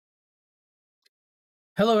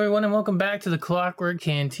Hello, everyone, and welcome back to the Clockwork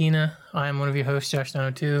Cantina. I am one of your hosts,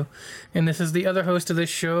 Josh902, and this is the other host of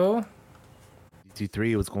this show.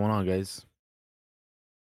 DT3, what's going on, guys?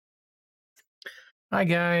 Hi,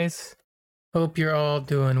 guys. Hope you're all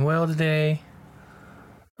doing well today.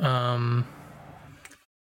 We're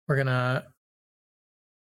gonna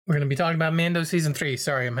be talking about Mando season 3.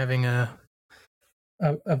 Sorry, I'm having a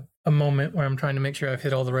moment where I'm trying to make sure I've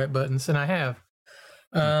hit all the right buttons, and I have.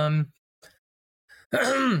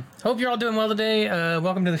 Hope you're all doing well today.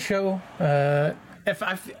 Welcome to the show. If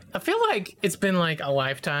I feel like it's been like a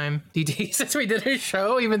lifetime, DT, since we did a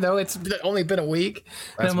show, even though it's only been a week.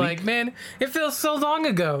 And I'm like, man, it feels so long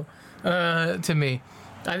ago to me.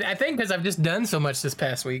 I think because I've just done so much this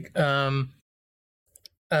past week. So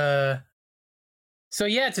yeah,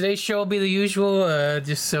 today's show will be the usual,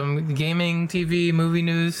 just some gaming, TV, movie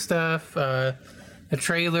news stuff, a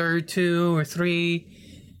trailer or 2 or 3.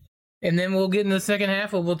 And then we'll get in the second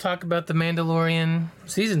half where we'll talk about the Mandalorian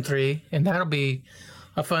season 3, and that'll be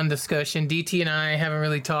a fun discussion. DT and I haven't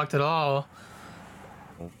really talked at all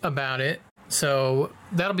about it, so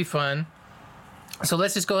that'll be fun. So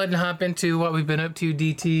let's just go ahead and hop into what we've been up to.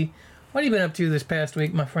 DT, what have you been up to this past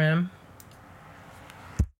week, my friend?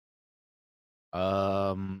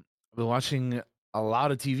 I've been watching a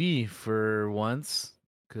lot of TV for once,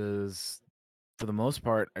 because for the most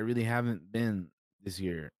part, I really haven't been this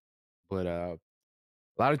year. But a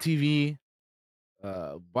lot of TV,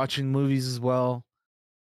 watching movies as well.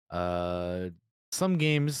 Some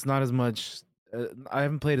games, not as much. I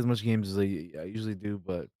haven't played as much games as I usually do,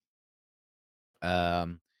 but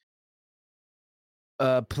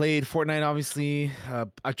played Fortnite, obviously.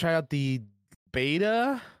 I tried out the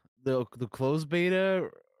beta, the closed beta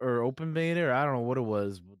or open beta, or I don't know what it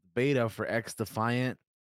was. Beta for X Defiant,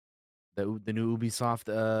 the new Ubisoft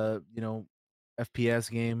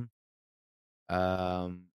FPS game.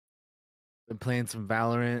 Been playing some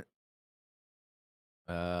Valorant.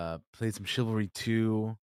 Played some Chivalry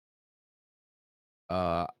 2.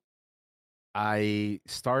 I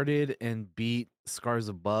started and beat Scars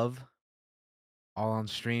Above all on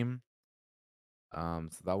stream. So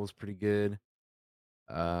that was pretty good.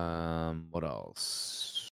 What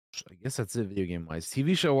else? I guess that's it video game wise.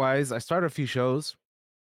 TV show wise, I started a few shows.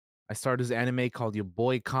 I started this anime called Your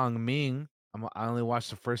Boy Kong Ming. I only watched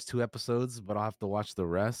the first 2 episodes, but I'll have to watch the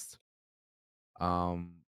rest.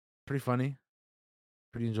 Pretty funny,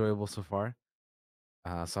 pretty enjoyable so far.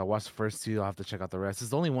 So I watched the first 2. I'll have to check out the rest.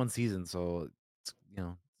 It's only 1 season, so it's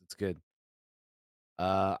good.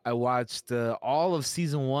 I watched all of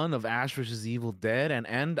season 1 of Ash vs. Evil Dead,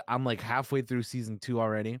 and I'm like halfway through season 2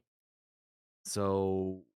 already.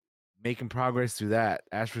 So making progress through that.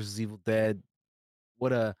 Ash vs. Evil Dead.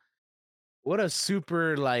 What a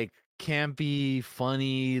super like campy,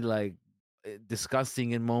 funny, like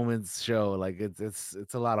disgusting in moments show. Like it's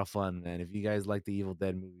a lot of fun, man. If you guys like the Evil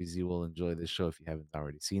Dead movies, you will enjoy this show if you haven't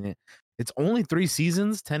already seen it. It's only 3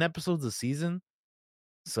 seasons, 10 episodes a season.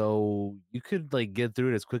 So you could like get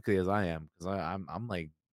through it as quickly as I am, because I'm like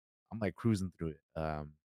cruising through it.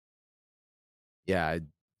 Yeah, I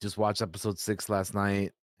just watched episode 6 last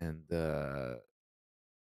night, and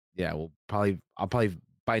yeah, I'll probably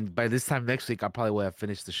by this time next week I probably will have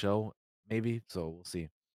finished the show, maybe. So we'll see.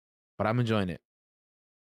 But I'm enjoying it.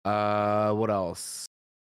 What else?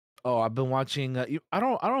 Oh, I've been watching. I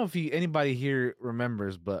don't know if anybody here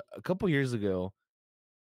remembers, but a couple years ago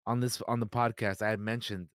on the podcast, I had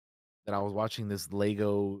mentioned that I was watching this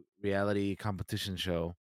Lego reality competition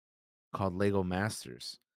show called Lego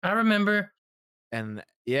Masters. I remember. And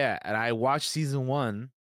yeah, and I watched season 1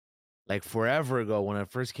 like forever ago when it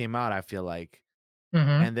first came out, I feel like.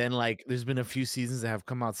 Mm-hmm. And then like there's been a few seasons that have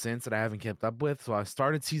come out since that I haven't kept up with. So I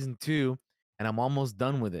started season 2 and I'm almost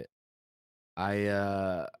done with it.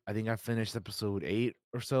 I think I finished episode 8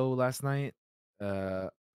 or so last night of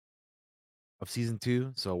season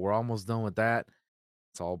 2. So we're almost done with that.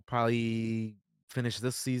 So I'll probably finish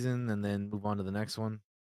this season and then move on to the next one.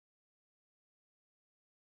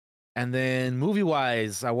 And then movie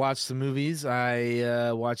wise, I watched some movies.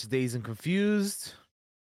 I watched Dazed and Confused,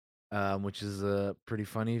 which is pretty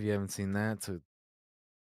funny if you haven't seen that. So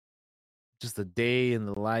just a day in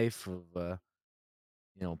the life of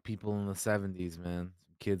people in the 70s, man.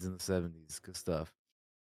 Some kids in the 70s. Good stuff.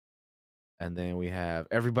 And then we have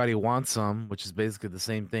Everybody Wants Some, which is basically the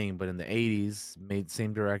same thing, but in the 80s, made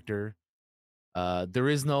same director. There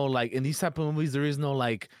is no like in these type of movies, there is no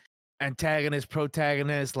like antagonist,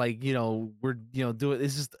 protagonist, like we're doing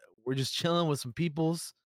it's just we're just chilling with some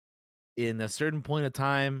peoples in a certain point of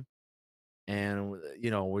time, and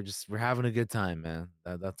we're having a good time, man.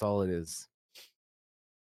 That's all it is.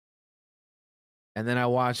 And then I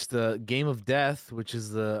watched the Game of Death, which is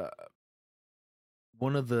the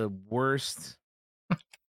one of the worst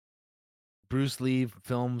Bruce Lee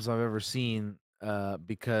films I've ever seen.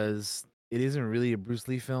 Because it isn't really a Bruce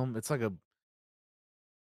Lee film. It's like a.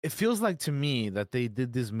 It feels like to me that they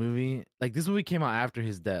did this movie. Like this movie came out after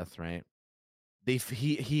his death, right?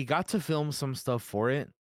 He got to film some stuff for it,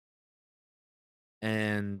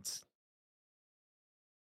 and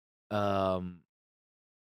um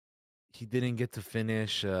he didn't get to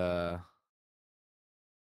finish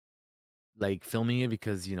like filming it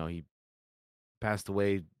because he passed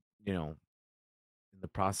away, you know, in the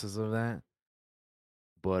process of that.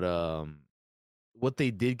 But what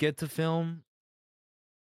they did get to film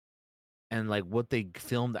and like what they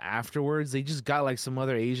filmed afterwards, they just got like some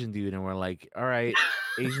other Asian dude and were like, all right,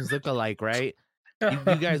 Asians look alike, right?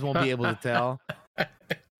 You guys won't be able to tell.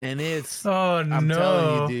 And Oh I'm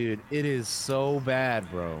telling you, no. dude, it is so bad,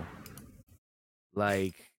 bro.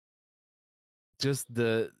 Like just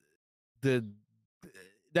the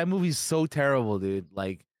that movie's so terrible, dude.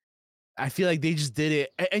 Like I feel like they just did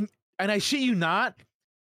it, and I shit you not,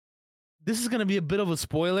 this is gonna be a bit of a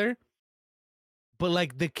spoiler, but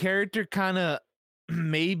like the character kind of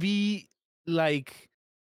maybe like,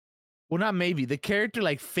 well, not maybe the character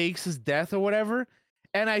like fakes his death or whatever,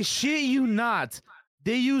 and I shit you not,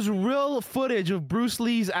 they use real footage of Bruce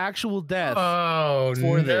Lee's actual death Oh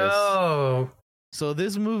for this. no. So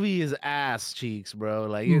this movie is ass cheeks, bro.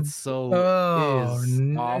 Like it Oh is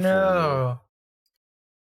awful, dude. no.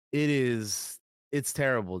 It is it's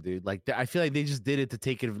terrible, dude. Like I feel like they just did it to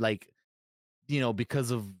take it like,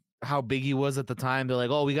 because of how big he was at the time. They're like,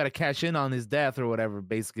 "Oh, we got to cash in on his death or whatever."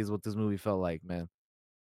 Basically is what this movie felt like, man.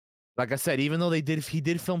 Like I said, even though he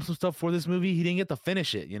did film some stuff for this movie, he didn't get to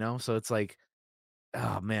finish it. So it's like,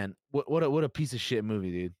 oh man, what a piece of shit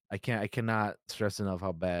movie, dude. I cannot stress enough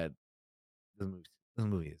how bad this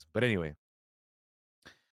movie is. But anyway,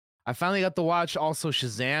 I finally got to watch also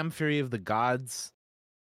Shazam: Fury of the Gods.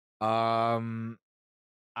 Um,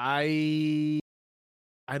 I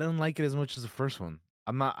I don't like it as much as the first one.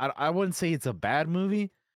 I wouldn't say it's a bad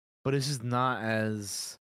movie, but it's just not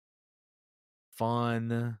as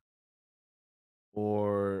fun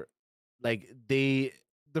or like the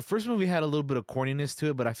first movie had a little bit of corniness to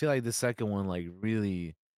it, but I feel like the second one like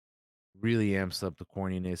really really amps up the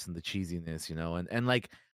corniness and the cheesiness. And like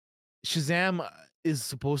Shazam is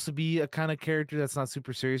supposed to be a kind of character that's not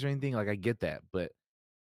super serious or anything. Like I get that, but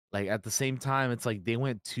like at the same time it's like they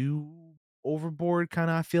went too overboard kind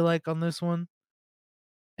of I feel like on this one.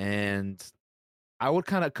 And I would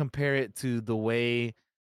kind of compare it to the way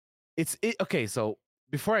okay, so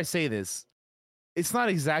before I say this, it's not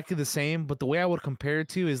exactly the same, but the way I would compare it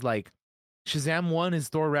to is like Shazam 1 is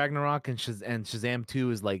Thor Ragnarok and Shazam 2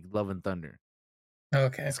 is like Love and Thunder.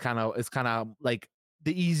 Okay. It's kind of like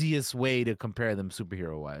the easiest way to compare them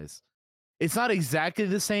superhero wise. It's not exactly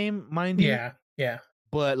the same, mind you, Yeah. Yeah.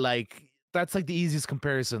 but like that's like the easiest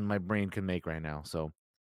comparison my brain can make right now. So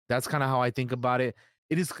that's kind of how I think about it.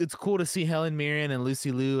 It's cool to see Helen Mirren and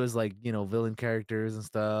Lucy Liu as like, villain characters and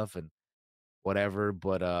stuff and whatever,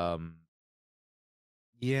 but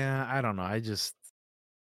yeah, I don't know. I just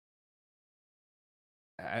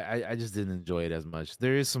didn't enjoy it as much.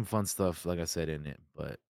 There is some fun stuff like I said in it,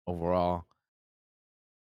 but overall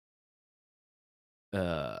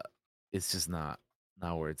uh it's just not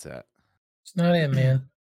where it's at. It's not it, man.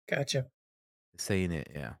 Gotcha. Saying it,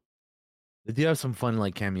 yeah. They do have some fun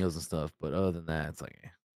like cameos and stuff, but other than that, it's like eh.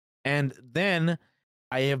 And then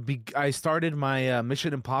I started my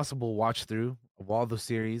Mission Impossible watch through of all the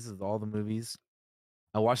series, of all the movies.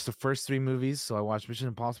 I watched the first 3 movies, so I watched Mission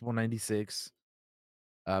Impossible 96,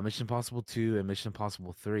 Mission Impossible 2, and Mission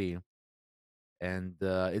Impossible 3. And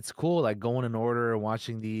it's cool like going in order and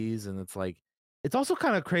watching these, and it's like it's also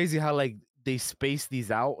kind of crazy how like they space these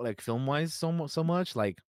out like film-wise so much.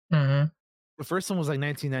 Like Mm-hmm. the first one was like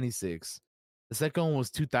 1996. The second one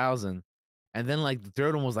was 2000. And then like the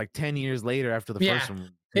third one was like 10 years later after the Yeah. first one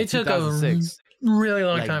in It took a 2006. really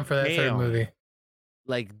long Like time for that third damn. movie.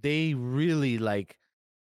 Like they really like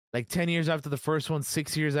 10 years after the first one,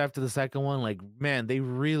 6 years after the second one, like man, they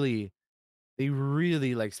really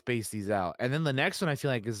like space these out. And then the next one I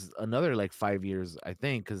feel like is another like 5 years, I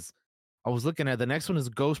think, cuz I was looking at the next one is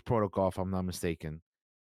Ghost Protocol if I'm not mistaken.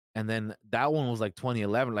 And then that one was like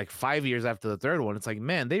 2011, like 5 years after the third one. It's like,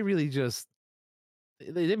 man, they really just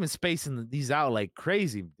they've been spacing these out like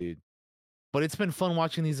crazy, dude. But it's been fun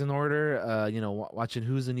watching these in order, watching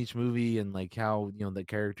who's in each movie and like how, the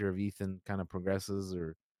character of Ethan kind of progresses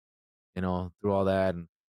or through all that. And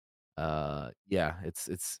yeah, it's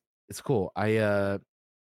cool.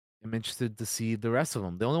 am interested to see the rest of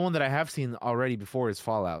them. The only one that I have seen already before is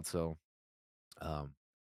Fallout, so um,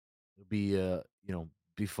 it'll be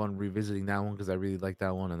be fun revisiting that one because I really like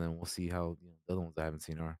that one, and then we'll see how the other ones I haven't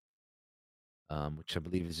seen are, which I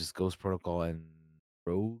believe is just Ghost Protocol and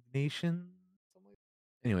Rogue Nation.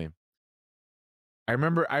 Anyway, I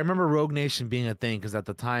remember Rogue Nation being a thing because at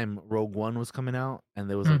the time Rogue One was coming out, and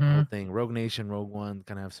there was like the Mm-hmm. whole thing Rogue Nation, Rogue One,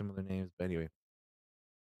 kind of have similar names. But anyway,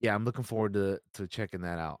 yeah, I'm looking forward to checking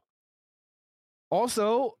that out.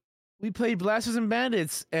 Also, we played Blasters and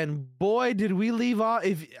Bandits, and boy, did we leave off.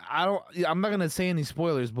 I'm not gonna say any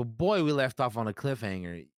spoilers, but boy, we left off on a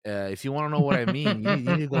cliffhanger. If you want to know what I mean, you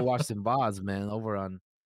need to go watch some VODs, man, over on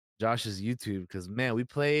Josh's YouTube, because man, we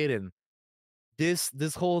played, and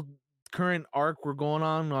this whole current arc we're going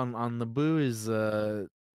on the Boo is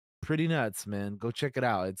pretty nuts, man. Go check it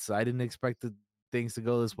out. I didn't expect things to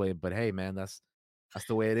go this way, but hey, man, that's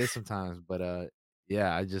the way it is sometimes. But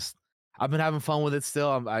yeah, I've been having fun with it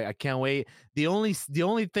still. I can't wait. The only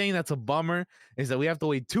thing that's a bummer is that we have to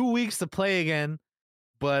wait 2 weeks to play again.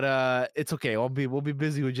 But it's okay. We'll be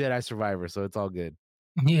busy with Jedi Survivor, so it's all good.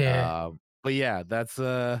 Yeah. But yeah, that's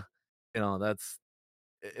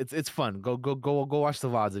it's fun. Go watch the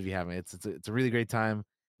VODs if you haven't. It's a really great time.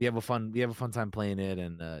 We have a fun time playing it,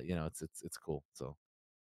 and it's cool. So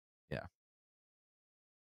yeah.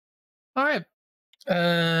 All right.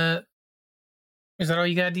 Uh, is that all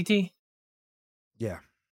you got, DT? Yeah.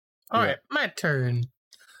 All You're right, up. my turn.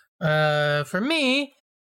 For me,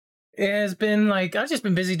 it has been like I've just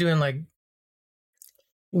been busy doing like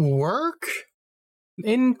work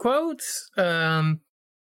in quotes. I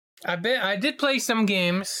did play some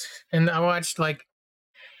games, and I watched like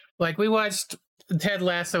we watched Ted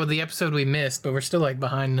Lasso, the episode we missed, but we're still like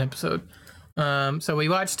behind an episode. So we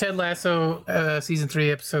watched Ted Lasso, season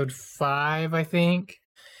 3, episode 5, I think.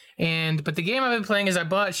 But the game I've been playing is I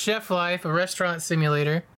bought Chef Life, a restaurant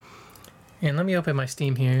simulator. And let me open my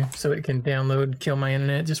Steam here so it can download, kill my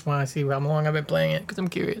internet. Just want to see how long I've been playing it because I'm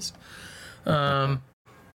curious.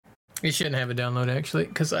 It shouldn't have a download actually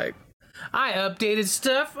because I updated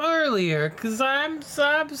stuff earlier because I'm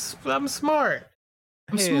smart.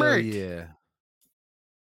 I'm Hell smart. yeah.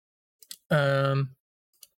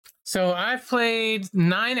 So I've played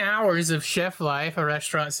 9 hours of Chef Life, a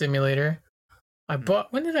restaurant simulator.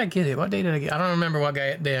 When did I get it? What day did I get it? I don't remember what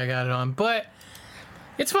day I got it on, but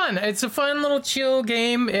it's fun. It's a fun little chill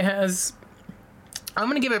game. I'm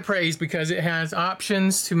going to give it praise because it has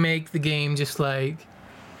options to make the game just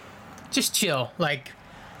chill. Like,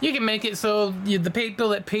 you can make it so the people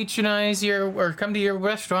that patronize or come to your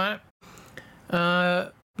restaurant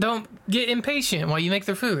don't get impatient while you make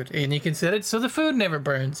their food, and you can set it so the food never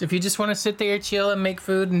burns. If you just want to sit there, chill, and make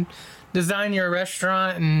food and design your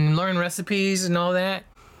restaurant and learn recipes and all that,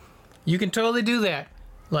 you can totally do that.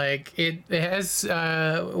 Like, it has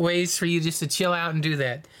ways for you just to chill out and do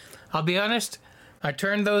that. I'll be honest, I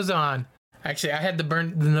turned those on. Actually, I had the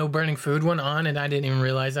no burning food one on, and I didn't even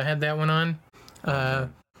realize I had that one on.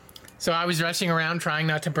 So I was rushing around trying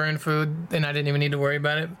not to burn food, and I didn't even need to worry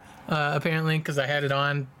about it, apparently, because I had it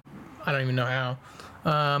on. I don't even know how.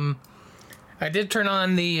 I did turn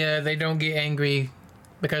on the they don't get angry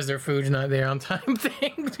because their food's not there on time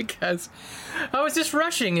thing, because I was just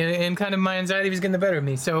rushing, and kind of my anxiety was getting the better of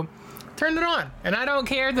me. So turned it on, and I don't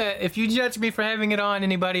care that if you judge me for having it on,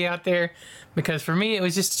 anybody out there, because for me it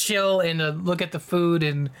was just chill and to look at the food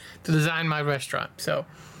and to design my restaurant. So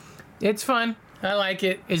it's fun. I like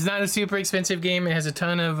it. It's not a super expensive game. It has a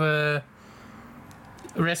ton of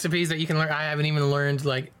recipes that you can learn. I haven't even learned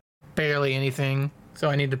like barely anything, so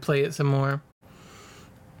I need to play it some more.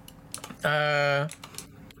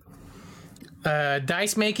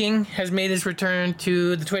 Dice making has made its return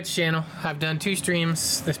to the Twitch channel. I've done 2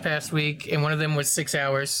 streams this past week, and one of them was 6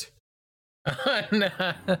 hours. Well,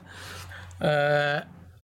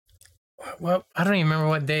 I don't even remember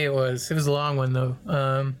what day it was. It was a long one though.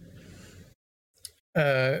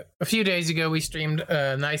 A few days ago, we streamed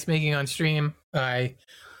Nice Making on stream. I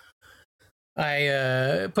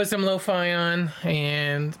put some lo-fi on,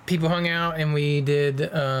 and people hung out, and we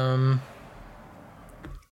did.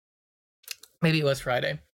 Maybe it was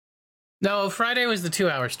Friday. No, Friday was the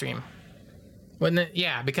 2-hour stream, wasn't it?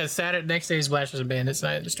 Yeah, because next day is Blasters and Bandits,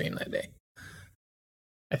 and I had to stream that day.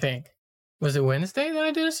 I think. Was it Wednesday that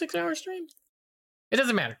I did a 6-hour stream? It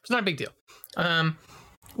doesn't matter. It's not a big deal.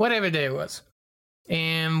 Whatever day it was.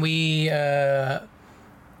 And we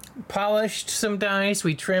polished some dice,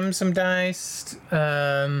 we trimmed some dice,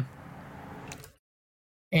 and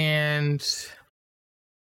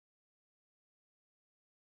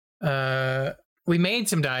we made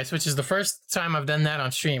some dice, which is the first time I've done that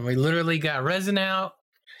on stream. We literally got resin out,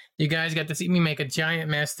 You guys got to see me make a giant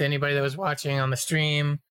mess to anybody that was watching on the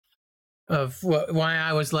stream of why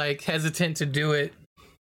I was like hesitant to do it,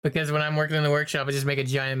 because when I'm working in the workshop, I just make a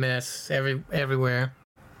giant mess everywhere.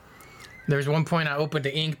 There was one point I opened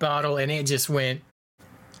the ink bottle and it just went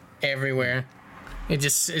everywhere. It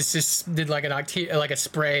just did like a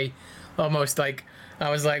spray, almost. Like I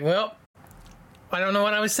was like, well, I don't know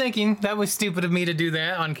what I was thinking. That was stupid of me to do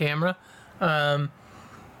that on camera, and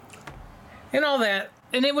all that.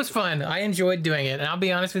 And it was fun. I enjoyed doing it. And I'll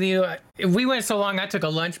be honest with you, we went so long, I took a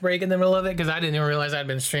lunch break in the middle of it because I didn't even realize I'd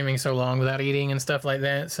been streaming so long without eating and stuff like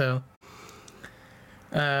that. So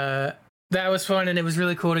that was fun, and it was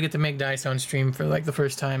really cool to get to make dice on stream for like the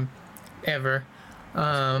first time ever.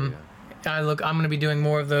 I'm going to be doing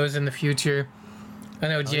more of those in the future. I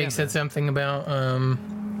know Jake said something about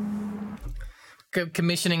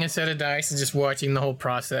commissioning a set of dice and just watching the whole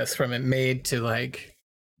process from it made to like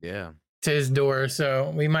to his door.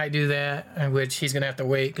 So we might do that, which he's gonna have to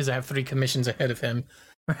wait because I have 3 commissions ahead of him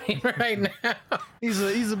right now. He's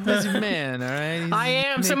a busy man. All right. I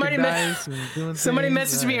am. Somebody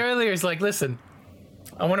messaged me earlier. It's like, listen,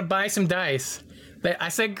 I want to buy some dice. I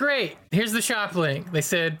said, great. Here's the shop link. They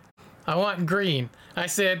said, I want green. I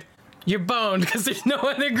said, you're boned because there's no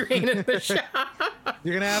other green in the shop.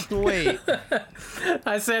 You're gonna have to wait.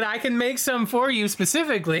 I said, I can make some for you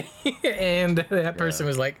specifically. And that person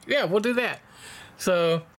was like, yeah, we'll do that.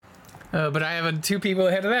 So, but I have 2 people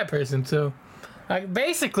ahead of that person. So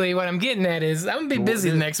basically what I'm getting at is I'm gonna be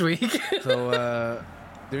busy next week. So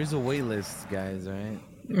there's a wait list, guys, right?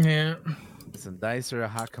 Yeah. Listen, dice are a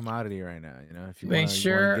hot commodity right now. You know, if you want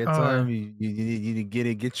to get some, you need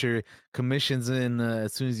to get your commissions in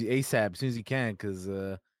as soon as you can, because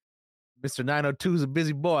Mr. 902 is a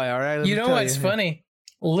busy boy. All right. You know what's funny?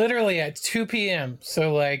 Literally at 2 p.m.,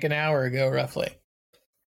 so like an hour ago, roughly,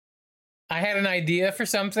 I had an idea for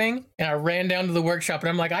something, and I ran down to the workshop, and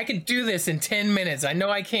I'm like, I can do this in 10 minutes. I know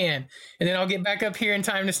I can, and then I'll get back up here in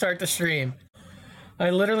time to start the stream. I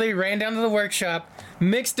literally ran down to the workshop,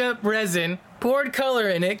 mixed up resin, poured color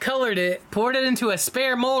in it, colored it, poured it into a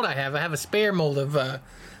spare mold I have. I have a spare mold of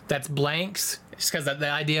that's blanks. Just because the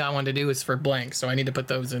idea I wanted to do is for blanks, so I need to put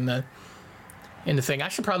those in the thing. I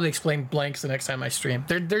should probably explain blanks the next time I stream.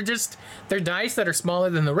 They're dice that are smaller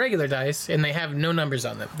than the regular dice, and they have no numbers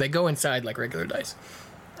on them. They go inside like regular dice.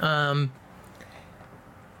 So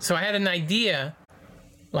I had an idea,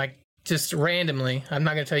 like, just randomly. I'm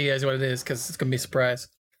not gonna tell you guys what it is because it's gonna be a surprise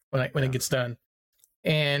when it gets done.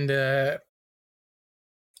 And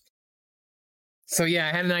so yeah, I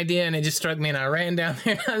had an idea and it just struck me, and I ran down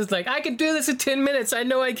there. And I was like, I can do this in 10 minutes. I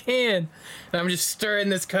know I can. And I'm just stirring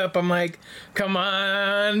this cup. I'm like, come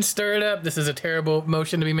on, stir it up. This is a terrible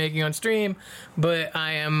motion to be making on stream, but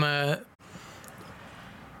I am.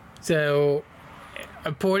 So I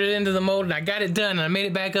poured it into the mold and I got it done, and I made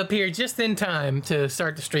it back up here just in time to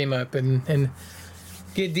start the stream up and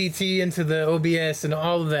get DT into the OBS and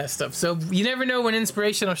all of that stuff. So you never know when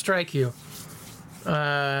inspiration will strike you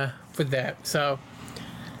with that. So,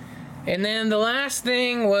 and then the last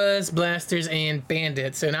thing was blasters and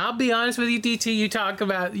bandits. And I'll be honest with you, DT, you talk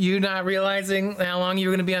about you not realizing how long you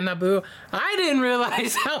were going to be on Naboo. I didn't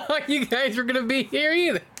realize how long you guys were going to be here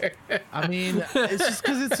either. I mean, it's just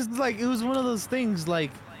because it's just like, it was one of those things,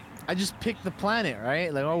 like, I just picked the planet,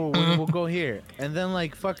 right? Like, oh, we'll go here. And then,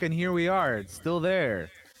 like, fucking here we are. It's still there.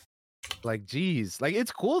 Like, geez. Like,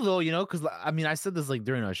 it's cool, though, you know, because, I mean, I said this, like,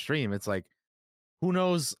 during our stream. It's like, who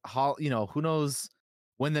knows how, you know, who knows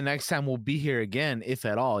when the next time we'll be here again, if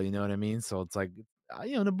at all, you know what I mean? So it's like,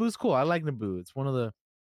 you know, Naboo's cool. I like Naboo. It's one of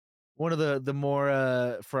the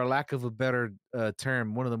more, for a lack of a better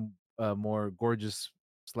term, one of the more gorgeous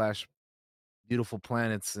 / beautiful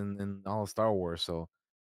planets in all of Star Wars. So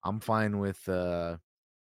I'm fine with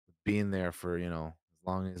being there for, you know, as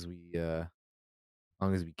long as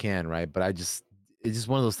we can, right? But it's just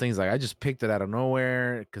one of those things, like, I just picked it out of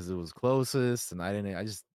nowhere because it was closest, and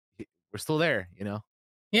we're still there, you know?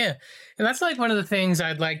 Yeah, and that's like one of the things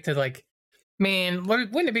I'd like to, like, man,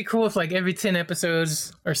 wouldn't it be cool if like every 10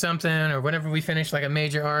 episodes or something, or whenever we finish like a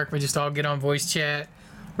major arc, we just all get on voice chat,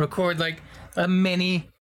 record like a mini,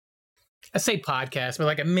 I say podcast, but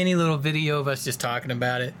like a mini little video of us just talking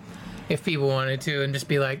about it, if people wanted to, and just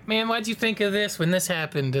be like, man, what'd you think of this when this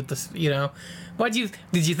happened at this, you know, did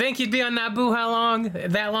you think you'd be on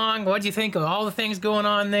Naboo that long? What'd you think of all the things going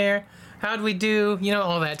on there? How'd we do? You know,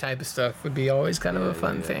 all that type of stuff would be always kind of a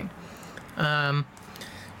fun thing.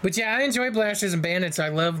 But yeah, I enjoy blasters and bandits. I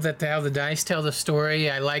love how the dice tell the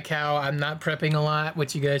story. I like how I'm not prepping a lot,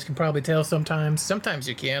 which you guys can probably tell sometimes. Sometimes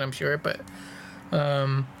you can, I'm sure, but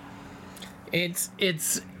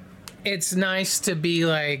it's it's nice to be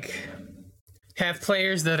like have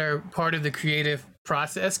players that are part of the creative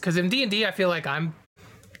process, because in D&D I feel like I'm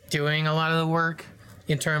doing a lot of the work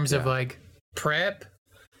in terms of like prep,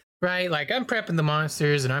 right? Like I'm prepping the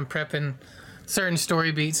monsters and I'm prepping certain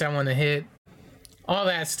story beats I want to hit, all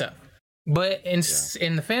that stuff. But in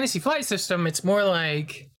the Fantasy Flight system, it's more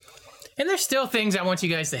like, and there's still things I want you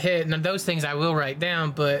guys to hit, and those things I will write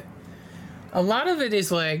down, but a lot of it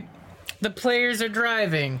is like the players are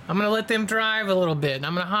driving. I'm going to let them drive a little bit, and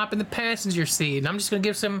I'm going to hop in the passenger seat, and I'm just going to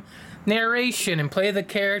give some narration and play the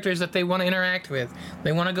characters that they want to interact with.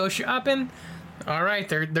 They want to go shopping. All right,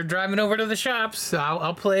 they're driving over to the shops.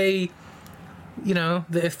 I'll play, you know,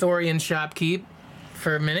 the Ithorian shopkeep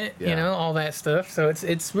for a minute, you know, all that stuff. So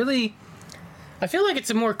it's really, I feel like it's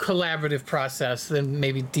a more collaborative process than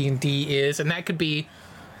maybe D&D is, and that could be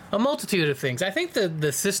a multitude of things. I think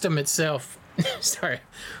the system itself, sorry,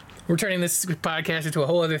 we're turning this podcast into a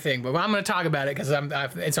whole other thing, but I'm going to talk about it because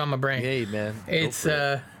it's on my brain. Hey, man. It's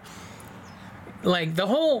like the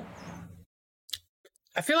whole,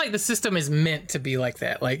 I feel like the system is meant to be like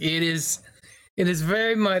that. Like it is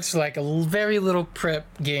very much like a very little prep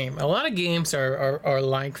game. A lot of games are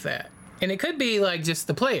like that. And it could be like just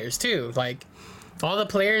the players too. Like all the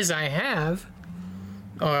players I have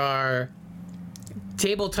are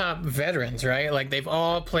tabletop veterans, right? Like they've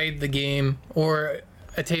all played the game or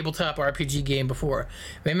a tabletop RPG game before.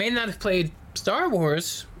 They may not have played Star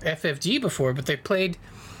Wars FFG before, but they've played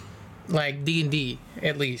like D&D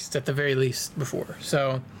at least, at the very least, before.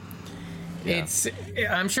 So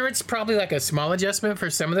I'm sure it's probably like a small adjustment for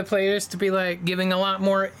some of the players to be like giving a lot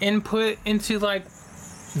more input into like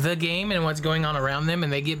the game and what's going on around them,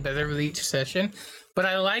 and they get better with each session. But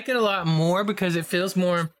I like it a lot more because it feels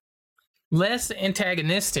less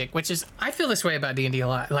antagonistic, which is, I feel this way about D&D a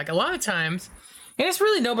lot. Like a lot of times, and it's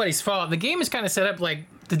really nobody's fault, the game is kind of set up like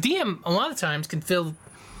the DM a lot of times can feel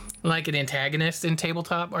like an antagonist in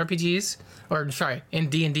tabletop RPGs, or sorry, in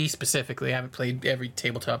D&D specifically. I haven't played every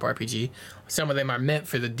tabletop RPG. Some of them are meant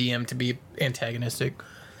for the DM to be antagonistic,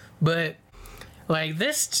 but like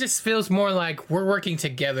this just feels more like we're working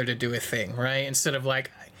together to do a thing, right? Instead of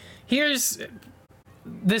like, here's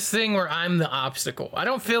this thing where I'm the obstacle. I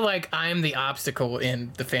don't feel like I'm the obstacle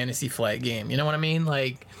in the Fantasy Flight game. You know what I mean?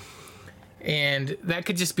 Like, and that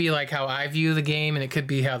could just be like how I view the game, and it could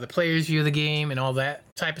be how the players view the game and all that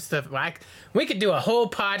type of stuff. Like, we could do a whole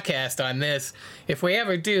podcast on this. If we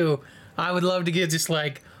ever do, I would love to get just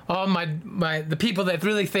like all the people that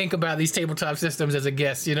really think about these tabletop systems as a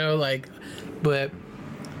guest, you know, like, but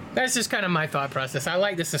that's just kind of my thought process. I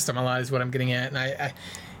like the system a lot is what I'm getting at. And I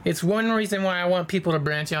it's one reason why I want people to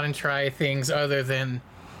branch out and try things other than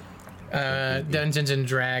Dungeons and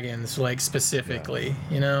Dragons, like specifically,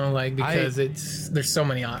 you know, like because there's so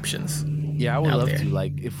many options. Yeah, I would love to.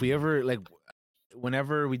 Like, if we ever like,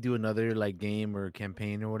 whenever we do another like game or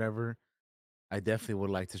campaign or whatever, I definitely would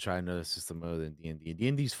like to try another system other than D&D.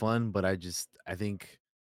 D&D's fun, but I think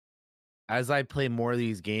as I play more of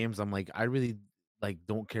these games, I'm like, I really like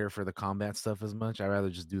don't care for the combat stuff as much. I'd rather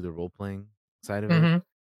just do the role playing side of it.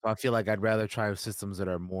 So I feel like I'd rather try systems that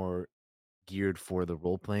are more geared for the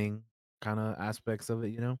role playing kind of aspects of it,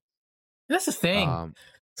 you know? That's the thing.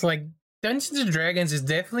 It's like Dungeons and Dragons is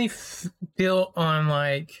definitely built on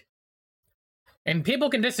like, and people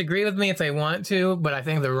can disagree with me if they want to, but I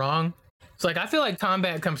think they're wrong. It's like I feel like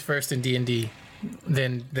combat comes first in D&D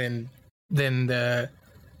than the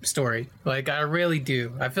story. Like I really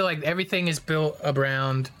do. I feel like everything is built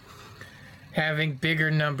around having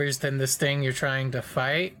bigger numbers than this thing you're trying to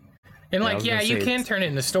fight. And like, yeah, you can turn it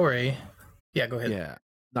into story. Yeah, go ahead. Yeah.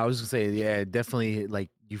 No, I was gonna say, yeah, definitely like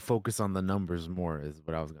you focus on the numbers more is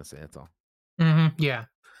what I was gonna say. That's all. Yeah.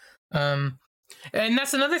 And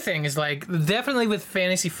that's another thing is like definitely with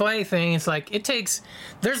Fantasy Flight thing, it's like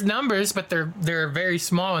there's numbers, but they're very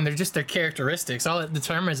small and they're just their characteristics. All it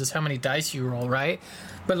determines is how many dice you roll, right?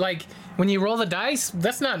 But like when you roll the dice,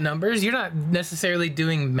 that's not numbers. You're not necessarily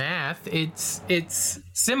doing math. It's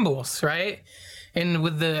symbols, right? And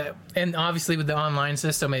obviously with the online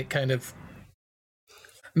system, it kind of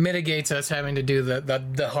mitigates us having to do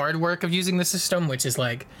the hard work of using the system, which is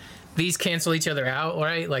like these cancel each other out,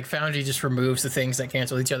 right? Like Foundry just removes the things that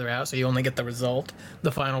cancel each other out, so you only get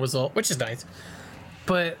the final result, which is nice.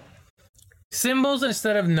 But symbols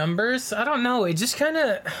instead of numbers, I don't know, it just kind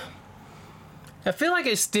of, I feel like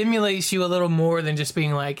it stimulates you a little more than just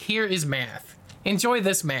being like, here is math, enjoy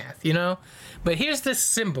this math, you know? But here's this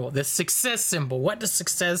symbol, this success symbol. What does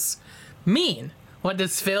success mean? What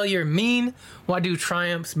does failure mean? What do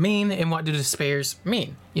triumphs mean? And what do despairs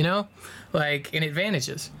mean? You know, like in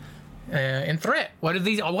advantages. and threat. What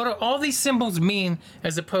do all these symbols mean,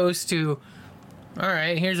 as opposed to, all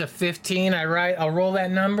right, here's a 15. I'll roll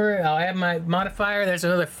that number. I'll add my modifier. There's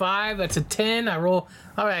another 5. That's a 10. I roll.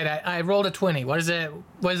 All right, I rolled a 20. What does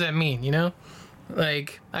that mean? You know,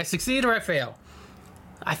 like, I succeed or I fail.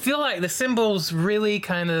 I feel like the symbols really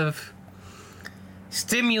kind of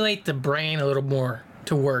stimulate the brain a little more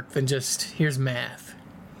to work than just here's math.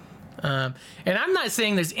 And I'm not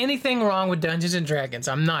saying there's anything wrong with Dungeons and Dragons.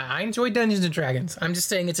 I'm not. I enjoy Dungeons and Dragons. I'm just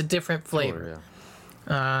saying it's a different flavor. Sure,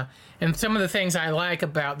 yeah. And some of the things I like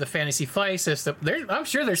about the Fantasy Flight system, I'm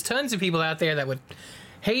sure there's tons of people out there that would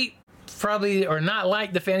hate probably or not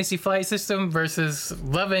like the Fantasy Flight system versus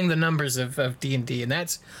loving the numbers of D&D, and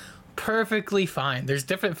that's perfectly fine. There's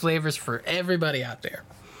different flavors for everybody out there.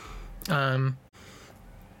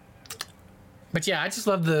 But yeah, I just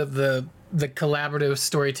love the collaborative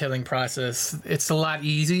storytelling process. It's a lot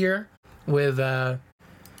easier with the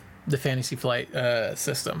Fantasy Flight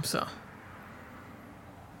system. So,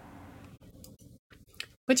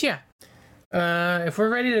 but yeah, if we're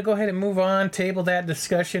ready to go ahead and move on, table that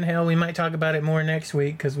discussion. Hell, we might talk about it more next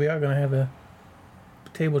week because we are going to have a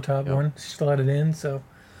tabletop one slotted in. So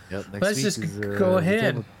let's just go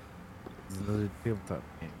ahead. Another tabletop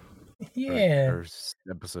game. Yeah. Or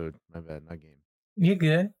episode. My bad, not game. You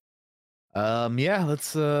good? Yeah,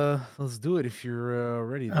 let's do it if you're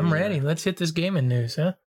ready. I'm ready. Let's hit this gaming news,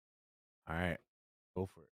 huh? All right, go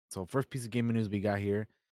for it. So first piece of gaming news we got here,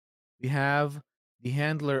 we have the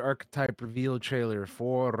Handler archetype reveal trailer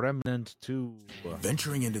for Remnant 2.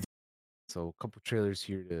 Venturing into so a couple trailers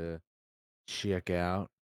here to check out.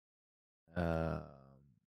 So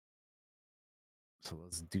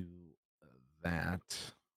let's do that.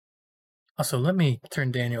 Also, let me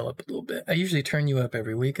turn Daniel up a little bit. I usually turn you up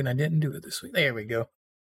every week, and I didn't do it this week. There we go.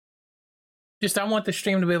 I want the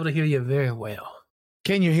stream to be able to hear you very well.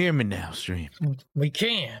 Can you hear me now, stream? We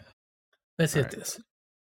can. Let's hit this.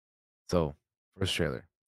 So, first trailer.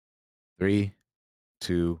 3,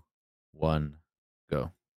 2, 1,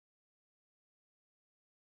 go.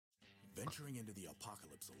 Venturing into the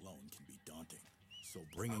apocalypse alone can be daunting, so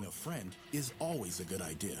bringing a friend is always a good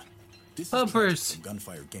idea. This is Tragic from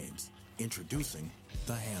Gunfire Games. Introducing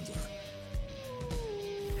the Handler.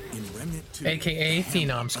 In Remnant 2, aka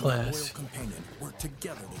Phenom's class, and a loyal companion work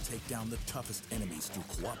together to take down the toughest enemies through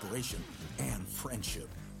cooperation and friendship.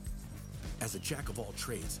 As a jack of all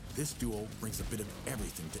trades, this duo brings a bit of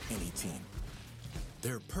everything to any team.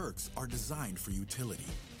 Their perks are designed for utility.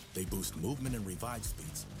 They boost movement and revive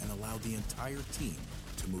speeds and allow the entire team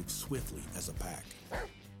to move swiftly as a pack.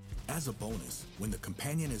 As a bonus, when the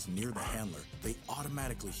companion is near the handler, they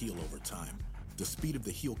automatically heal over time. The speed of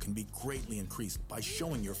the heal can be greatly increased by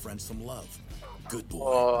showing your friend some love. Good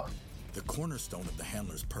boy. The cornerstone of the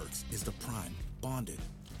handler's perks is the Prime, Bonded.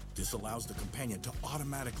 This allows the companion to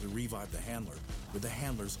automatically revive the handler with the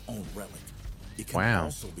handler's own relic. It can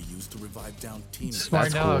also be used to revive down teammates.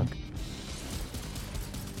 Smart dog. Cool.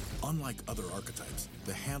 Unlike other archetypes,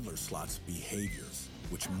 the handler slots behaviors,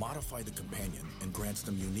 which modify the companion and grants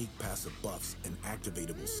them unique passive buffs and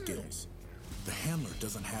activatable skills. The handler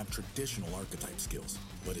doesn't have traditional archetype skills,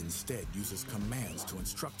 but instead uses commands to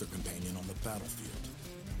instruct their companion on the battlefield.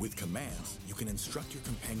 With commands, you can instruct your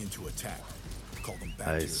companion to attack, call them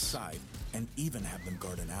back to your side, and even have them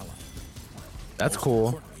guard an ally. That's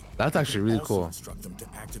cool. That's actually really cool. Instruct them to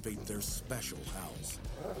activate their special howls.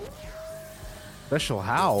 Special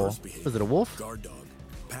howl? Was it a wolf? Guard dog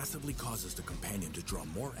passively causes the companion to draw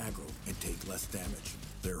more aggro and take less damage.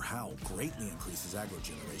 Their howl greatly increases aggro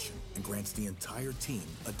generation and grants the entire team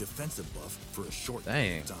a defensive buff for a short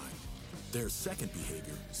period of time. Their second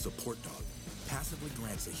behavior, support dog, passively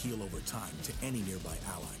grants a heal over time to any nearby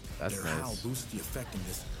ally. Their howl boosts the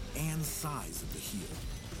effectiveness and size of the heal.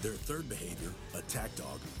 Their third behavior, attack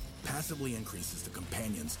dog, passively increases the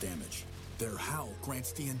companion's damage. Their howl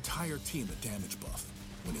grants the entire team a damage buff.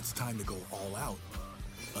 When it's time to go all out,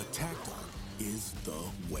 attack dog is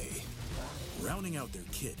the way. Rounding out their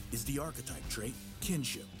kit is the archetype trait,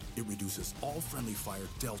 Kinship. It reduces all friendly fire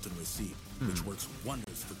dealt and received, which works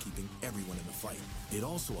wonders for keeping everyone in the fight. It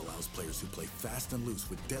also allows players who play fast and loose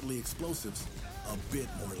with deadly explosives a bit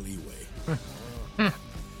more leeway.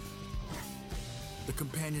 The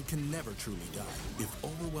companion can never truly die. If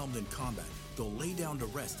overwhelmed in combat, they'll lay down to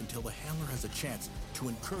rest until the handler has a chance to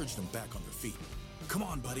encourage them back on their feet. Come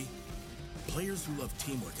on, buddy. Players who love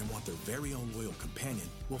teamwork and want their very own loyal companion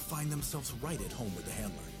will find themselves right at home with the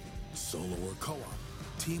handler. Solo or co-op,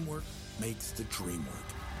 teamwork makes the dream work.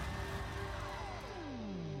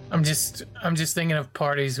 I'm just thinking of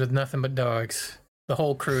parties with nothing but dogs. the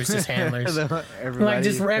whole crew is just handlers. Everybody.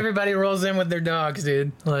 Just everybody rolls in with their dogs,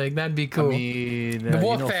 dude. Like that'd be cool. I mean, the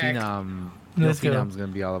wolf pack. Phenom's gonna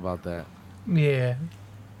be all about that. Yeah.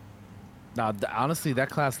 Now, honestly, that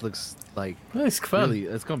class looks like fun. Really,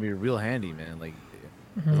 it's gonna be real handy, man. Like,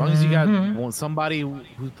 as long as you got somebody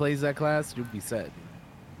who plays that class, you'll be set. Dude.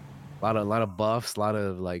 A lot of buffs, a lot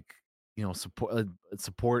of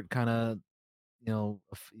support kind of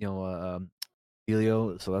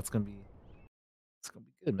Helio. So it's gonna be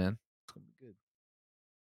good, man. It's gonna be good.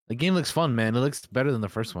 The game looks fun, man. It looks better than the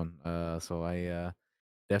first one. So I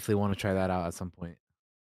definitely want to try that out at some point.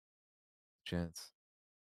 Chance.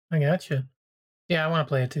 I gotcha. Yeah, I want to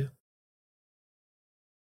play it too.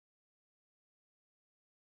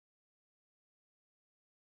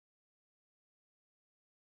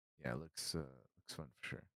 Yeah, it looks fun for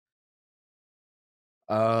sure.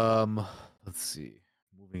 Let's see.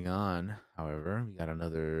 Moving on, however, we got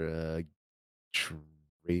another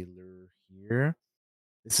trailer here.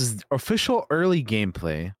 This is official early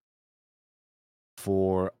gameplay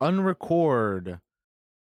for Unrecord,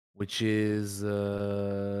 which is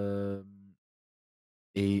a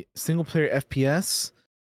single-player FPS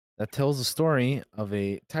that tells the story of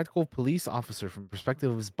a tactical police officer from the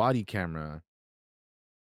perspective of his body camera.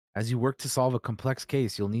 As you work to solve a complex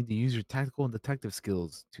case, you'll need to use your tactical and detective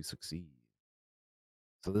skills to succeed.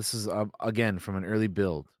 So this is again from an early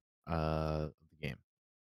build of the game.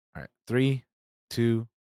 All right, 3, 2,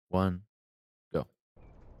 1, go.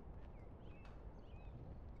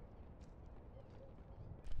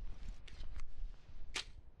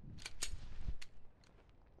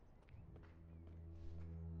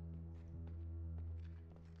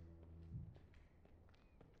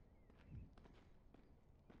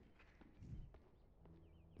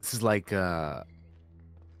 This is like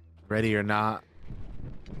Ready or Not,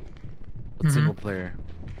 but single player.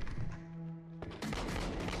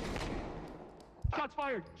 Shots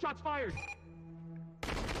fired! Shots fired!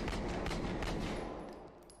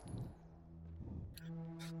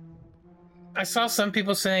 I saw some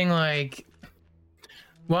people saying like,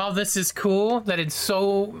 "Well, this is cool that it's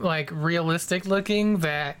so like realistic looking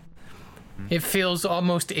that it feels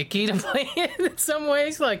almost icky to play it in some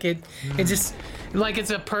ways. Like it just like it's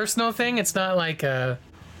a personal thing. It's not like a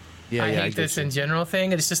I hate this in general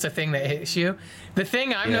thing. It's just a thing that hits you. The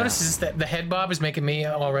thing I've noticed is that the head bob is making me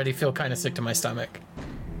already feel kind of sick to my stomach.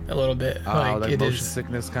 A little bit. Like it motion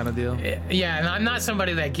sickness kind of deal? Yeah, and I'm not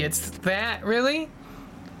somebody that gets that, really.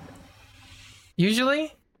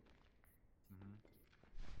 Usually.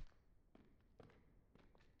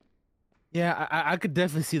 Yeah, I could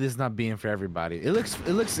definitely see this not being for everybody. It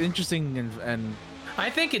looks interesting and I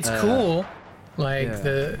think it's cool. Like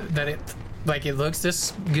it looks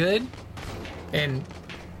this good. And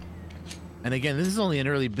again, this is only an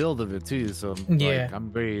early build of it too, so like,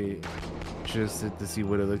 I'm very interested to see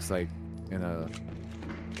what it looks like in a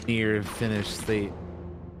near finished state.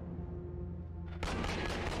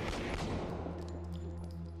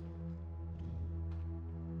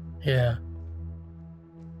 Yeah.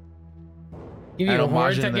 You need a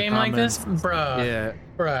horror game like this? Bruh. Yeah.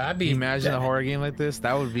 Bruh, I'd be... Imagine a horror game like this?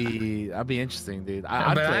 That'd be interesting, dude. But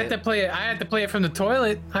I have to play it. I have to play it from the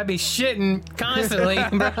toilet. I'd be shitting constantly,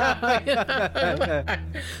 bro.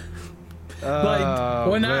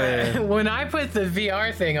 Like when I put the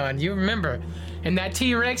VR thing on, you remember, and that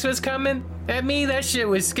T-Rex was coming at me. That shit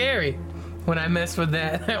was scary when I messed with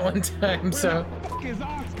that one time. So.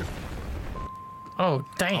 Oh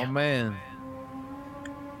damn. Oh man.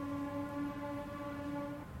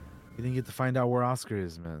 You didn't get to find out where Oscar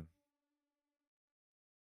is, man.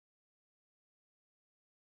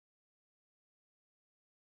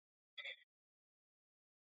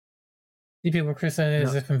 People were criticizing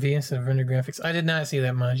as FMV instead of render graphics. I did not see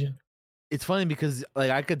that, Majin. It's funny because like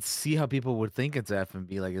I could see how people would think it's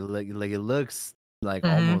FMV. Like it looks like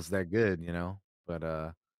almost that good, you know. But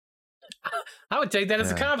I would take that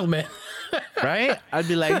as a compliment. Right? I'd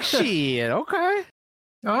be like, shit, okay.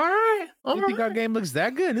 All right. You think our game looks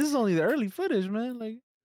that good? This is only the early footage, man. Like,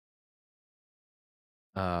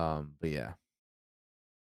 but yeah,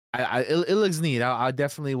 it looks neat. I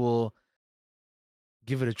definitely will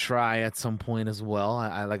give it a try at some point as well.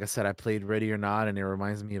 I like I said, I played Ready or Not, and it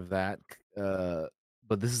reminds me of that.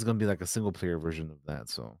 But this is gonna be like a single player version of that.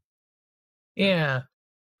 So yeah,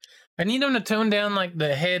 I need them to tone down like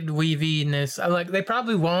the head weaviness. They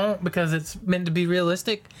probably won't because it's meant to be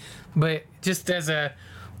realistic, but just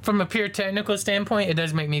from a pure technical standpoint, it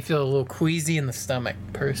does make me feel a little queasy in the stomach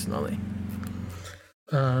personally.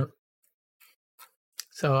 So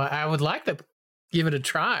I would like to give it a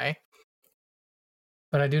try,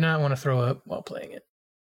 but I do not want to throw up while playing it.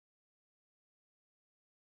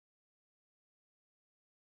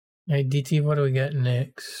 Hey, DT, what do we got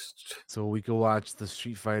next? So we could watch the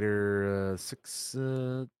Street Fighter 6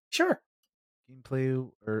 Sure.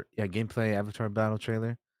 gameplay Avatar battle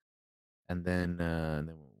trailer, and then we'll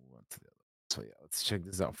move on to the other. So yeah, let's check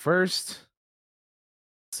this out first,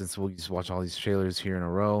 since we'll just watch all these trailers here in a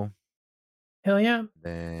row. Hell yeah.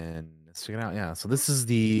 Then let's check it out. Yeah, so this is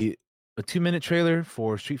a 2-minute trailer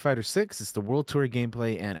for Street Fighter 6. It's the World Tour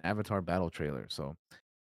gameplay and Avatar battle trailer. So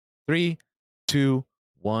 3, 2,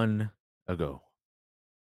 1, go.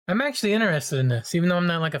 I'm actually interested in this, even though I'm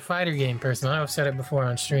not like a fighter game person. I've said it before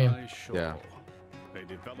on stream. Yeah. A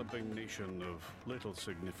developing nation of little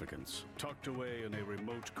significance, tucked away in a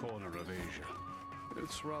remote corner of Asia.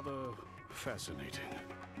 It's rather fascinating.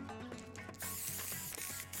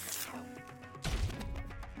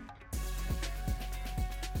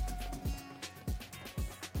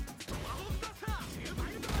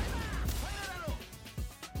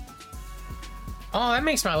 Oh, that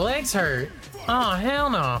makes my legs hurt. Oh, hell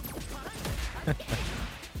no.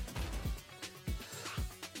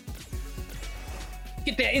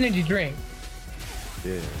 Get that energy drink.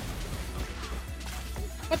 Yeah.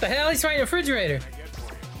 What the hell? He's fighting a refrigerator.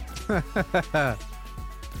 All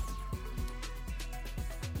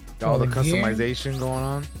the Over here. customization going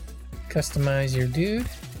on. Customize your dude.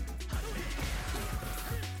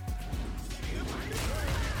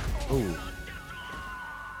 Ooh.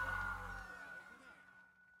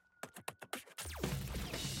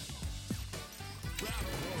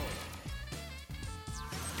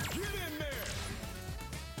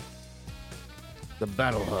 The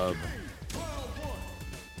Battle Hub.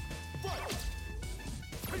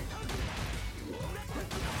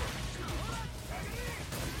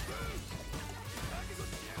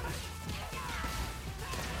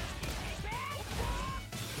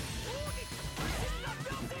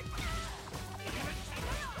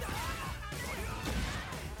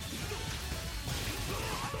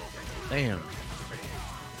 Damn.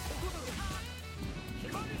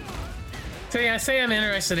 So yeah, I say I'm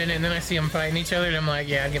interested in it, and then I see them fighting each other, and I'm like,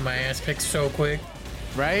 yeah, I'd get my ass kicked so quick.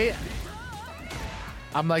 Right?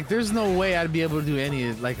 I'm like, there's no way I'd be able to do any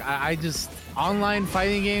of it. Like, I just online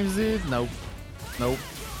fighting games, dude. Nope.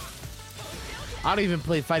 I don't even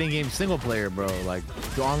play fighting games single player, bro. Like,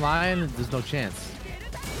 online, there's no chance.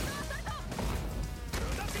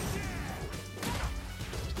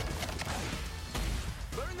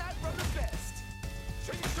 Learn that from the best.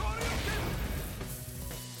 Street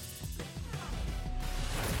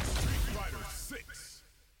Fighter 6.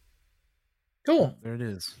 Cool. There it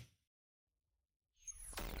is.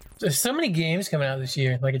 There's so many games coming out this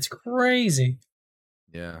year. Like, it's crazy.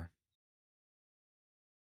 Yeah.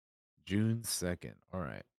 June 2nd. All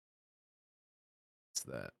right. What's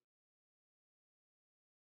that?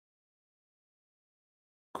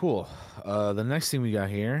 Cool. The next thing we got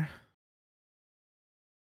here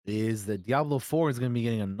is that Diablo 4 is going to be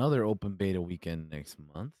getting another open beta weekend next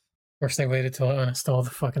month. Of course, they waited till I uninstalled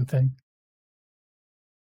the fucking thing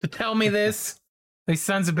to tell me this. These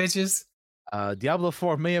sons of bitches. Diablo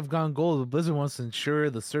 4 may have gone gold, but Blizzard wants to ensure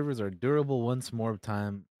the servers are durable once more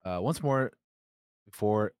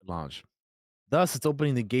before launch. Thus, it's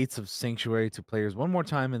opening the gates of Sanctuary to players one more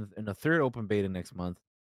time in a third open beta next month.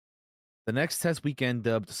 The next test weekend,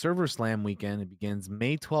 dubbed Server Slam Weekend, it begins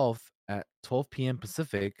May 12th at 12 p.m.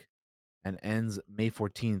 Pacific and ends May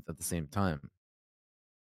 14th at the same time.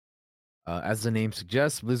 As the name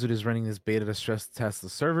suggests, Blizzard is running this beta to stress test the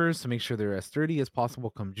servers to make sure they're as sturdy as possible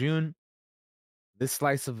come June. This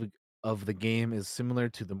slice of the game is similar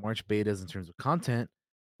to the March betas in terms of content,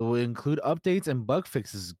 but will include updates and bug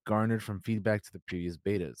fixes garnered from feedback to the previous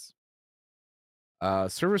betas.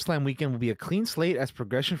 Server Slam Weekend will be a clean slate as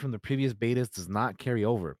progression from the previous betas does not carry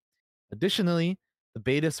over. Additionally, the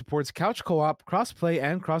beta supports couch co-op, crossplay,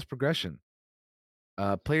 and cross-progression.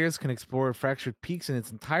 Players can explore Fractured Peaks in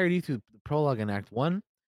its entirety through the prologue and Act 1,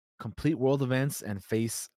 complete world events, and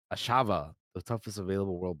face Ashava, the toughest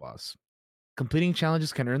available world boss. Completing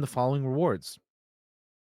challenges can earn the following rewards.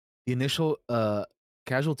 The initial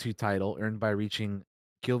Casualty title earned by reaching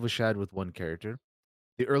Kilvashad with one character.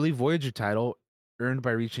 The early Voyager title earned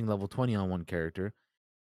by reaching level 20 on one character.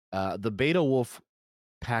 The Beta Wolf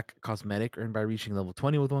Pack cosmetic earned by reaching level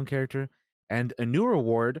 20 with one character. And a new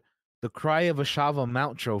reward, the Cry of Ashava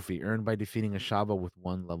Mount Trophy, earned by defeating Ashava with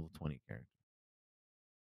one level 20 character.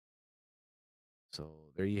 So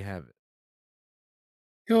there you have it.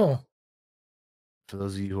 Cool. For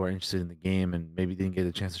those of you who are interested in the game and maybe didn't get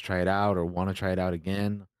a chance to try it out or want to try it out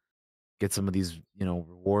again, get some of these,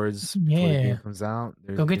 rewards before the game comes out.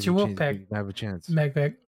 Go get your wolf pack. You have a chance.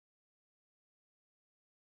 Backpack.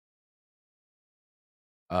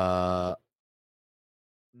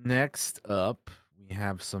 next up, we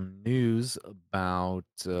have some news about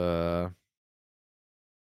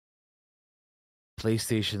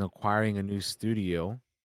PlayStation acquiring a new studio.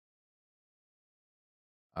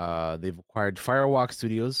 They've acquired Firewalk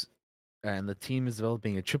Studios, and the team is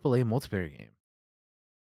developing a AAA multiplayer game.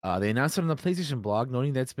 They announced it on the PlayStation blog,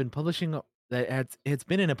 noting that it's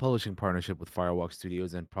been in a publishing partnership with Firewalk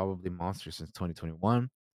Studios and Probably Monster since 2021,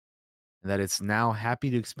 and that it's now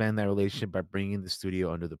happy to expand that relationship by bringing the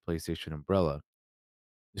studio under the PlayStation umbrella.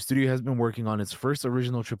 The studio has been working on its first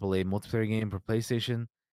original AAA multiplayer game for PlayStation, and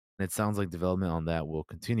it sounds like development on that will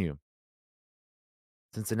continue.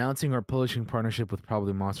 Since announcing our publishing partnership with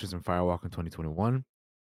Probably Monsters and Firewalk in 2021,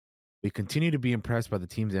 we continue to be impressed by the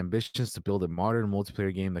team's ambitions to build a modern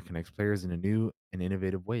multiplayer game that connects players in a new and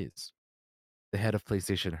innovative ways. The head of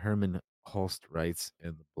PlayStation, Herman Holst, writes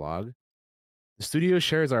in the blog, "The studio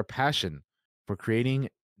shares our passion for creating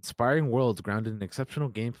inspiring worlds grounded in exceptional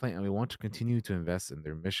gameplay, and we want to continue to invest in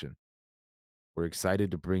their mission. We're excited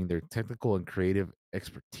to bring their technical and creative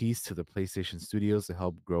expertise to the PlayStation studios to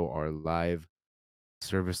help grow our live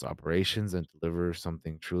service operations and deliver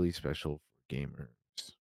something truly special for gamers."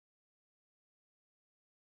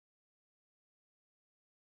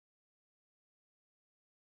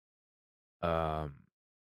 Um,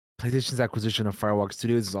 PlayStation's acquisition of Firewalk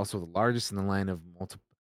Studios is also the largest in the line of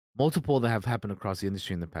multiple that have happened across the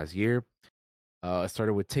industry in the past year. It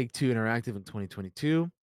started with Take-Two Interactive in 2022,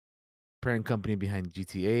 parent company behind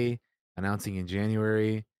GTA, announcing in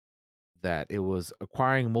January that it was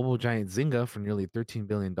acquiring mobile giant Zynga for nearly $13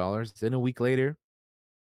 billion. Then a week later,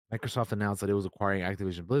 Microsoft announced that it was acquiring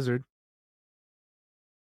Activision Blizzard,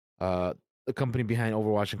 the company behind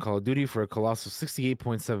Overwatch and Call of Duty, for a colossal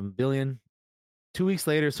 $68.7 billion. 2 weeks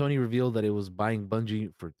later, Sony revealed that it was buying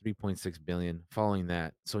Bungie for $3.6 billion. Following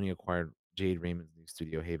that, Sony acquired Jade Raymond's new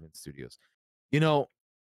studio, Haven Studios. You know,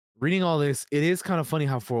 reading all this, it is kind of funny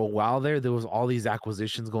how for a while there was all these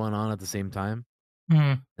acquisitions going on at the same time.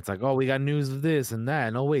 Mm. It's like, oh, we got news of this and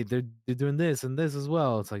that. No, wait, they're doing this and this as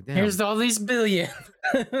well. It's like, damn, Here's all these billion.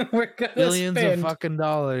 We're gonna billions spend of fucking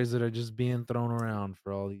dollars that are just being thrown around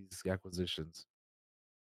for all these acquisitions.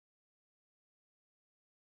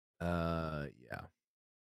 Yeah.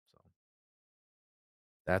 So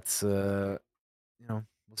that's you know,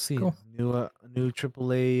 we'll see. Cool. New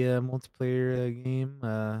AAA multiplayer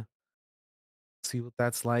game. See what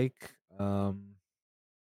that's like.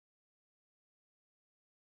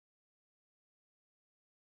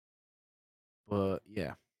 But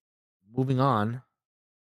yeah, moving on.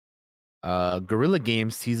 Guerrilla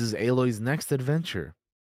Games teases Aloy's next adventure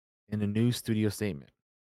in a new studio statement.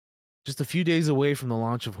 Just a few days away from the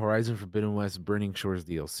launch of Horizon Forbidden West Burning Shores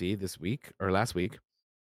DLC last week,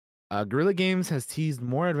 Guerrilla Games has teased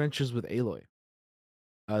more adventures with Aloy.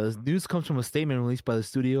 This news comes from a statement released by the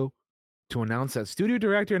studio to announce that studio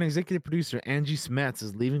director and executive producer Angie Smets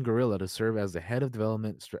is leaving Guerrilla to serve as the head of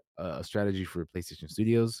development strategy for PlayStation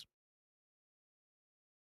Studios.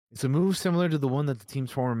 It's a move similar to the one that the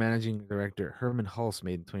team's former managing director Herman Hulse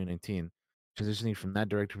made in 2019, transitioning from that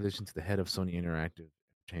director position to the head of Sony Interactive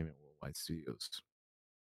Entertainment Worldwide Studios.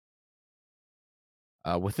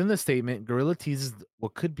 Within the statement, Guerrilla teases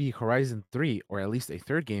what could be Horizon 3, or at least a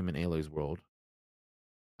third game in Aloy's world.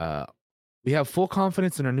 We have full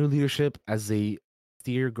confidence in our new leadership as they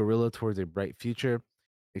steer Guerrilla towards a bright future,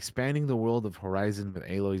 expanding the world of Horizon with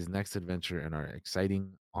Aloy's next adventure in our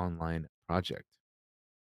exciting online project.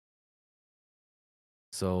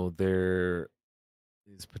 So there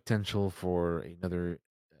is potential for another,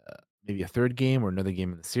 maybe a third game or another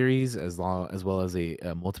game in the series, as well as a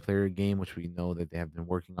multiplayer game, which we know that they have been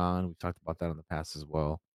working on. We've talked about that in the past as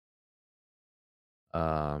well.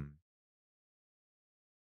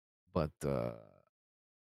 But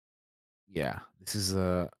yeah, this is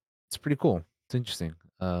it's pretty cool. It's interesting.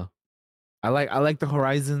 I like the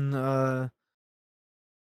Horizon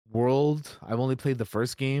world. I've only played the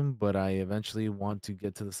first game, but I eventually want to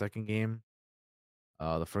get to the second game.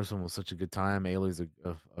 The first one was such a good time. Aloy's a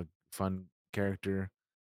fun character.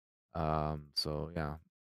 So yeah,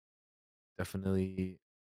 definitely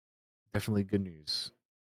good news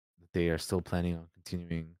that they are still planning on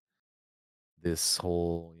continuing this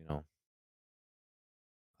whole,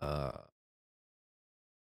 I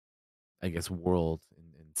guess world in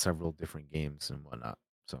several different games and whatnot.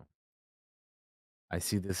 So I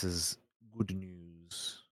see this as good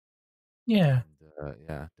news. Yeah. And,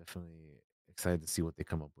 yeah, definitely excited to see what they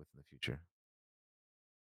come up with in the future.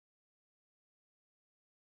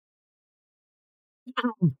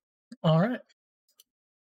 All right.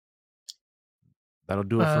 That'll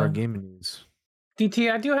do it for our gaming news.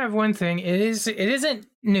 DT, I do have one thing. It isn't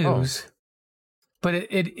news. but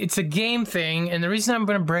it's a game thing, and the reason I'm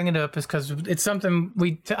going to bring it up is because it's something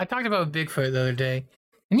I talked about with Bigfoot the other day,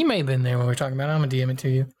 and you may have been there when we were talking about it. I'm going to DM it to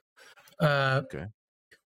you. Okay.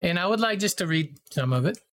 And I would like just to read some of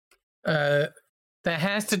it. That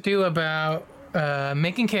has to do about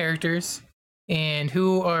making characters and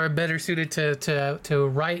who are better suited to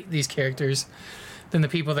write these characters than the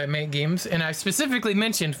people that make games. And I specifically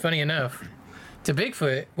mentioned, funny enough, to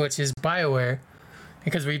Bigfoot, which is BioWare,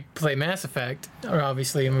 because we play Mass Effect,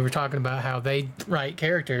 obviously, and we were talking about how they write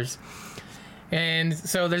characters. And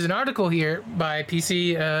so there's an article here by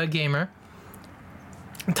PC Gamer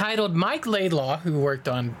titled Mike Laidlaw, who worked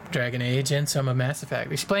on Dragon Age and some of Mass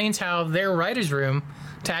Effect, explains how their writer's room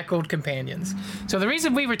tackled companions. So the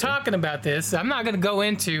reason we were talking about this, I'm not going to go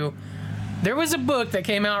into... There was a book that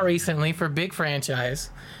came out recently for a big franchise.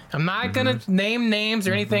 I'm not going to name names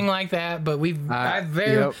or anything like that, but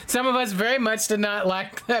some of us very much did not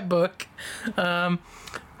like that book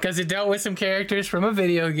because it dealt with some characters from a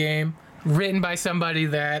video game written by somebody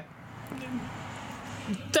that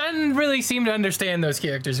doesn't really seem to understand those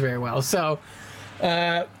characters very well. So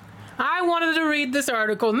I wanted to read this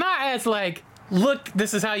article, not as like, look,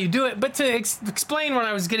 this is how you do it, but to explain what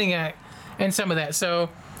I was getting at and some of that. So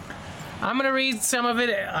I'm going to read some of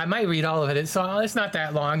it. I might read all of it. It's not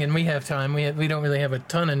that long, and we have time. We don't really have a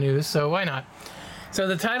ton of news, so why not? So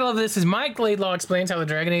the title of this is Mike Laidlaw explains how the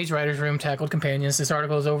Dragon Age Writers' Room tackled companions. This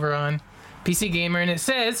article is over on PC Gamer, and it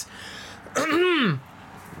says... Let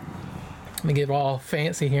me get all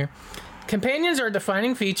fancy here. Companions are a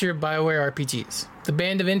defining feature of BioWare RPGs. The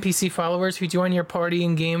band of NPC followers who join your party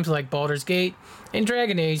in games like Baldur's Gate and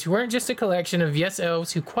Dragon Age weren't just a collection of yes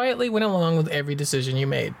elves who quietly went along with every decision you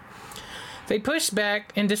made. They pushed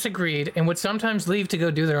back and disagreed and would sometimes leave to go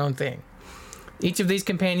do their own thing. Each of these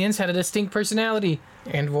companions had a distinct personality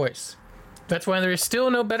and voice. That's why there is still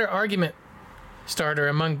no better argument starter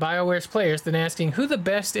among BioWare's players than asking who the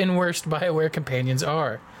best and worst BioWare companions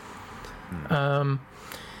are. And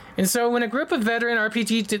so when a group of veteran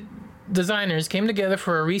RPG designers came together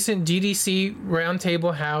for a recent GDC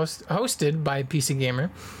roundtable hosted by PC Gamer,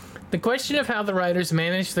 the question of how the writers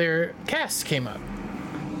managed their casts came up.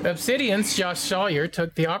 Obsidian's Josh Sawyer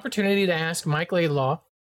took the opportunity to ask Mike Laidlaw,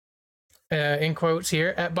 in quotes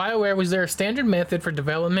here, at BioWare, was there a standard method for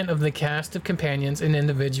development of the cast of companions and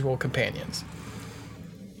individual companions?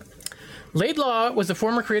 Laidlaw was the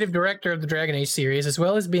former creative director of the Dragon Age series, as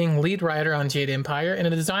well as being lead writer on Jade Empire and a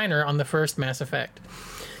designer on the first Mass Effect.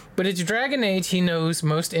 But it's Dragon Age he knows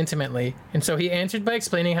most intimately, and so he answered by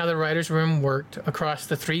explaining how the writer's room worked across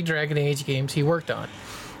the 3 Dragon Age games he worked on,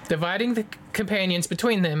 dividing the companions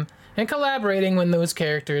between them and collaborating when those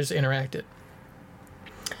characters interacted.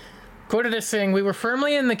 Quoted as saying, "We were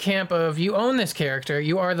firmly in the camp of, you own this character,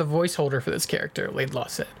 you are the voice holder for this character," Laidlaw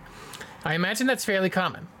said. "I imagine that's fairly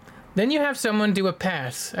common. Then you have someone do a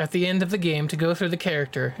pass at the end of the game to go through the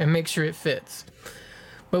character and make sure it fits.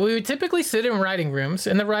 But we would typically sit in writing rooms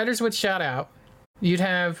and the writers would shout out. You'd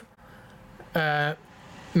have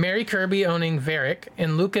Mary Kirby owning Varric,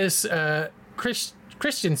 and Lucas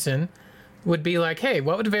Christensen would be like, hey,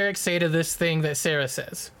 what would Varric say to this thing that Sarah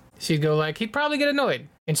says? She'd go like, he'd probably get annoyed,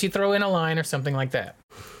 and she'd throw in a line or something like that.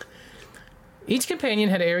 Each companion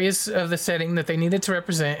had areas of the setting that they needed to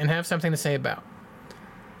represent and have something to say about.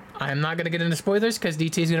 I'm not going to get into spoilers because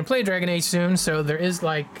DT is going to play Dragon Age soon, so there is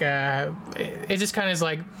like, it just kind of is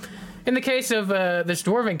like, in the case of this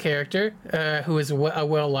dwarven character, who is a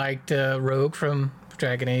well-liked rogue from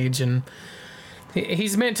Dragon Age, and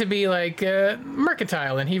he's meant to be like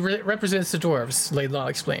mercantile, and he represents the dwarves, Laidlaw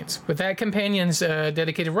explains. But that companion's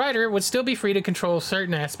dedicated writer would still be free to control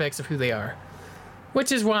certain aspects of who they are,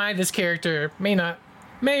 which is why this character may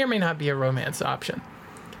or may not be a romance option.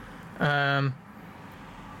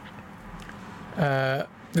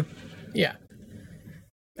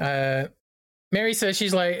 Mary says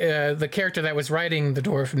she's like, the character that was writing the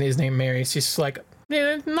dwarf and his name Mary, she's like,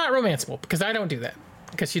 yeah, not romanceable, because I don't do that,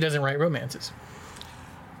 because she doesn't write romances.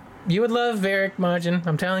 You would love Varric, Majin,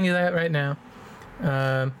 I'm telling you that right now.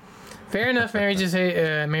 Fair enough, Mary just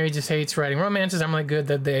hates writing romances. I'm like, good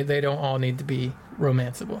that they don't all need to be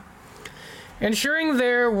romanceable. Ensuring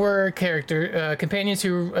there were companions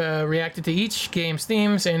who reacted to each game's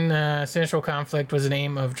themes and central conflict was the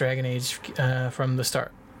aim of Dragon Age from the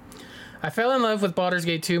start. I fell in love with Baldur's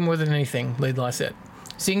Gate 2 more than anything, Laidlaw said.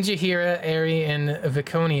 Seeing Jaheira, Aerie, and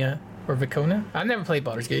Vicona. I've never played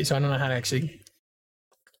Baldur's Gate, so I don't know how to actually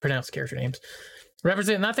pronounce character names.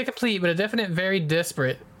 Represent not the complete, but a definite, very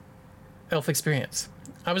disparate elf experience.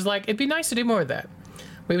 I was like, it'd be nice to do more of that.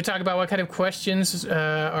 We would talk about what kind of questions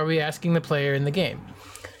are we asking the player in the game.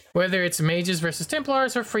 Whether it's mages versus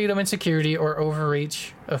Templars, or freedom and security, or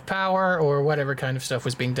overreach of power, or whatever kind of stuff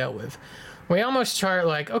was being dealt with. We almost chart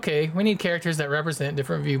like, okay, we need characters that represent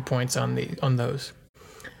different viewpoints on those.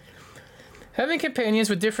 Having companions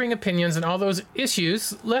with differing opinions on all those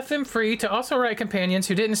issues left them free to also write companions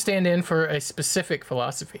who didn't stand in for a specific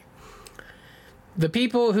philosophy. The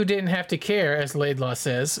people who didn't have to care, as Laidlaw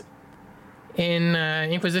says. In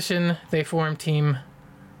Inquisition, they formed Team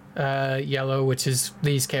Yellow, which is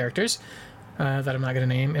these characters that I'm not going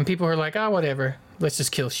to name. And people are like, oh, whatever, let's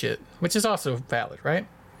just kill shit, which is also valid, right?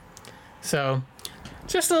 So,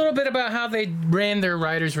 just a little bit about how they ran their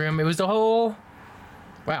writer's room. It was the whole...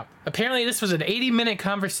 Wow. Apparently, this was an 80-minute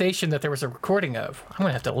conversation that there was a recording of. I'm going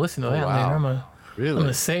to have to listen to that later. I'm going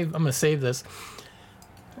to save this.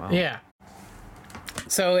 Wow. Yeah.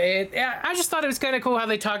 So, I just thought it was kind of cool how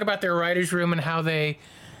they talk about their writer's room and how they...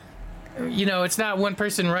 You know, it's not one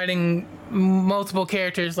person writing multiple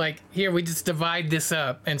characters. Like, here, we just divide this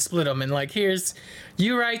up and split them. And, like, here's,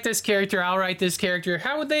 you write this character, I'll write this character.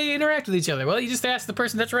 How would they interact with each other? Well, you just ask the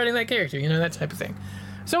person that's writing that character, you know, that type of thing.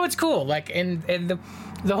 So it's cool. Like, and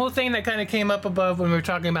the whole thing that kind of came up above when we were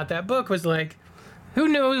talking about that book was, like, who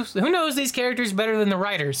knows these characters better than the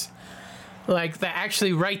writers? Like, that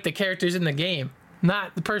actually write the characters in the game.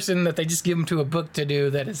 Not the person that they just give them to a book to do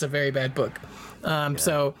that is a very bad book.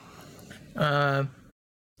 So...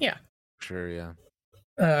 yeah. Sure, yeah.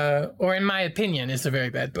 Or in my opinion, it's a very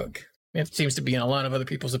bad book. It seems to be in a lot of other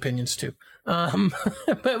people's opinions too.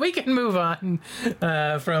 But we can move on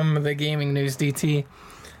from the gaming news, DT,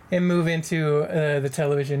 and move into the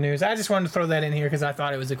television news. I just wanted to throw that in here because I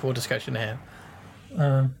thought it was a cool discussion to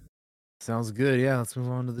have. Sounds good. Yeah, let's move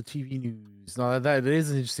on to the TV news. No, that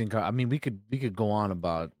is an interesting. I mean, we could go on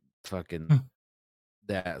about fucking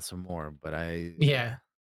that some more, but yeah.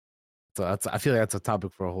 So I feel like that's a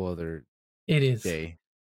topic for a whole other day.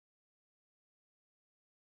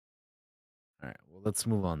 All right, well, let's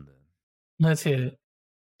move on then. Let's hit it.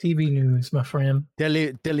 TV news, my friend.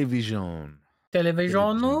 Television.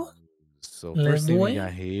 So first thing we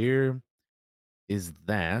got here is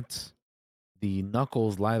that the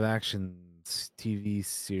Knuckles live action TV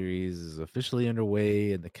series is officially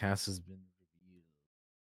underway and the cast has been revealed.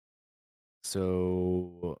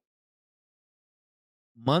 So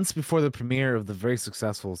months before the premiere of the very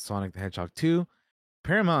successful Sonic the Hedgehog 2,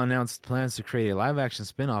 Paramount announced plans to create a live-action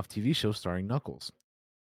spin-off TV show starring Knuckles.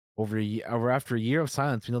 After a year of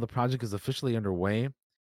silence, we know the project is officially underway,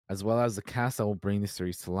 as well as the cast that will bring the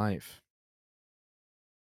series to life.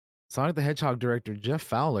 Sonic the Hedgehog director Jeff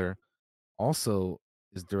Fowler also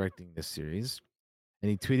is directing this series,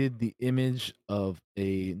 and he tweeted the image of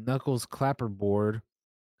a Knuckles clapperboard,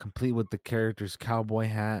 complete with the character's cowboy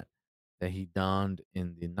hat that he donned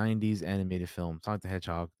in the 90s animated film Sonic the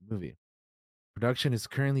Hedgehog movie. Production is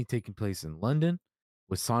currently taking place in London,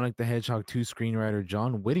 with Sonic the Hedgehog 2 screenwriter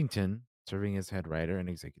John Whittington serving as head writer and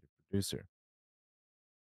executive producer.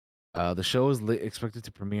 The show is expected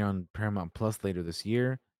to premiere on Paramount Plus later this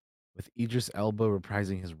year, with Idris Elba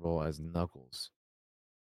reprising his role as Knuckles.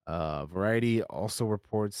 Variety also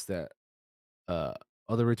reports that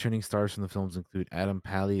other returning stars from the films include Adam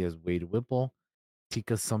Pally as Wade Whipple,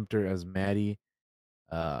 Tika Sumpter as Maddie.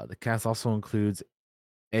 The cast also includes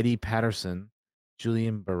Eddie Patterson,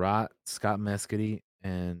 Julian Barat, Scott Mescudi,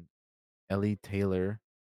 and Ellie Taylor,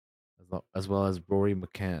 as well as Rory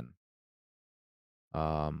McCann.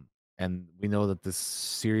 And we know that this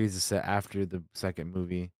series is set after the second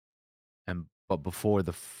movie, but before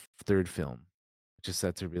the third film, which is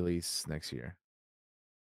set to release next year.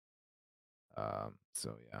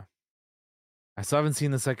 So yeah, I still haven't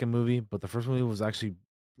seen the second movie, but the first movie was actually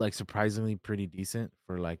like surprisingly pretty decent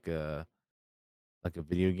for like a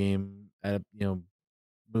video game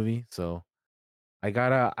movie. So I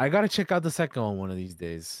gotta check out the second one of these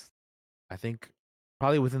days. I think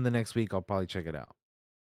probably within the next week I'll probably check it out.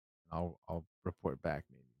 I'll report back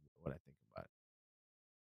maybe what I think about it.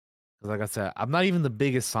 Because like I said, I'm not even the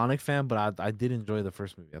biggest Sonic fan, but I did enjoy the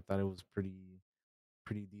first movie. I thought it was pretty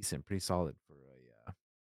decent, pretty solid for a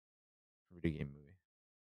video game movie.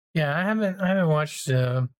 Yeah, I haven't watched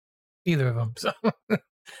either of them, so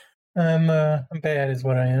I'm bad is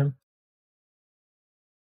what I am.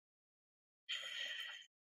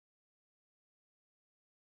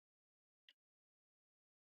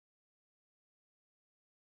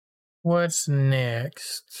 What's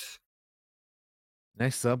next?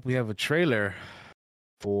 Next up, we have a trailer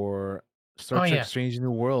for Star Trek Strange New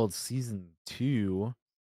Worlds Season 2.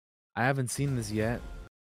 I haven't seen this yet.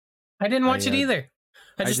 I didn't watch it either.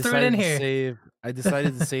 I just threw it in here. I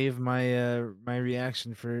decided to save my my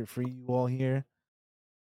reaction for you all here.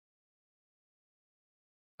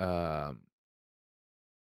 Um,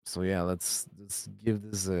 so yeah, let's give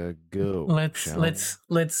this a go.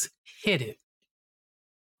 Let's hit it.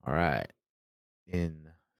 All right. In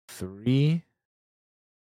 3,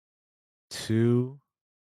 2,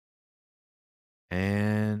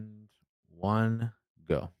 and 1,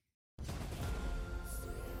 go.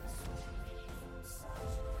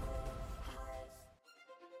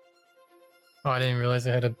 Oh, I didn't realize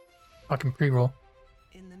I had a fucking pre-roll.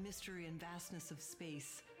 In the mystery and vastness of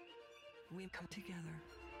space, we come together.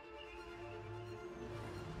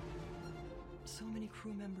 So many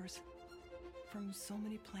crew members from so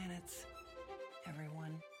many planets,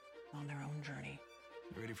 everyone on their own journey.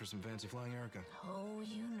 Ready for some fancy flying, Erica? Oh,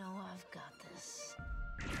 you know I've got this.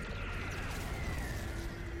 I'm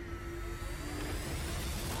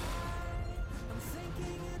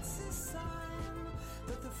thinking it's a sign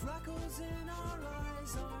that the freckles in our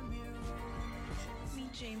eyes are mirror images.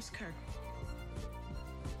 Meet James Kirk.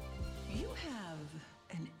 You have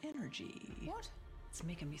an energy. What? It's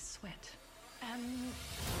making me sweat.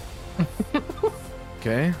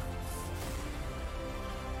 Okay.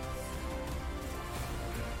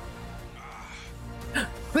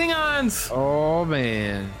 Klingons! Oh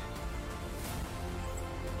man.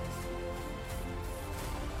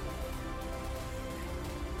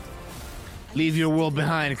 Leave your world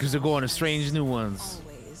behind because they're going to strange new ones.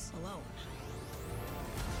 Always alone.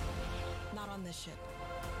 Not on this ship.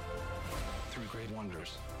 Three great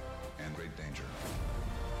wonders and great danger.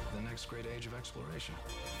 The next great age of exploration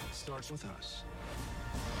starts with us.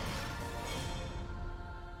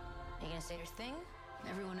 You gonna say your thing?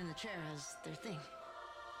 Everyone in the chair has their thing.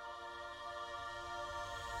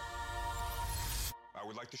 I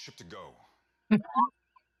would like the ship to go.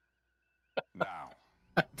 Now.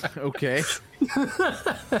 Okay.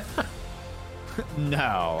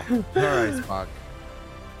 No. All right, Spock.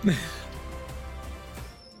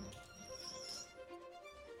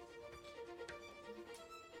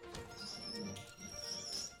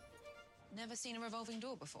 Never seen a revolving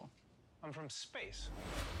door before. I'm from space.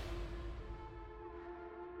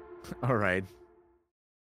 All right.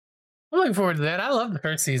 I'm looking forward to that. I love the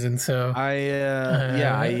first season, so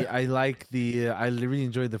I like I really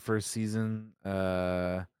enjoyed the first season.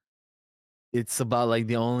 It's about like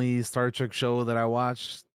the only Star Trek show that I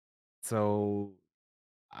watched, so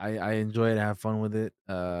I enjoy it, have fun with it.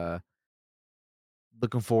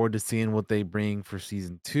 Looking forward to seeing what they bring for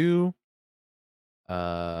season 2.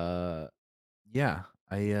 Yeah,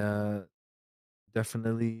 I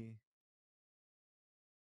definitely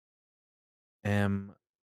am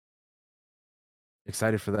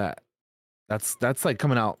excited for that. That's like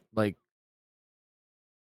coming out like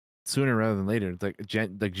sooner rather than later. It's like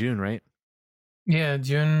June, right? yeah,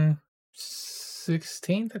 June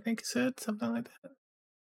 16th, I think it said something like that.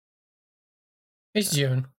 It's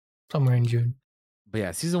June, somewhere in June. But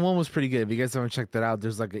yeah, season 1 was pretty good. If you guys haven't checked that out,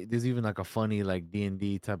 there's even like a funny like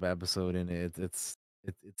D&D type of episode in it. It's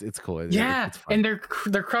cool. Yeah, it's fun. and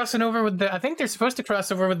they're crossing over with I think they're supposed to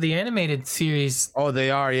cross over with the animated series. Oh, they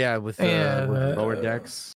are, yeah, with Lower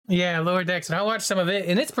Decks. Yeah, Lower Decks, and I watched some of it,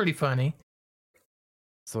 and it's pretty funny.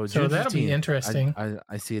 So June that'll 15th, be interesting.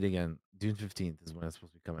 I see it again. June 15th is when it's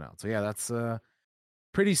supposed to be coming out. So yeah, that's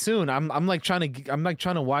pretty soon. I'm like trying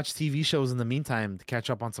to watch TV shows in the meantime to catch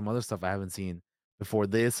up on some other stuff I haven't seen before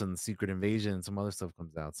this and Secret Invasion and some other stuff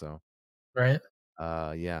comes out. So Right.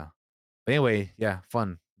 Yeah. But anyway, yeah,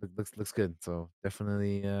 fun. Looks good. So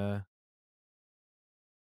definitely you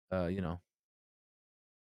know,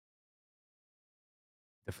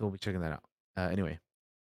 definitely will be checking that out. Anyway.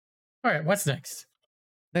 All right, what's next?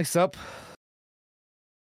 Next up,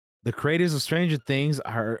 the creators of Stranger Things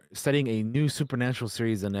are studying a new supernatural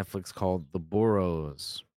series on Netflix called The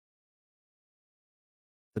Burrows.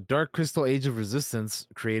 The Dark Crystal Age of Resistance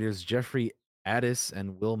creators Jeffrey Addis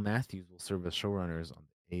and Will Matthews will serve as showrunners on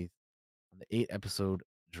the 8-episode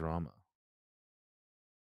drama.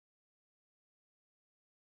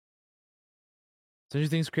 Stranger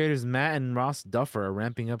Things creators Matt and Ross Duffer are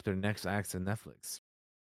ramping up their next acts on Netflix.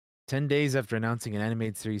 10 days after announcing an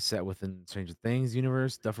animated series set within Stranger Things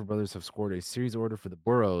universe, Duffer Brothers have scored a series order for The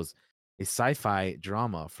Burrows, a sci-fi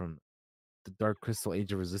drama from the Dark Crystal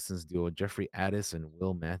Age of Resistance duo Jeffrey Addis and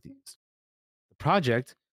Will Matthews. The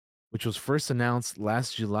project, which was first announced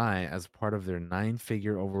last July as part of their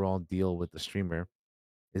 9-figure overall deal with the streamer,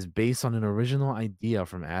 is based on an original idea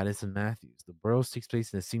from Addis and Matthews. The Burrows takes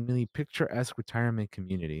place in a seemingly picturesque retirement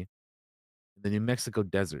community in the New Mexico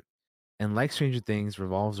desert, and like Stranger Things,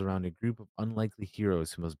 revolves around a group of unlikely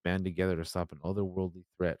heroes who must band together to stop an otherworldly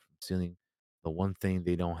threat from stealing the one thing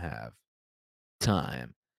they don't have: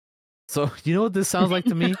 time. So, you know what this sounds like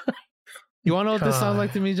to me? You want to know what this sounds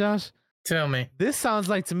like to me, Josh? Tell me. This sounds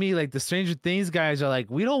like to me like the Stranger Things guys are like,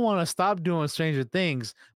 we don't want to stop doing Stranger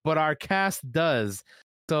Things, but our cast does.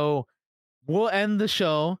 So we'll end the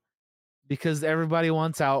show because everybody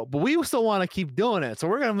wants out, but we still want to keep doing it. So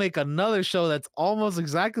we're going to make another show that's almost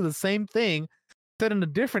exactly the same thing, set in a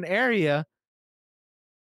different area.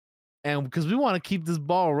 And because we want to keep this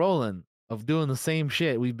ball rolling of doing the same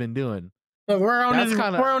shit we've been doing. Look, we're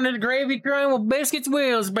on this gravy train with biscuits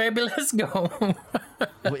wheels, baby. Let's go.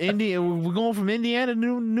 We're going from Indiana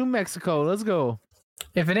to New Mexico. Let's go.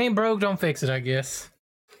 If it ain't broke, don't fix it, I guess.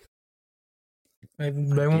 They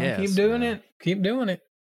won't keep doing it. Keep doing it.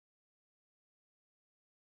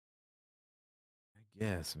 I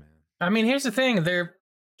guess, man. I mean, here's the thing. They're,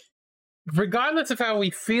 regardless of how we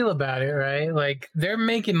feel about it, right? Like, they're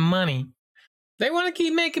making money. They want to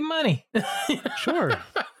keep making money. Sure.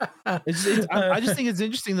 I just think it's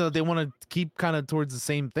interesting though. They want to keep kind of towards the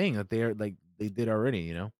same thing that they are like they did already.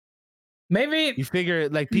 You know, maybe you figure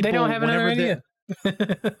like people they don't have another idea.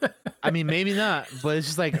 I mean, maybe not, but it's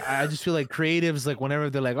just like I just feel like creatives like whenever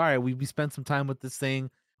they're like, all right, we spent some time with this thing,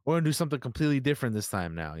 we're gonna do something completely different this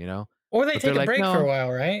time now. You know, or they take a break for a while,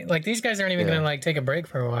 right? Like these guys aren't even gonna like take a break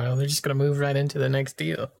for a while. They're just gonna move right into the next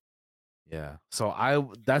deal. Yeah.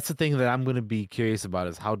 So that's the thing that I'm going to be curious about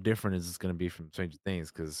is how different is this going to be from Stranger Things?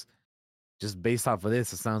 Because just based off of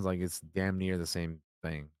this, it sounds like it's damn near the same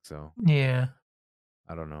thing. So yeah,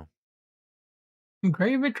 I don't know.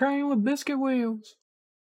 Gravy train with biscuit wheels.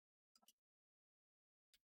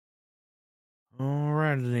 All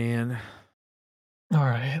right, then. All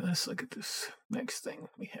right, let's look at this next thing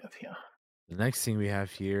we have here. The next thing we have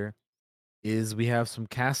here is we have some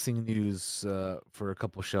casting news for a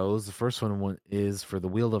couple shows. The first one is for The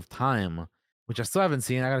Wheel of Time, which I still haven't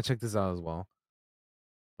seen. I gotta check this out as well.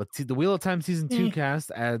 But The Wheel of Time season 2 cast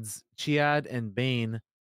adds Chiad and Bane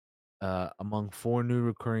among 4 new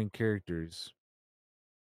recurring characters.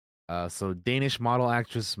 So Danish model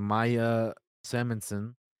actress Maja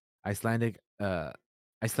Samuelsen, Icelandic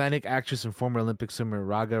actress and former Olympic swimmer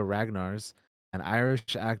Raga Ragnars, and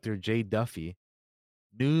Irish actor Jay Duffy.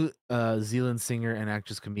 New Zealand singer and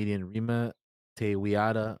actress comedian Rima Te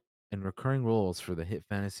Wiata in recurring roles for the hit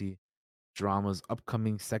fantasy drama's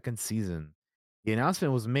upcoming second season. The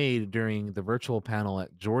announcement was made during the virtual panel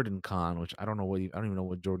at Jordan Con, which I don't even know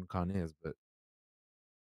what Jordan Con is, but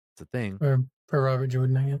it's a thing. For Robert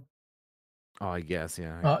Jordan again. Oh, I guess,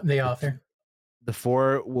 yeah. The author. The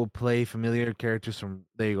 4 will play familiar characters from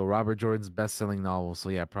Robert Jordan's best-selling novel. So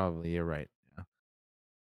yeah, probably you're right. Yeah.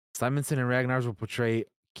 Simonson and Ragnars will portray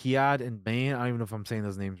Kiad and Bane. I don't even know if I'm saying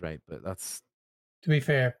those names right, but that's... To be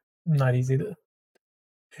fair, not easy to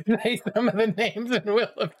say some of the names in Wheel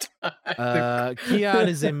of Time. Kiad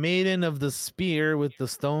is a maiden of the spear with the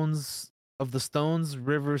stones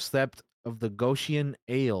river stepped of the Goshian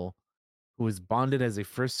Ale, who is bonded as a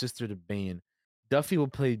first sister to Bane. Duffy will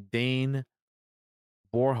play Dane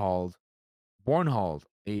Bornhold,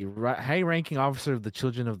 a high-ranking officer of the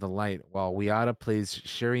Children of the Light, while Wiata plays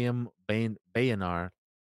Sheriam Bayanar,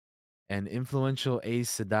 an influential Aes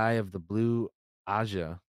Sedai of the Blue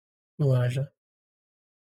Aja. Blue Aja.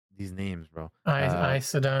 These names, bro.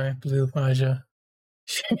 Aes Sedai, Blue Aja.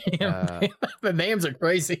 The names are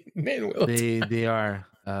crazy. They are.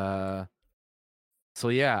 So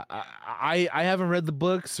yeah, I haven't read the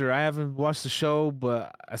books or I haven't watched the show,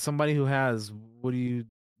 but as somebody who has, what are you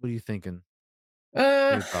thinking?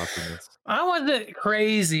 I wasn't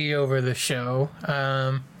crazy over the show.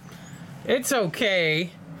 It's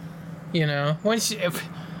okay, you know. If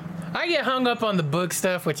I get hung up on the book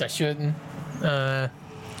stuff, which I shouldn't. I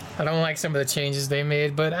don't like some of the changes they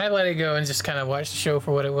made, but I let it go and just kind of watched the show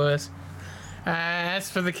for what it was. As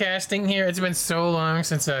for the casting here, it's been so long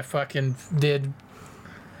since I fucking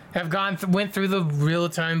went through the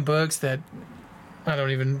real-time books that I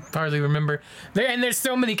don't even hardly remember. There's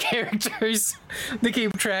so many characters to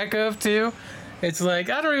keep track of too. It's like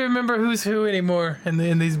I don't even remember who's who anymore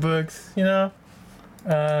in these books, you know.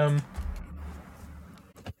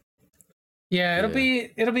 Yeah, it'll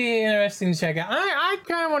be interesting to check out. I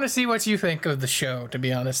kind of want to see what you think of the show, to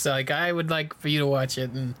be honest. Like, I would like for you to watch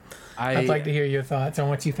it, and I'd like to hear your thoughts on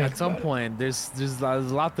what you think. At some point, there's a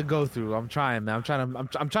lot to go through. I'm trying, man.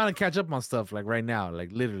 I'm trying to catch up on stuff like right now,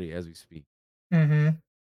 like literally as we speak. Mm-hmm.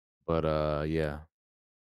 But yeah,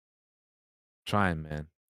 trying, man.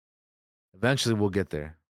 Eventually, we'll get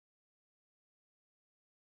there.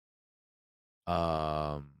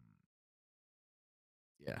 Yeah.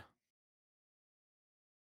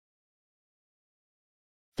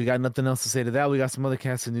 We got nothing else to say to that. We got some other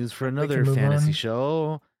casting news for another fantasy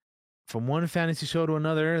show. from one fantasy show to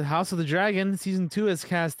another, House of the Dragon season 2 has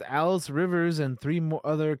cast Alice Rivers and 3 more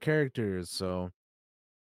other characters. So,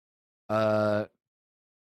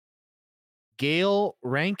 Gail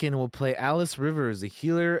Rankin will play Alice Rivers, a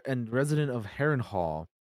healer and resident of Harrenhal.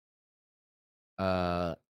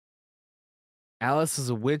 Alice is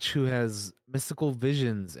a witch who has mystical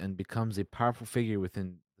visions and becomes a powerful figure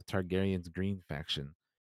within the Targaryen's Green faction.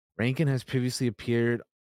 Rankin has previously appeared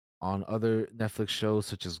on other Netflix shows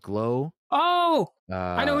such as Glow. Oh,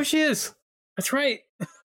 I know who she is. That's right.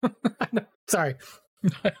 Sorry.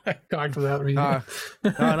 I talked without reading. No,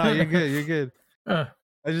 you're good. You're good. I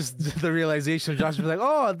just the realization of Josh was like,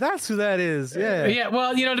 oh, that's who that is. Yeah. Yeah.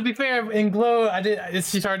 Well, to be fair, in Glow,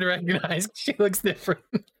 it's just hard to recognize. She looks different.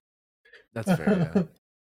 That's fair.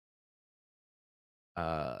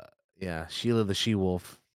 Yeah. Sheila the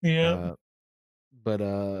She-Wolf. Yeah.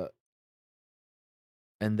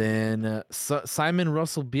 And then Simon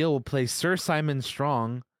Russell Beale will play Sir Simon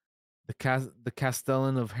Strong, the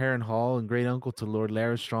Castellan of Harrenhal and great uncle to Lord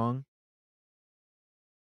Lara Strong.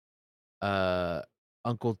 Great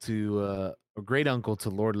uncle to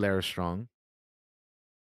Lord Lara Strong.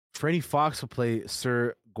 Freddie Fox will play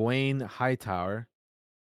Sir Gawain Hightower,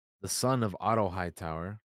 the son of Otto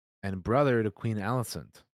Hightower, and brother to Queen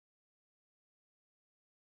Alicent,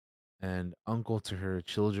 and uncle to her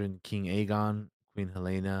children, King Aegon, Queen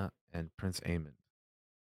Helena, and Prince Aemon.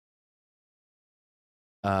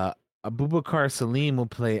 Abubakar Salim will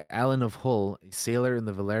play Alan of Hull, a sailor in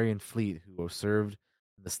the Valerian fleet who served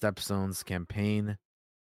in the Stepstones campaign.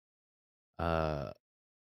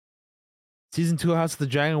 Season 2 of House of the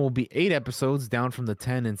Dragon will be 8 episodes, down from the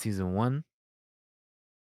 10 in season 1.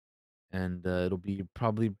 And it'll be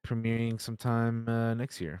probably premiering sometime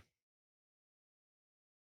next year.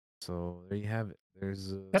 So there you have it.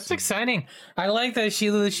 That's exciting. I like that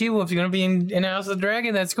Sheila the She-Wolf's going to be in House of the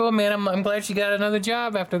Dragon. That's cool, man. I'm glad she got another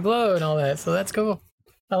job after Glow and all that. So that's cool.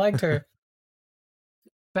 I liked her.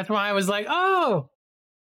 That's why I was like, oh.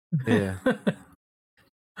 Yeah.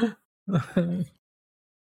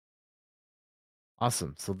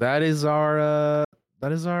 Awesome. So that is our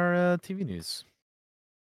TV news.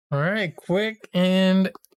 All right, quick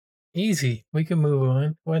and easy. We can move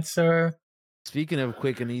on. What's our... Speaking of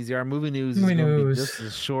quick and easy, our movie news is going to be just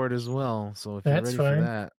as short as well. So if you're ready for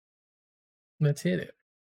that, let's hit it.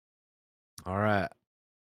 All right.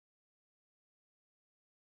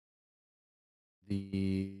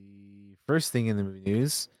 The first thing in the movie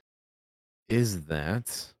news is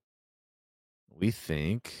that we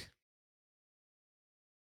think,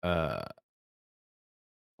 or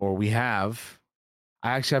we have,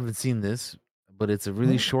 I actually haven't seen this, but it's a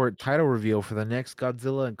really short title reveal for the next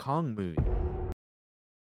Godzilla and Kong movie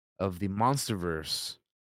of the Monsterverse.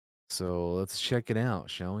 So let's check it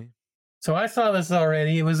out, shall we? So I saw this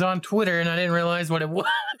already. It was on Twitter, and I didn't realize what it was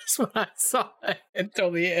when I saw it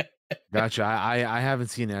until the end. Gotcha. I haven't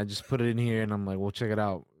seen it. I just put it in here, and I'm like, we'll check it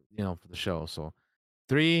out, for the show. So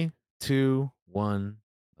 3, 2, 1,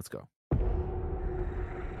 let's go.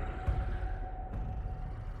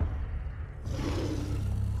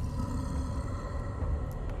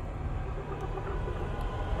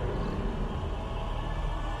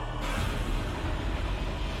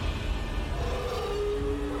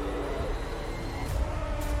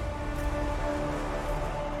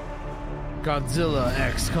 Godzilla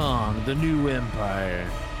x Kong, the new empire.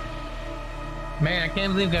 Man, I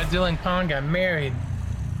can't believe Godzilla and Kong got married.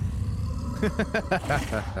 Hey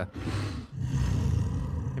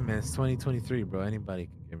man, it's 2023, bro. Anybody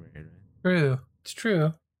can get married, right? True. It's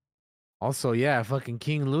true. Also, yeah, fucking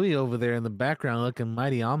King Louis over there in the background looking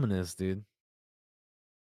mighty ominous, dude.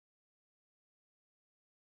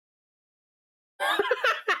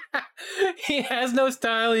 He has no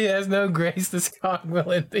style. He has no grace. This Kong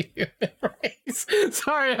will end the human race.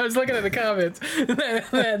 Sorry, I was looking at the comments.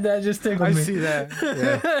 that just tickled me. I see that.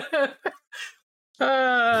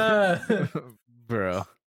 Yeah. Bro.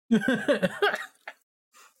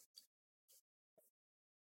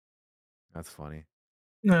 That's funny.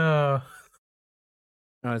 No.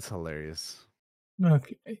 Oh, it's hilarious.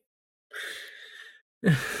 Okay.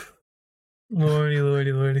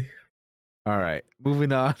 Lordy. All right,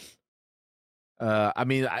 moving on. I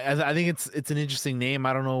mean, I think it's an interesting name.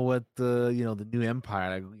 I don't know what the new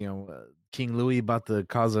empire, King Louis about to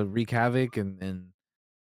cause a wreak havoc and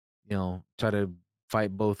try to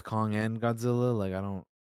fight both Kong and Godzilla. Like, I don't.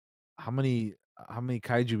 How many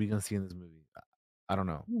kaiju we gonna see in this movie? I don't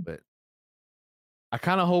know, but I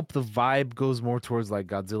kind of hope the vibe goes more towards like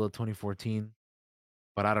Godzilla 2014.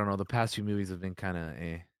 But I don't know. The past few movies have been kind of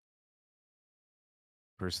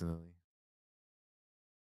personally.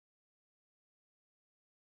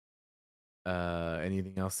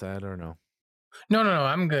 Anything else said or no? No.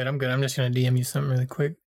 I'm good. I'm just gonna DM you something really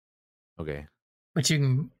quick. Okay. But we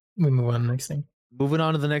move on to the next thing. Moving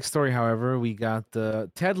on to the next story, however, we got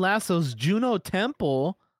Ted Lasso's Juno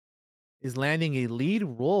Temple is landing a lead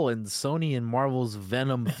role in Sony and Marvel's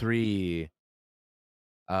Venom 3.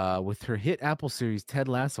 With her hit Apple series Ted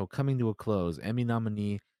Lasso coming to a close, Emmy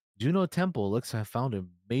nominee Juno Temple looks to have found a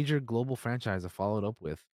major global franchise to follow it up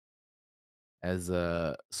with. As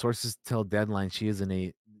sources tell Deadline, she's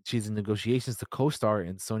in negotiations to co-star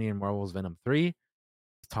in Sony and Marvel's Venom 3.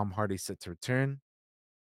 Tom Hardy set to return.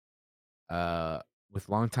 With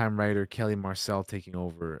longtime writer Kelly Marcel taking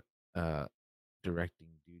over directing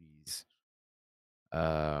duties.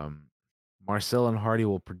 Marcel and Hardy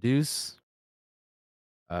will produce.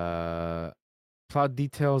 Plot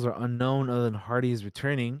details are unknown other than Hardy is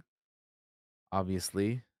returning,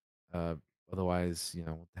 obviously. Otherwise,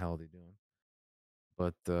 what the hell are they doing?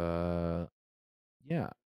 But yeah.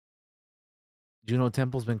 Juno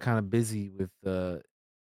Temple's been kind of busy with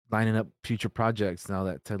lining up future projects now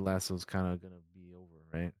that Ted Lasso's kind of gonna be over,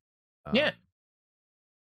 right? Yeah.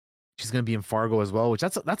 She's gonna be in Fargo as well, which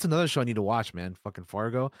that's another show I need to watch, man. Fucking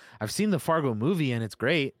Fargo. I've seen the Fargo movie and it's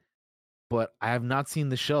great, but I have not seen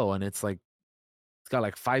the show, and it's got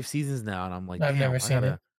like 5 seasons now, and I'm like, I've never seen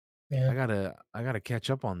it. Yeah. I gotta catch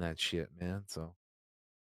up on that shit, man. So,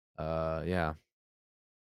 yeah.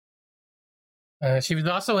 She was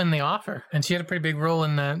also in The Offer, and she had a pretty big role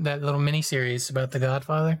in that little mini series about The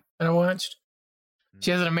Godfather that I watched. She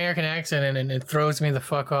has an American accent in it, and it throws me the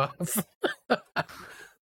fuck off.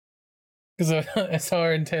 Because I saw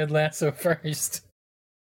her in Ted Lasso first.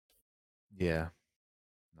 Yeah.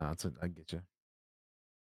 No, I get you.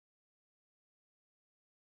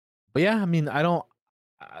 But yeah, I mean, I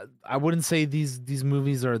wouldn't say these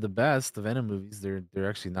movies are the best, the Venom movies. They're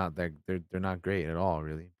actually not that they're not great at all,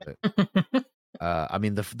 really. But I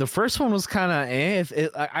mean, the first one was kind of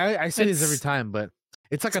I say this every time, but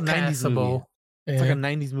it's like a 90s movie. Yeah. It's like a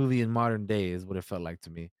 90s movie in modern day is what it felt like to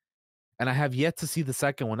me. And I have yet to see the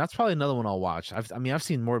second one. That's probably another one I'll watch. I've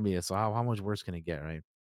seen Morbius, so how much worse can it get, right?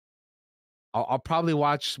 I'll probably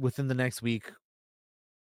watch within the next week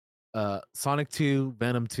Sonic 2,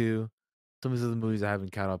 Venom 2, some of these other movies I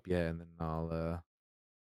haven't caught up yet, and then I'll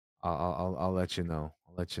let you know.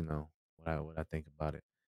 I'll let you know what I think about it.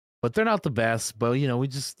 But they're not the best, but we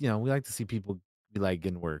just we like to see people be like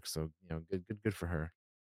getting work. So, good for her.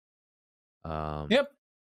 Yep.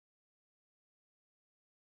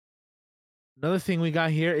 Another thing we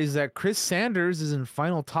got here is that Chris Sanders is in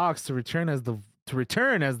final talks to return as the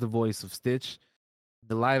voice of Stitch,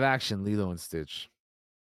 the live action Lilo and Stitch.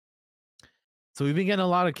 So we've been getting a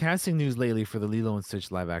lot of casting news lately for the Lilo and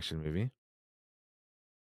Stitch live action movie.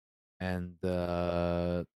 And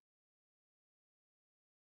the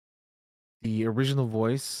original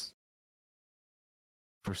voice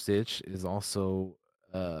for Stitch is also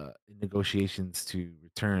in negotiations to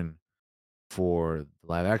return for the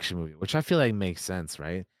live action movie, which I feel like makes sense,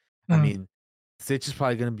 right? I mean, Stitch is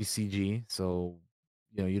probably going to be CG, so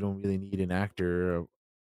you don't really need an actor,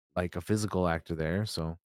 like a physical actor there.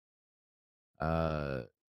 So,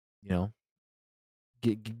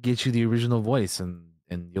 get you the original voice, and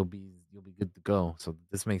you'll be good to go. So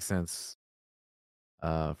this makes sense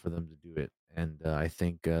for them to do it, and I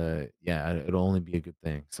think it'll only be a good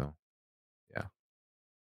thing. So, yeah.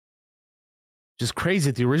 Just crazy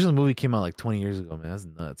that the original movie came out like 20 years ago, man. That's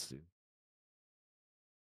nuts, dude.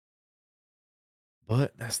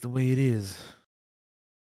 But that's the way it is.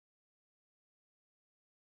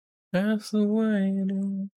 That's the way it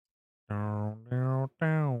is.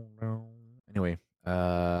 Anyway,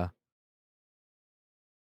 the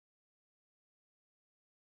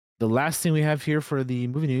last thing we have here for the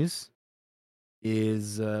movie news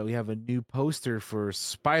is we have a new poster for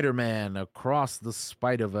Spider-Man Across the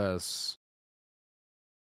Spider-Verse.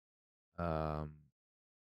 Yeah.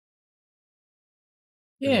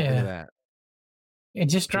 Look at that. It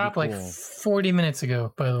just dropped like 40 minutes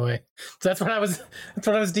ago, by the way. So that's what I was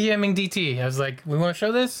DMing DT. I was like, we want to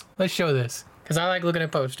show this? Let's show this. Because I like looking at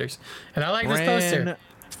posters. And I like this poster.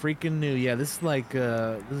 Freaking new. Yeah, this is like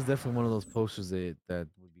this is definitely one of those posters that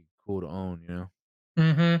would be cool to own,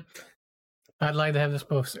 Mm-hmm. I'd like to have this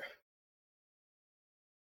poster.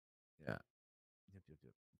 Yeah. Yep.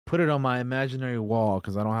 Put it on my imaginary wall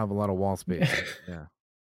because I don't have a lot of wall space. Yeah.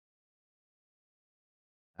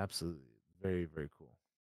 Absolutely. Very, very cool.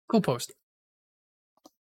 Cool poster.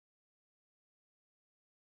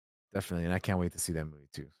 Definitely. And I can't wait to see that movie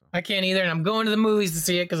too. So. I can't either. And I'm going to the movies to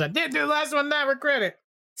see it because I did do the last one, not regret it.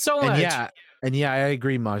 So much. And I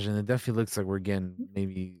agree, Majin. It definitely looks like we're getting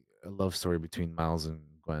maybe a love story between Miles and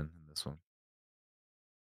Gwen in this one.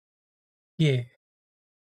 Yeah.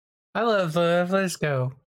 I love love. Let's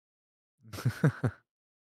go.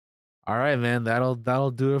 All right, man. That'll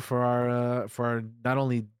do it for our not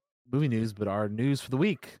only movie news but our news for the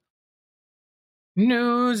week.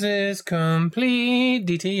 News is complete.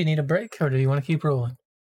 DT, you need a break, or do you want to keep rolling?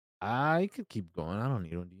 I could keep going. I don't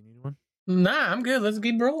need one. Do you need one? Nah, I'm good. Let's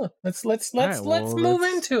keep rolling. Let's right, let's well, move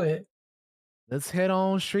into it. Let's head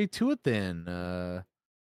on straight to it then.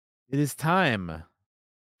 It is time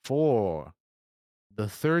for the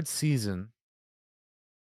third season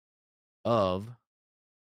of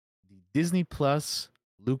the Disney Plus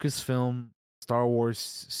Lucasfilm Star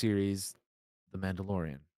Wars series, The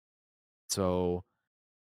Mandalorian. So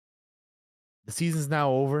the season's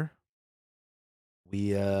now over.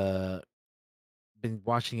 We been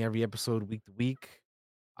watching every episode week to week.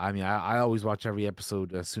 I mean, I always watch every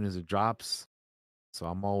episode as soon as it drops. So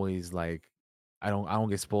I'm always like, I don't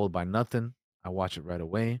get spoiled by nothing. I watch it right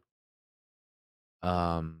away.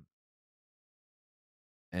 And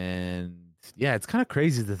yeah, it's kind of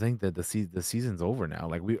crazy to think that the season's over now.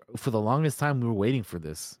 Like for the longest time we were waiting for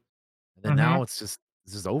this, and then now it's just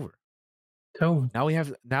over. Totally. Now we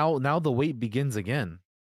have now the wait begins again.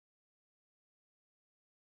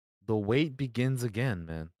 The wait begins again,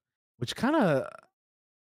 man. Which kind of,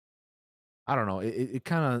 I don't know. It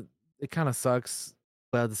kind of sucks,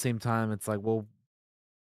 but at the same time, it's like, well,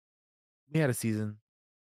 we had a season.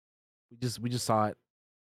 We just saw it.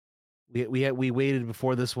 We waited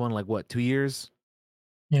before this one like what 2 years?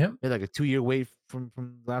 Yeah. We had like a 2-year wait from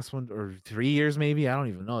last one, or 3 years maybe. I don't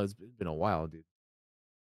even know. It's been a while, dude.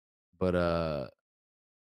 But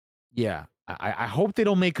yeah, I hope they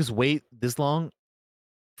don't make us wait this long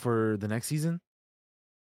for the next season.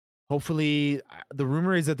 Hopefully, the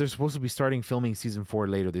rumor is that they're supposed to be starting filming season 4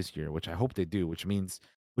 later this year, which I hope they do. Which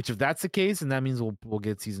if that's the case, and that means we'll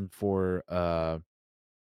get season 4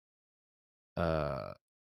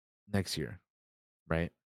 next year,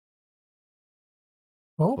 right?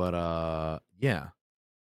 Oh. But yeah.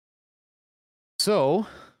 So,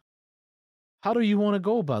 how do you want to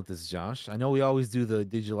go about this, Josh? I know we always do the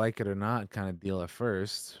 "did you like it or not" kind of deal at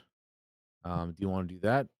first. Do you want to do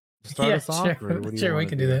that to start us off, or what do you sure, we want to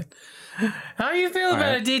can do that. How do you feel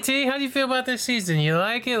about it, DT? How do you feel about this season? You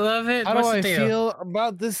like it, love it? How What's do the I deal? feel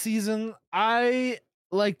about this season? I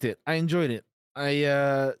liked it. I enjoyed it.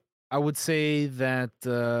 I would say that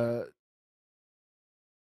there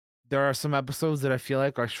are some episodes that I feel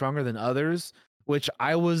like are stronger than others, which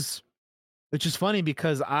is funny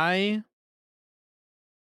because after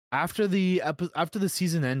the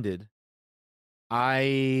season ended,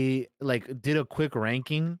 I like did a quick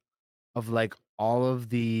ranking of like all of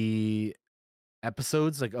the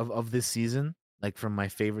episodes like of this season, like from my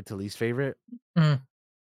favorite to least favorite. Mm.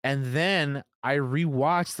 And then I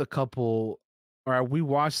rewatched I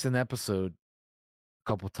rewatched an episode a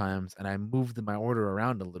couple times, and I moved my order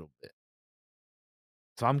around a little bit.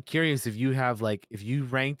 So I'm curious if you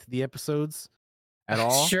ranked the episodes at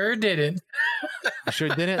all. Sure didn't. You sure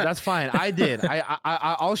didn't? That's fine. I did.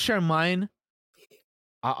 I'll share mine.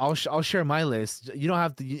 I'll share my list. You don't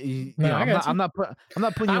have to. I'm not putting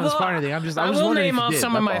you on the spot or anything. I was will wondering name if you off did,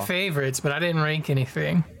 some of that's my all. favorites, but I didn't rank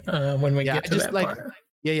anything when we get to that part.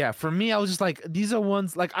 Yeah. For me, I was just like, these are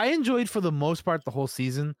ones like I enjoyed for the most part the whole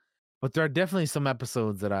season, but there are definitely some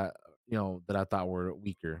episodes that I thought were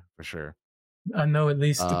weaker for sure. I know at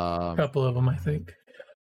least a couple of them, I think.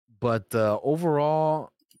 But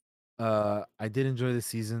overall, I did enjoy the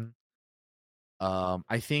season.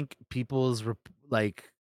 I think people's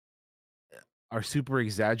are super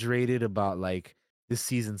exaggerated about like this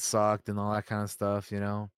season sucked and all that kind of stuff.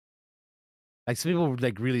 Like some people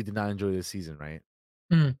like really did not enjoy this season, right?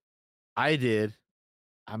 Mm. I did.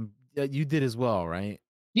 You did as well, right?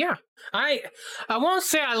 Yeah, I won't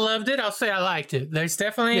say I loved it. I'll say I liked it. There's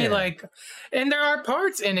definitely and there are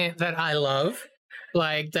parts in it that I love,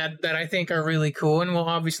 like that I think are really cool, and we'll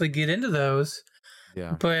obviously get into those.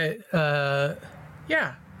 Yeah. But I'll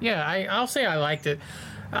say I liked it.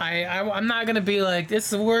 I'm not gonna be like it's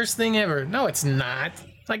the worst thing ever. No, it's not.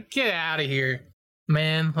 Like get out of here,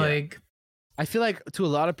 man. Like. I feel like to a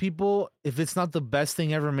lot of people, if it's not the best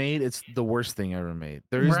thing ever made, it's the worst thing ever made.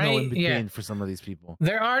 There is no in between for some of these people.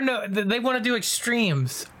 There are no. They want to do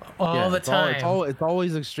extremes all the time. It's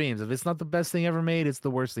always extremes. If it's not the best thing ever made, it's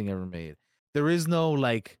the worst thing ever made. There is no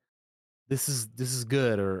like, this is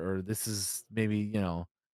good or this is maybe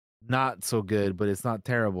not so good, but it's not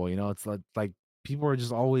terrible. It's like people are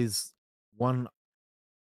just always one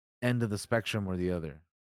end of the spectrum or the other.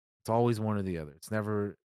 It's always one or the other. It's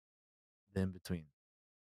never the in between.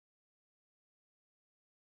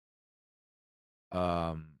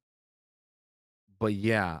 but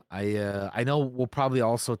yeah, I know we'll probably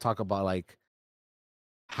also talk about like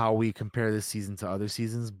how we compare this season to other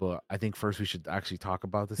seasons, but I think first we should actually talk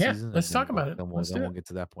about the Yeah, season, and let's talk about it. then Let's do we'll it. get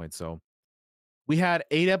to that point. So we had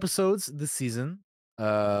 8 episodes this season,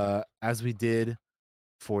 as we did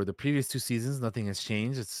for the previous 2 seasons. Nothing has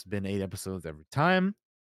changed. It's been 8 episodes every time.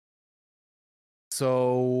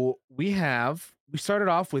 So we started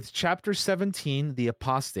off with chapter 17, The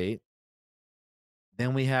Apostate.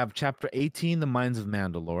 Then we have chapter 18, The Mines of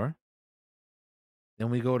Mandalore. Then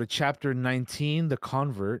we go to chapter 19, The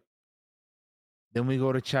Convert. Then we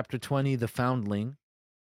go to chapter 20, The Foundling.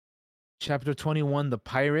 Chapter 21, The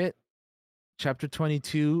Pirate. Chapter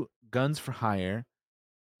 22, Guns for Hire.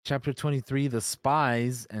 Chapter 23, The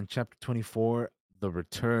Spies. And chapter 24, The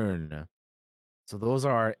Return. So those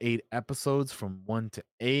are our 8 episodes from 1 to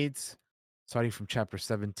 8, starting from chapter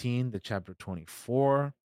 17 to chapter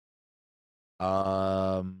 24.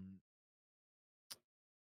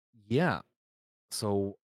 Yeah.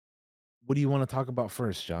 So what do you want to talk about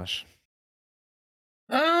first, Josh?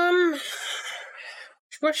 What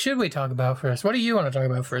should we talk about first? What do you want to talk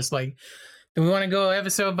about first? Like, do we want to go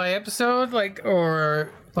episode by episode, like,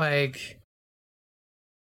 or like?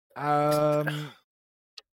 I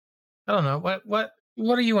don't know. What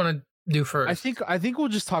do you want to do first? I think we'll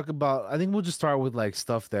just talk about. I think we'll just start with like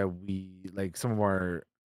stuff that we like. Some of our.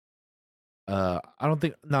 I don't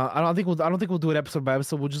think we'll do it episode by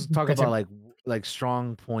episode. We'll just talk about like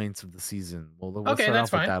strong points of the season. We'll okay, start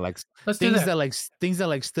that's off with fine. that. Like Let's things do that. Things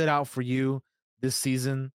that stood out for you this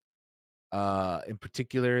season. In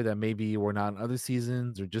particular, that maybe were not in other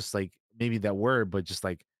seasons, or just like maybe that were, but just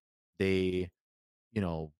like they, you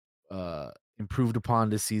know, improved upon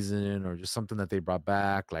this season, or just something that they brought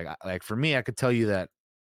back. Like for me, I could tell you that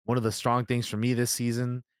one of the strong things for me this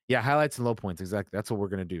season, highlights and low points. Exactly. That's what we're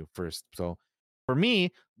going to do first. So for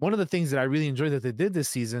me, one of the things that I really enjoyed that they did this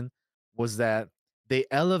season was that they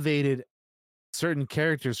elevated certain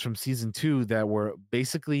characters from season 2 that were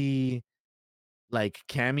basically like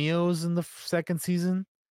cameos in the second season,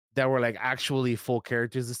 that were like actually full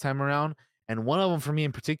characters this time around. And one of them for me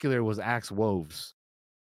in particular was Axe Woves.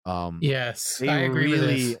 Yes, I agree with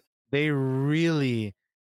this. They really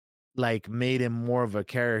like made him more of a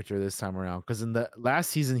character this time around, because in the last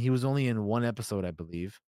season he was only in 1 episode, I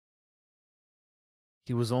believe.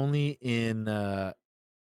 He was only in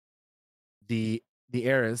the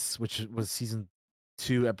Heiress, which was season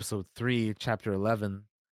 2, episode 3, chapter 11.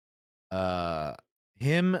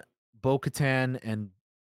 Him, Bo-Katan, and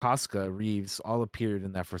Casca Reeves all appeared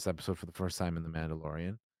in that first episode for the first time in The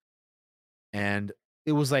Mandalorian. And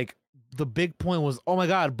it was like the big point was, oh my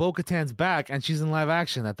god, Bo-Katan's back, and she's in live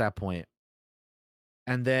action at that point.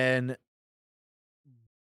 And then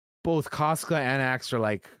both Casca and Axe are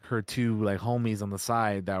like her 2 like homies on the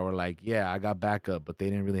side that were like, yeah, I got backup, but they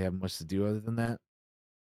didn't really have much to do other than that.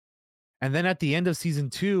 And then at the end of season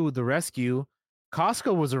 2, The Rescue,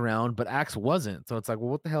 Casca was around, but Axe wasn't. So it's like, well,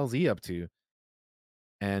 what the hell is he up to?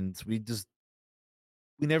 And we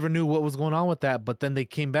never knew what was going on with that. But then they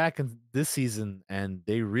came back in this season, and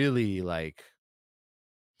they really like,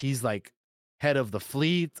 he's like head of the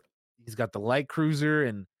fleet. He's got the light cruiser,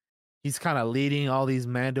 and he's kind of leading all these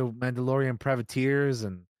Mandalorian privateers,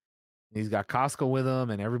 and he's got Casca with him,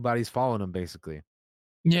 and everybody's following him basically.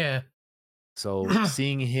 Yeah. So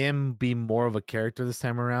seeing him be more of a character this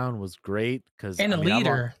time around was great, because and a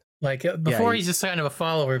leader. Like before, he's just kind of a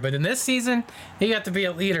follower, but in this season, he got to be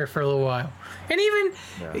a leader for a little while. And even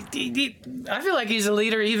I feel like he's a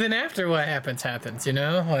leader even after what happens. You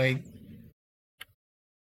know, like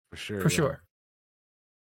for sure, for sure.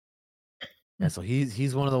 Yeah, so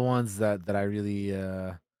he's one of the ones that I really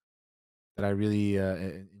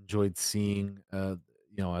enjoyed seeing,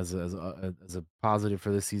 as a positive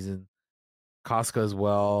for this season. Casca as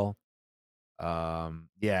well.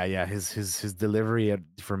 His delivery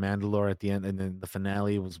for Mandalore at the end, and then the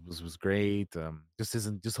finale was great. Just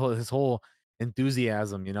his whole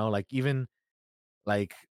enthusiasm, like even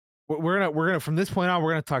like we're gonna from this point on,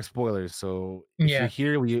 we're gonna talk spoilers. So if you're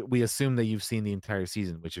here, we assume that you've seen the entire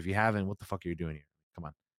season, which if you haven't, what the fuck are you doing here? Come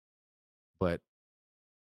on. But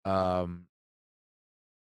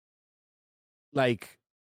like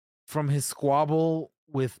from his squabble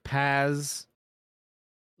with Paz,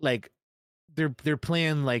 like they're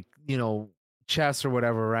playing like, chess or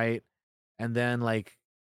whatever, right? And then like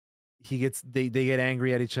they get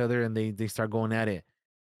angry at each other, and they start going at it.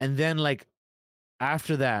 And then like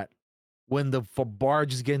after that, when the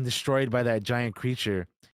barge is getting destroyed by that giant creature,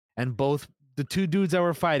 and both the 2 dudes that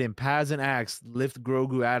were fighting, Paz and Axe, lift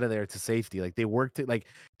Grogu out of there to safety. Like they worked it, like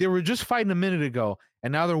they were just fighting a minute ago,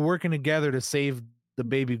 and now they're working together to save the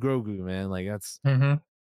baby Grogu, man. Like that's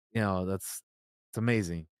it's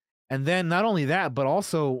amazing. And then not only that, but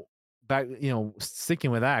also back,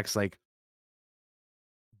 sticking with Axe, like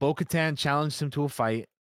Bo-Katan challenged him to a fight.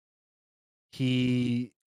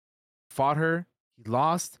 He fought her. He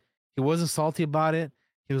lost. He wasn't salty about it.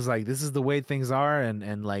 He was like, "This is the way things are."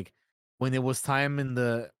 And like when it was time in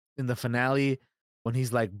the finale, when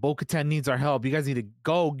he's like, "Bo-Katan needs our help. You guys need to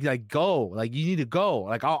go. Like go. Like you need to go.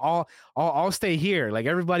 Like I'll stay here. Like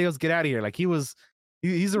everybody else get out of here." Like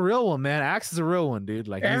he's a real one, man. Axe is a real one, dude.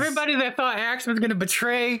 Like everybody that thought Axe was gonna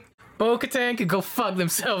betray Bo-Katan could go fuck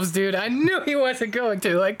themselves, dude. I knew he wasn't going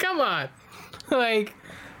to. Like, come on. Like,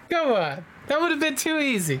 come on. That would have been too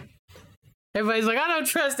easy. Everybody's like, I don't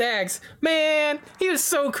trust Axe. Man, he was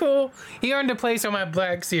so cool. He earned a place on my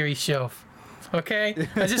Black Series shelf. Okay?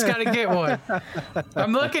 I just gotta get one.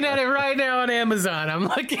 I'm looking at it right now on Amazon. I'm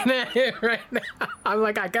looking at it right now. I'm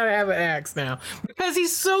like, I gotta have an Axe now. Because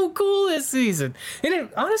he's so cool this season. And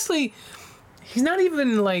honestly, he's not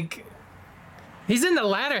even like... He's in the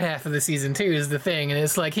latter half of the season too, is the thing. And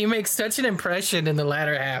it's like, he makes such an impression in the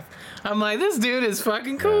latter half. I'm like, this dude is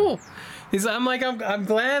fucking cool. Yeah. I'm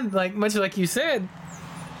glad, like, much like you said,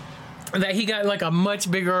 that he got like a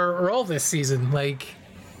much bigger role this season. Like,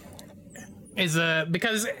 because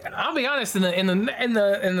I'll be honest, in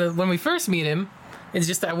the when we first meet him, it's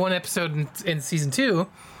just that one episode in season 2.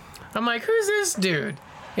 I'm like, who's this dude?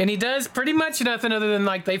 And he does pretty much nothing other than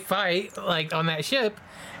like they fight like on that ship,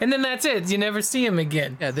 and then that's it. You never see him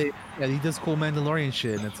again. Yeah, he does cool Mandalorian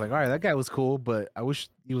shit, and it's like, all right, that guy was cool, but I wish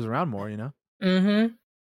he was around more, you know. Mm-hmm.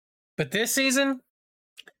 But this season,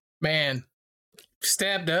 man,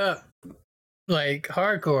 stabbed up like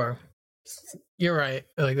hardcore. You're right.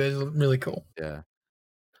 Like that's really cool. Yeah,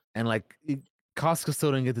 and like Casca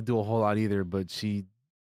still didn't get to do a whole lot either, but she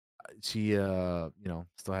still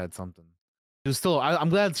had something. She was still. I'm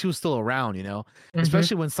glad she was still around, you know.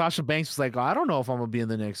 Especially when Sasha Banks was like, "Oh, I don't know if I'm gonna be in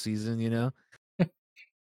the next season," you know.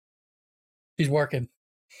 She's working.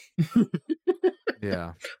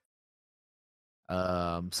 Yeah.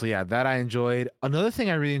 So yeah, that I enjoyed. Another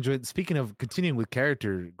thing I really enjoyed, speaking of continuing with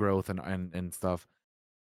character growth and stuff,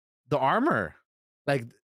 the armor. Like,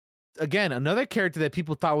 again, another character that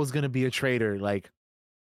people thought was gonna be a traitor. Like,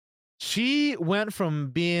 she went from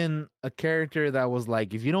being a character that was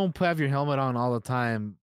like, if you don't have your helmet on all the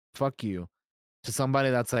time, fuck you, to somebody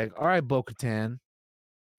that's like, all right, Bo-Katan,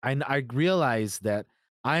 I realize that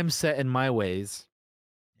I'm set in my ways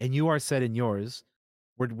and you are set in yours.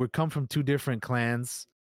 We come from two different clans.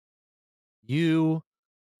 You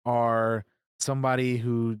are somebody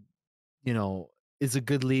who, is a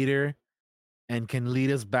good leader and can lead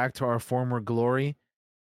us back to our former glory.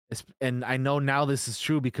 And I know now this is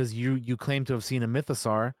true because you claim to have seen a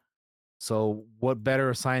mythosaur. So what better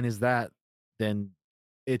a sign is that than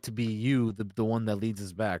it to be you, the one that leads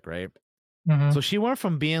us back, right? Mm-hmm. So she went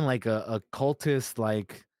from being like a cultist,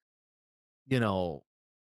 like,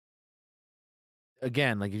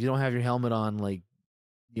 again, like if you don't have your helmet on, like,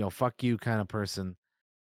 fuck you kind of person,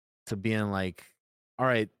 to being like, all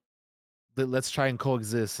right, let's try and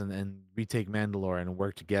coexist and retake Mandalore and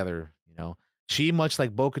work together. She, much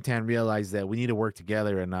like Bo-Katan, realized that we need to work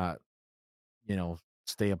together and not,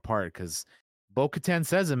 stay apart. Because Bo-Katan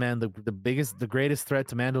says it, man. The greatest threat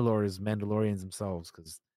to Mandalore is Mandalorians themselves,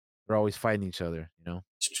 because they're always fighting each other.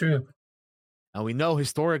 It's true. And we know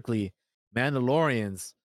historically,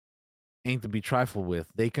 Mandalorians ain't to be trifled with.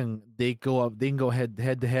 They can go head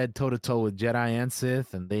to head, toe to toe with Jedi and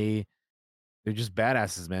Sith, and they're just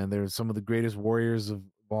badasses, man. They're some of the greatest warriors of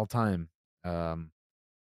all time.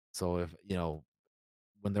 So if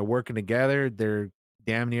when they're working together, they're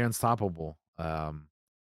damn near unstoppable.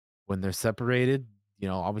 When they're separated,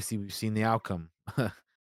 obviously we've seen the outcome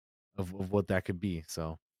of what that could be.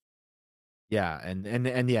 So yeah,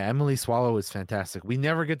 and yeah, Emily Swallow is fantastic. We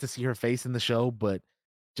never get to see her face in the show, but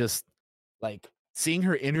just like seeing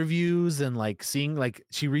her interviews and like seeing, like,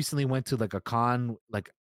 she recently went to like a con, like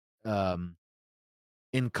in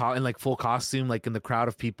like full costume, like in the crowd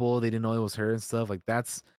of people, they didn't know it was her and stuff. Like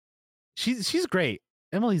she's great.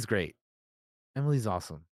 Emily's great. Emily's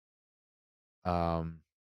awesome. And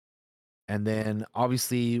then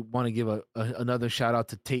obviously want to give another shout out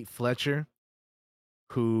to Tate Fletcher,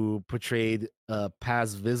 who portrayed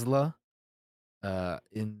Paz Vizsla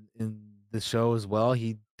in the show as well.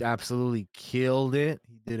 He absolutely killed it.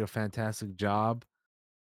 He did a fantastic job,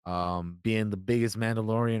 being the biggest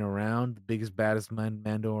Mandalorian around, the biggest, baddest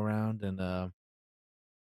Mando around. And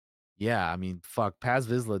yeah, I mean, fuck, Paz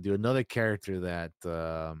Vizsla, dude, another character that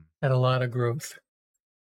had a lot of growth.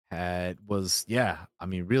 I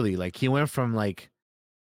mean, really, like, he went from like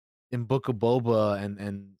in Book of Boba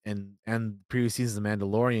and previous seasons of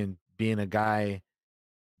Mandalorian being a guy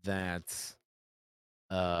that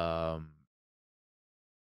um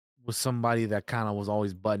was somebody that kind of was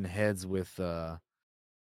always butting heads with Din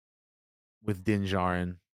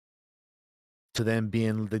Djarin, to them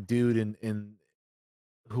being the dude in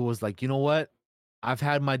who was like, you know what? I've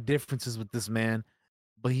had my differences with this man,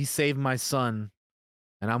 but he saved my son,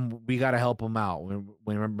 and we gotta help him out.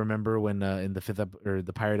 Remember when in the or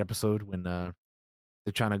the pirate episode when they're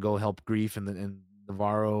trying to go help Grief and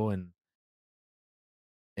Navarro and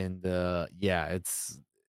yeah, it's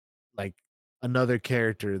like another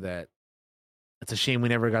character that it's a shame we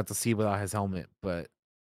never got to see without his helmet, but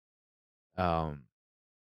um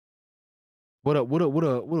what a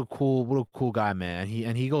cool guy, man.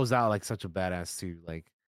 He goes out like such a badass too. Like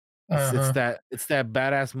Uh-huh. it's that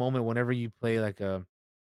badass moment whenever you play like a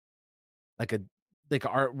like a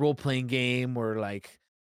art role playing game or like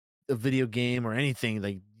a video game or anything.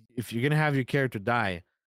 Like if you're gonna have your character die,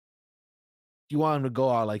 you want him to go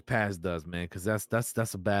out like Paz does, man, because that's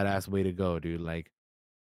a badass way to go, dude. Like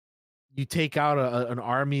you take out an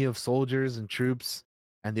army of soldiers and troops,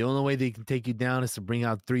 and the only way they can take you down is to bring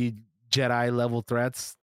out 3 Jedi level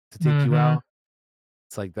threats to take you Mm-hmm. out.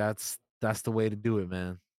 It's like that's the way to do it,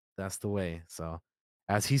 man. That's the way. So,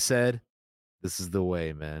 as he said, this is the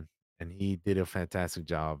way, man. And he did a fantastic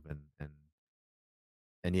job.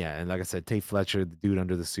 And yeah, and like I said, Tate Fletcher, the dude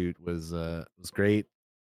under the suit, was great,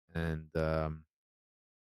 and the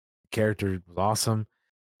character was awesome.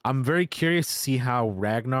 I'm very curious to see how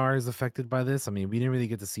Ragnar is affected by this. I mean, we didn't really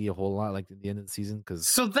get to see a whole lot like at the end of the season because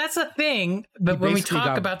So that's a thing. he But when we basically talk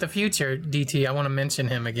got about the future, DT, I want to mention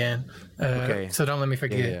him again. okay. So don't let me Yeah,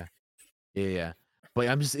 forget. yeah. But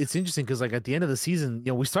it's interesting because like at the end of the season,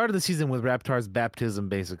 we started the season with Raptar's baptism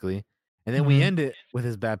basically, and then we Mhm. end it with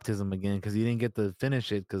his baptism again because he didn't get to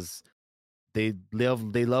finish it because they love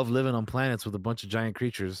living on planets with a bunch of giant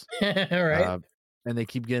creatures, Right? and they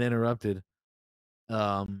keep getting interrupted.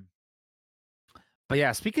 Um, but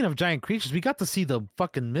yeah, speaking of giant creatures, we got to see the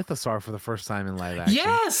fucking Mythosaur for the first time in live action.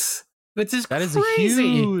 Yes, which is That is a crazy.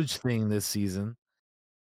 huge thing this season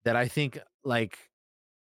that I think like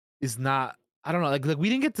is not. I don't know, like we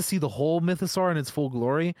didn't get to see the whole Mythosaur in its full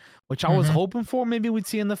glory, which I was Mhm. hoping for. Maybe we'd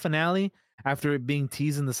see in the finale after it being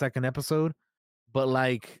teased in the second episode. But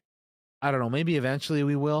like, I don't know, maybe eventually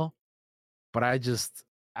we will. But I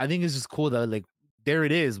think it's just cool that like there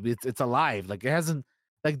it is. It's alive. Like there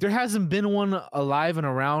hasn't been one alive and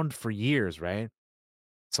around for years, right?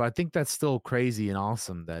 So I think that's still crazy and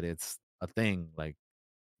awesome that it's a thing. Like,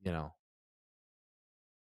 you know,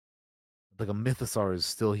 like a Mythosaur is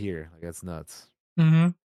still here. Like that's nuts.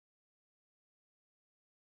 Mhm.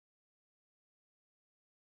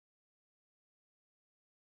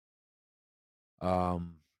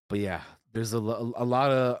 Um, but yeah, there's a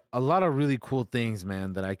lot of really cool things,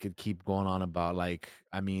 man, that I could keep going on about. Like,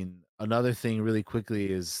 I mean, another thing really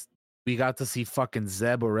quickly is we got to see fucking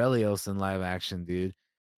Zeb Aurelios in live action, dude,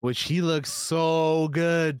 which he looks so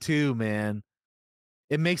good too, man.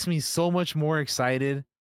 It makes me so much more excited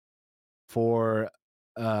for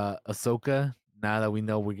Ahsoka now that we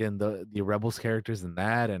know we're getting the Rebels characters in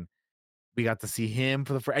that, and we got to see him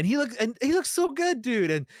for the first, and he looks so good,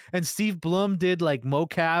 dude. And Steve Blum did like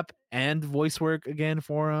mocap and voice work again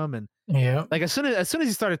for him, and Yeah. like as soon as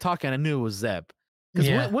he started talking, I knew it was Zeb. Because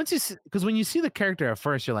Yeah. when you see the character at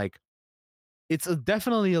first, you're like, it's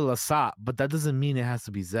definitely a Lasat, but that doesn't mean it has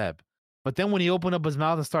to be Zeb. But then when he opened up his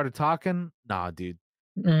mouth and started talking, nah, dude,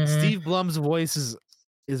 Mhm. Steve Blum's voice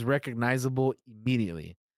is recognizable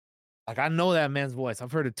immediately. Like I know that man's voice.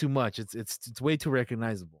 I've heard it too much. It's way too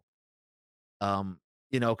recognizable. Um,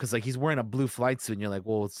 because like he's wearing a blue flight suit, and you're like,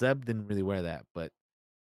 well, Zeb didn't really wear that, but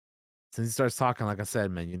since he starts talking, like I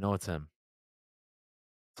said, man, you know it's him.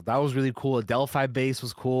 So that was really cool. A Delphi bass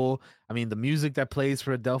was cool. I mean, the music that plays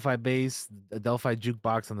for a Delphi bass, a Delphi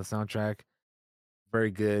jukebox on the soundtrack,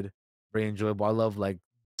 very good, very enjoyable. I love like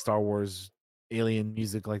Star Wars alien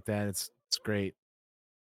music like that. It's great.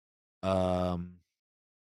 Um,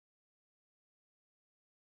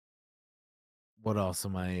 what else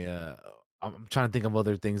am I? I'm trying to think of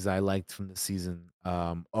other things that I liked from the season.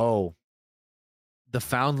 The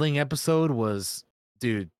Foundling episode was,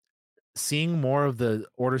 dude, seeing more of the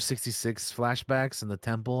Order 66 flashbacks and the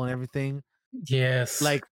temple and everything. Yes.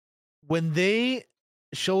 Like when they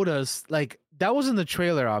showed us, like that was in the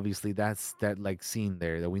trailer, obviously. That's that like scene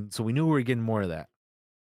there that we knew we were getting more of that.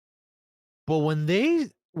 But when they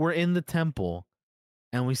were in the temple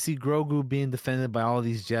and we see Grogu being defended by all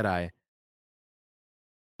these Jedi,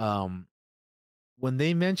 um, when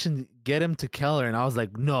they mentioned get him to Keller, and I was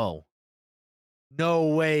like, no, No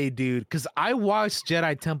way, dude. Because I watched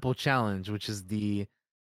Jedi Temple Challenge, which is the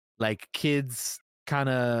like kids kind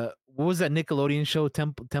of what was that Nickelodeon show?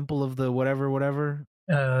 Temple of the whatever.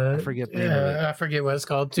 I forget the name of it. I forget what it's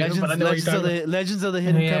called too, but I know what you're talking about. Legends of the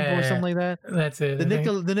Hidden Temple or something like that. That's it. The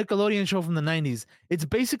Nickelodeon show from the 90s. It's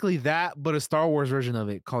basically that, but a Star Wars version of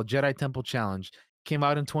it called Jedi Temple Challenge. Came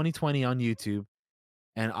out in 2020 on YouTube,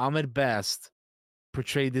 and Ahmed Best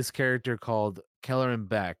portrayed this character called Kelleran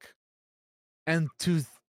Beck. And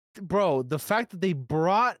bro, the fact that they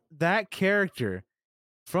brought that character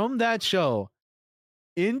from that show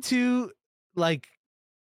into like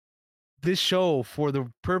this show for the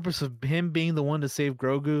purpose of him being the one to save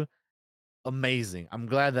Grogu, amazing. I'm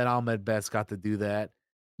glad that Ahmed Best got to do that.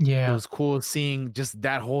 Yeah, it was cool seeing just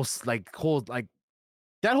that whole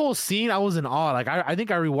that whole scene. I was in awe. Like I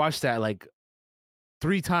think I rewatched that like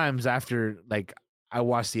 3 times after like I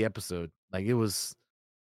watched the episode. Like it was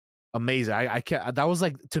amazing. I can't. That was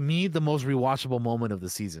like to me the most rewatchable moment of the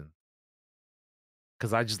season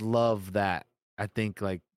because I just love that. I think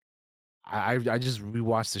like I just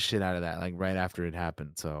rewatched the shit out of that like right after it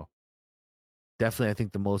happened. So definitely, I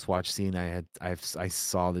think the most watched scene I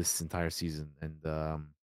saw this entire season, and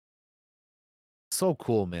so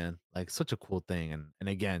cool, man. Like such a cool thing, and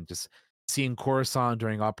again, just seeing Coruscant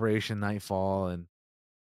during Operation Nightfall, and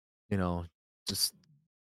you know, just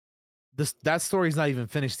that story's not even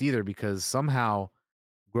finished either because somehow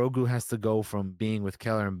Grogu has to go from being with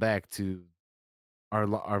Kelleran Beck to our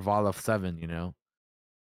Arvala 7, you know.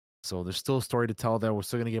 So there's still a story to tell there. We're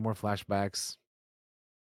still gonna get more flashbacks.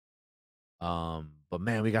 But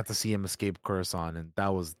man, we got to see him escape Coruscant, and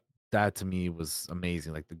that to me was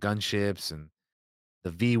amazing. Like the gunships and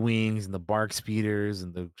the V-wings and the bark speeders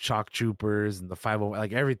and the shock troopers and the 50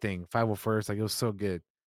 like everything 501st, like it was so good.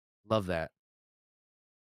 Love that.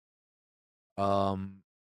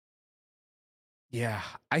 Yeah,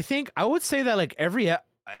 I think I would say that like every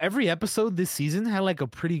episode this season had like a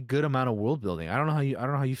pretty good amount of world building. I don't know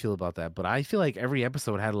how you feel about that, but I feel like every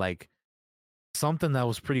episode had like something that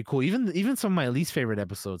was pretty cool. Even some of my least favorite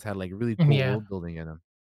episodes had like really cool world building in them.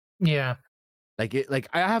 Yeah. Like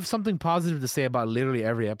I have something positive to say about literally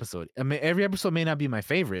every episode. I mean, every episode may not be my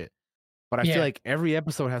favorite, but I feel like every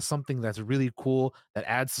episode has something that's really cool that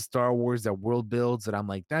adds to Star Wars, that world builds, that I'm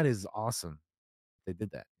like, that is awesome. They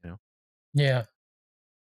did that, you know? Yeah.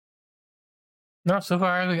 No, so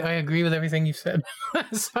far I agree with everything you said.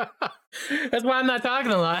 So, that's why I'm not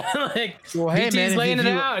talking a lot. Like, well, hey, BT's man, laying it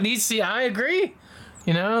out, and I agree.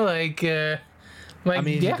 You know, like I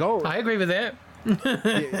mean, yeah, I agree with that.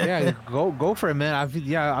 Yeah, go for it, man.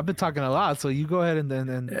 I've been talking a lot, so you go ahead and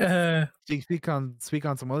then speak on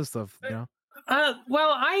some other stuff. You know.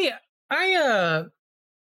 Well, I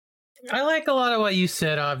like a lot of what you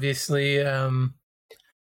said, obviously.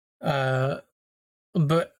 But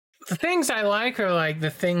the things I like are like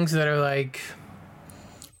the things that are like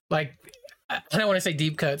I don't want to say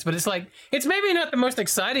deep cuts, but it's like it's maybe not the most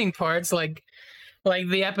exciting parts, like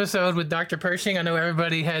the episode with Dr. Pershing. I know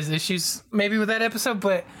everybody has issues maybe with that episode,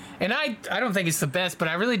 and I don't think it's the best, but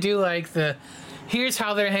I really do like here's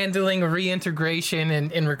how they're handling reintegration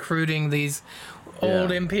and recruiting these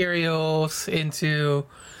old Imperials into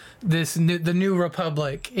the new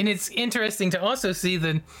Republic. And it's interesting to also see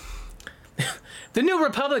the new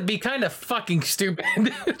Republic be kind of fucking stupid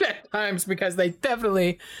at times, because they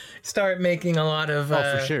definitely start making a lot of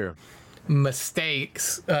for sure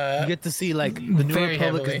mistakes. You get to see like the new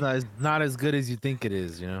Republic is not as good as you think it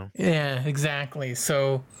is, you know? Yeah, exactly.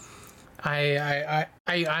 So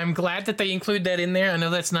I'm glad that they include that in there. I know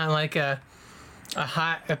that's not like a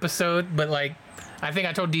hot episode, but like I think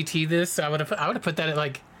I told DT this. I would have put that at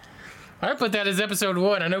like I would put that as episode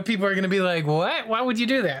 1. I know people are gonna be like, what? Why would you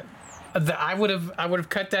do that? I would have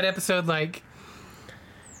cut that episode like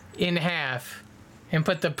in half and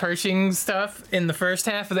put the Pershing stuff in the first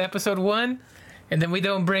half of the episode 1, and then we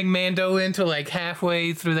don't bring Mando into like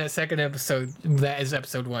halfway through that second episode. That is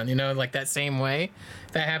episode 1, you know, like that same way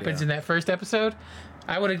that happens in that first episode.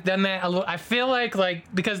 I would have done that a little. I feel like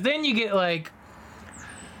because then you get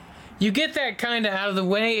that kind of out of the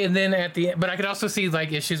way, and then at the end, but I could also see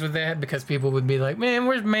like issues with that because people would be like, man,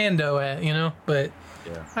 where's Mando at, you know? But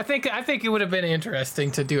I think it would have been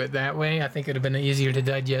interesting to do it that way. I think it would have been easier to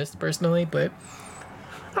digest personally, but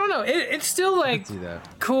I don't know. It's still like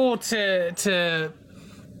cool to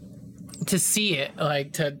see it,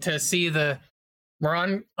 like to see we're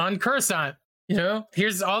on Coruscant. You know,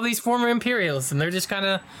 here's all these former Imperials, and they're just kind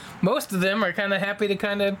of, most of them are kind of happy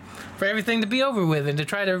to for everything to be over with and to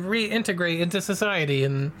try to reintegrate into society.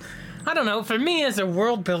 And I don't know, for me as a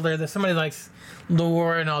world builder, that somebody likes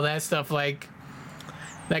lore and all that stuff, like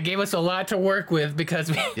that gave us a lot to work with because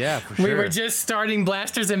we were just starting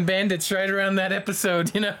Blasters and Bandits right around that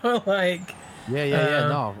episode, you know, like. Yeah.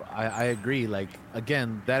 No, I agree. Like,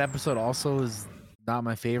 again, that episode also is not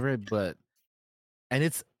my favorite, but and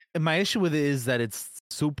my issue with it is that it's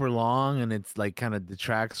super long and it's like kind of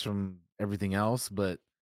detracts from everything else. But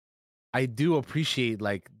I do appreciate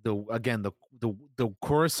like the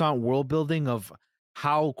Coruscant world building of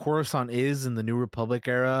how Coruscant is in the New Republic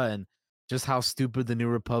era and just how stupid the New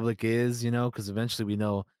Republic is, you know, because eventually we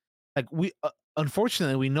know, like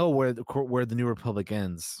unfortunately we know where the New Republic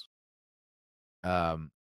ends.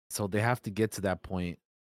 So they have to get to that point.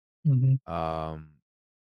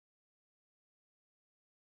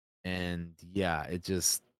 And yeah, it's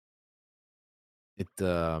just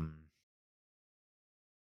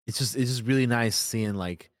really nice seeing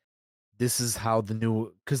like this is how the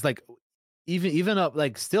new, because like even up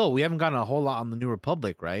like still we haven't gotten a whole lot on the New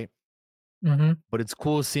Republic, right? But it's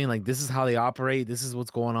cool seeing like this is how they operate, this is what's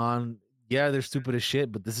going on. Yeah, they're stupid as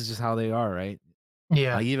shit, but this is just how they are, right?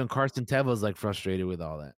 Yeah. Like even Carson Teva's like frustrated with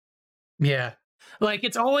all that. Yeah. Like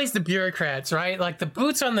it's always the bureaucrats, right? Like the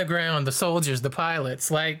boots on the ground, the soldiers, the pilots,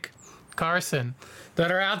 like Carson,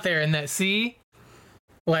 that are out there in that sea.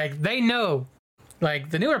 Like they know, like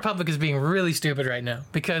the New Republic is being really stupid right now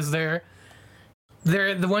because they're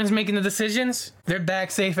the ones making the decisions. They're back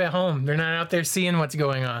safe at home. They're not out there seeing what's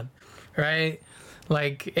going on, right?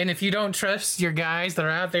 Like, and if you don't trust your guys that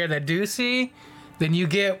are out there that do see, then you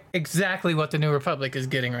get exactly what the New Republic is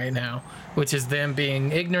getting right now, which is them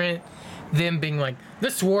being ignorant, them being like,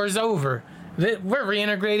 this war's over, we're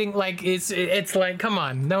reintegrating. Like it's like, come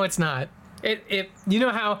on, no, it's not. You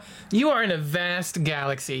know how you are in a vast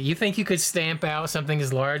galaxy. You think you could stamp out something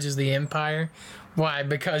as large as the Empire? Why?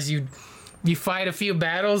 Because you fight a few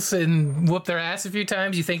battles and whoop their ass a few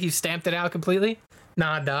times. You think you stamped it out completely?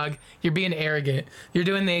 Nah, dog. You're being arrogant. You're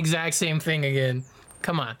doing the exact same thing again.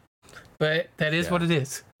 Come on. But that is what it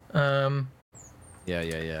is.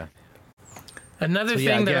 Yeah. Another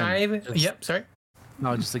thing that sorry.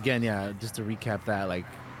 No, just again, just to recap that, like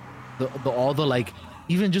all the like,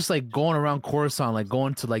 even just like going around Coruscant, like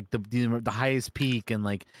going to like the highest peak and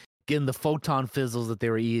like getting the photon fizzles that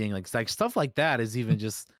they were eating, like stuff like that is even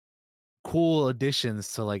just cool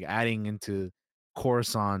additions to like adding into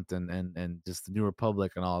Coruscant and just the New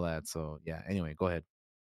Republic and all that. So yeah. Anyway, go ahead.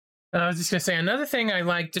 I was just gonna say another thing I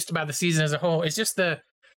like just about the season as a whole is just the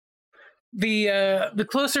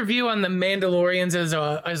closer view on the Mandalorians as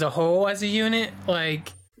a whole, as a unit.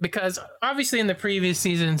 Like, because obviously in the previous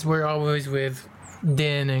seasons we're always with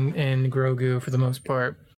Din and Grogu for the most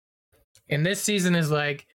part, and this season is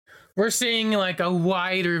like we're seeing like a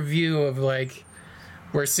wider view of like,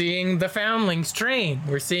 we're seeing the foundlings train,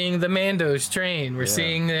 we're seeing the Mandos train, we're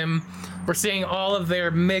seeing them, we're seeing all of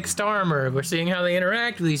their mixed armor, we're seeing how they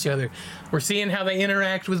interact with each other, we're seeing how they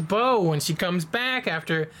interact with Bo when she comes back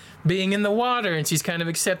after being in the water and she's kind of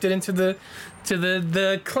accepted into the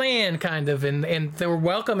clan kind of, and they're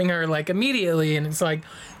welcoming her like immediately, and it's like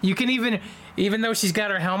you can even though she's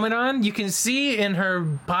got her helmet on, you can see in her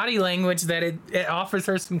body language that it offers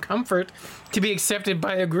her some comfort to be accepted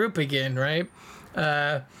by a group again, right?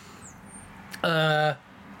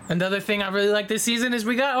 Another thing I really like this season is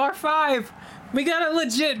we got R5. We got a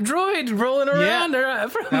legit droid rolling around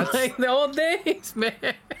from like the old days, man.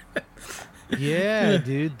 Yeah,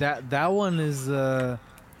 dude. That one is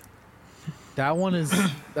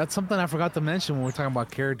that's something I forgot to mention when we're talking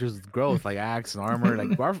about characters with growth, like axe and armor. Like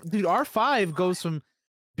R5 goes from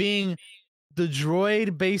being the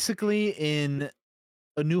droid basically in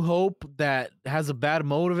A New Hope that has a bad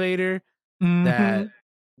motivator that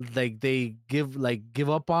like they give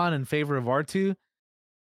up on in favor of R2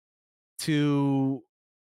 to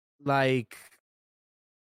like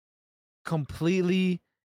completely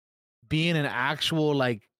being an actual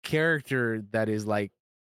like character that is like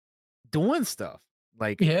doing stuff.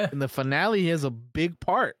 Like in the finale, he has a big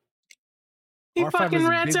part. He fucking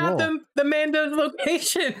rats out the Mando's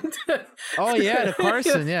location. Oh yeah, to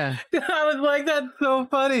Carson, yeah. I was like, that's so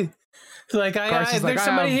funny. It's like, there's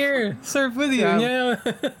somebody here, surf with you. Yeah.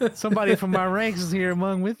 Somebody from my ranks is here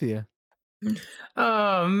among with you.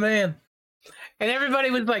 Oh man. And everybody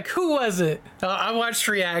was like, who was it? I watched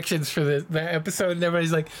reactions for that episode, and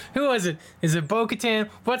everybody's like, who was it? Is it Bo-Katan?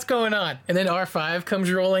 What's going on? And then R5 comes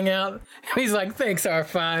rolling out. And he's like, thanks,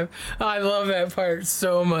 R5. Oh, I love that part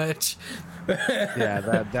so much.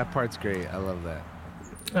 Yeah, that part's great. I love that.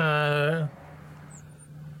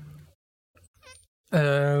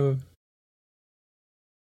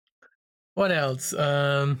 What else?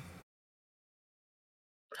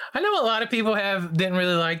 I know a lot of people didn't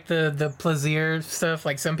really like the Plaisir stuff.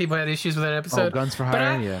 Like some people had issues with that episode. Guns for but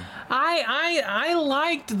Hire, yeah. I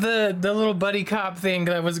liked the little buddy cop thing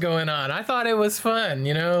that was going on. I thought it was fun,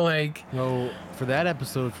 like. So for that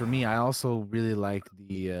episode, for me, I also really like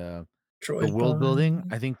the Droid world building. bomb.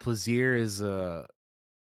 I think Plaisir is a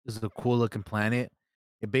cool looking planet.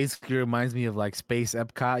 It basically reminds me of like Space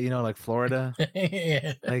Epcot, like Florida.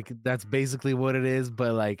 Yeah. Like that's basically what it is.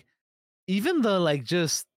 But like even the like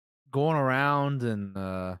just going around and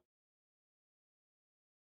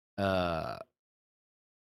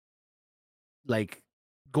like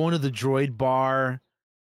going to the droid bar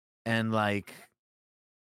and like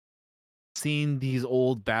seeing these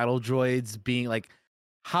old battle droids being like,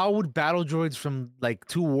 how would battle droids from like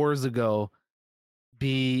 2 wars ago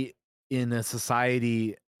be in a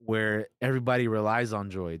society where everybody relies on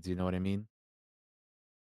droids? You know what I mean?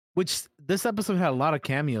 Which this episode had a lot of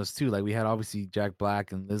cameos too. Like we had obviously Jack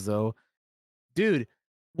Black and Lizzo. Dude,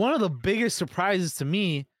 one of the biggest surprises to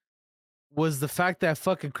me was the fact that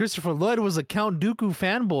fucking Christopher Lloyd was a Count Dooku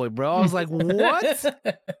fanboy, bro. I was like, what?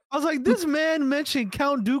 I was like, this man mentioned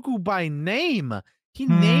Count Dooku by name. He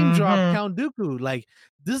name dropped Count Dooku. Like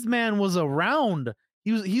this man was around.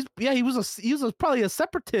 He was probably a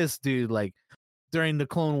separatist, dude. Like during the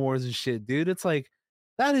Clone Wars and shit, dude. It's like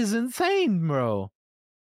that is insane, bro.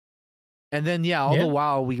 And then all the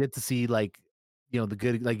while we get to see like, the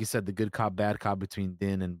good, like you said, the good cop, bad cop between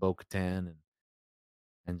Din and Bo-Katan,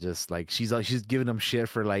 and just like she's giving him shit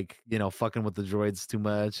for like fucking with the droids too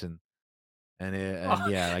much, and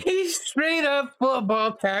like he straight up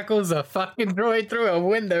football tackles a fucking droid through a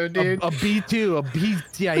window, dude. A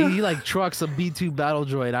B2, he like trucks a B2 battle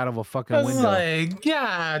droid out of a fucking I was window. like,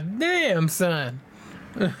 God damn, son.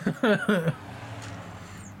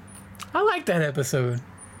 I like that episode.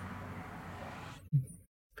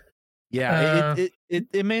 Yeah,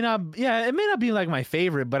 it may not be like my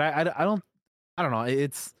favorite, but I don't know.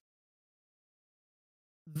 It's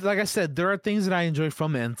like I said, there are things that I enjoy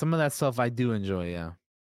from it, and some of that stuff I do enjoy. Yeah,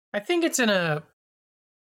 I think it's in a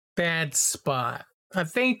bad spot. I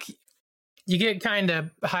think you get kind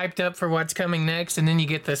of hyped up for what's coming next, and then you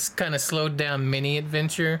get this kind of slowed down mini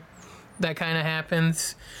adventure that kind of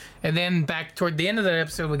happens, and then back toward the end of that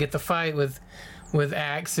episode, we get the fight with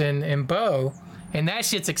Axe and Bo. And that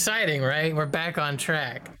shit's exciting, right? We're back on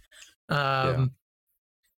track. So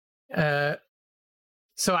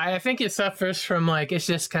I think it suffers from like, it's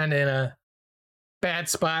just kind of in a bad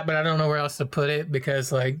spot, but I don't know where else to put it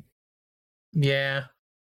because like, yeah.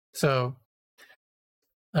 So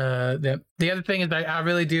the other thing is that I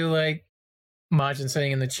really do like Majin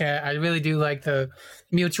saying in the chat, I really do like the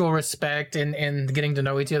mutual respect and getting to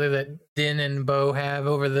know each other that Din and Bo have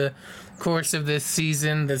over the course of this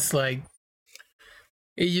season. That's like,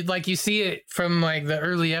 you see it from like the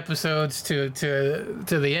early episodes to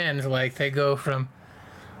the end. Like they go from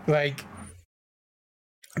like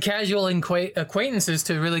casual acquaintances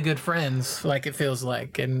to really good friends. Like it feels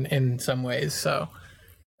like in some ways. So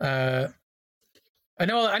I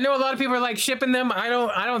know a lot of people are like shipping them. I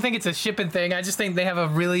don't think it's a shipping thing. I just think they have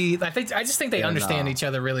I just think they understand each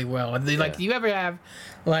other really well. Like you ever have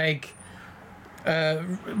like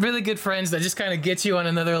really good friends that just kind of get you on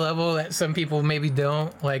another level that some people maybe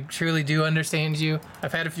don't, like truly do understand you.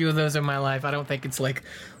 I've had a few of those in my life. I don't think it's like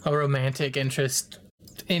a romantic interest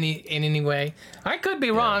in any way. I could be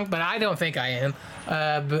wrong, but I don't think I am.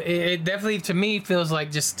 But it definitely to me feels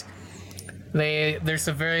like just there's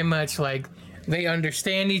a very much like they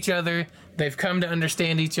understand each other. They've come to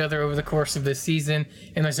understand each other over the course of this season,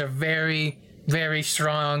 and there's a very, very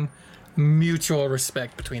strong mutual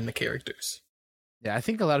respect between the characters. Yeah, I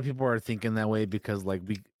think a lot of people are thinking that way because like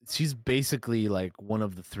she's basically like one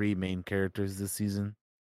of the 3 main characters this season.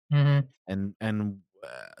 Mm-hmm. And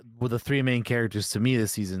well, the 3 main characters to me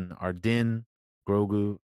this season are Din,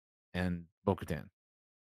 Grogu, and Bo-Katan.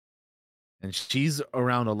 And she's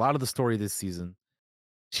around a lot of the story this season.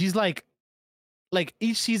 She's like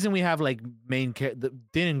each season we have like Din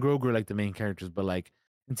and Grogu are like the main characters, but like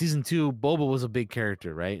in season 2, Boba was a big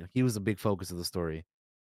character, right? He was a big focus of the story.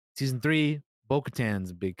 Season 3,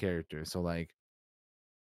 Bo-Katan's a big character, so like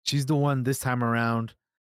she's the one this time around,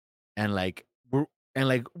 and like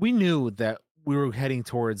we knew that we were heading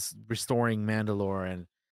towards restoring Mandalore and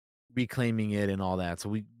reclaiming it and all that.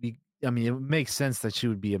 So I mean, it makes sense that she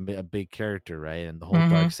would be a big character, right? And the whole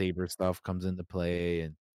dark saber stuff comes into play,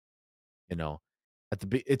 and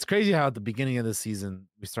it's crazy how at the beginning of the season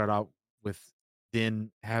we start out with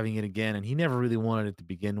Din having it again, and he never really wanted it to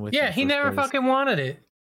begin with. Yeah, he never fucking wanted it.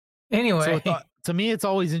 Anyway, so to me, it's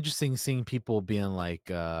always interesting seeing people being like,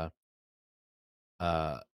 "Oh,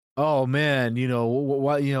 oh man,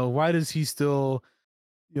 why why does he still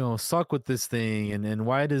suck with this thing, and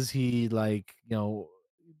why does he like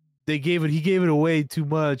he gave it away too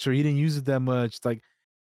much, or he didn't use it that much. It's like,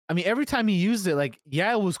 I mean, every time he used it, like,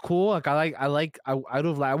 yeah, it was cool. Like, I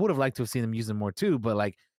would have liked to have seen him use it more too. But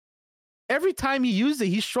like, every time he used it,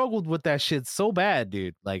 he struggled with that shit so bad,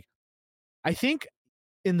 dude. Like, I think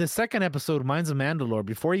in the second episode, Minds of Mandalore,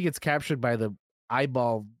 before he gets captured by the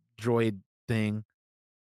eyeball droid thing,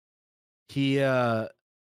 he's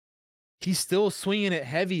still swinging it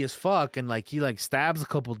heavy as fuck, and like he like stabs a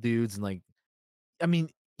couple dudes, and like, I mean,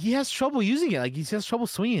 he has trouble using it. Like, he has trouble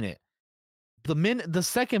swinging it. The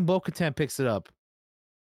second Bo-Katan picks it up,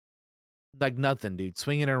 like nothing, dude,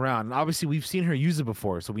 swinging it around. And obviously, we've seen her use it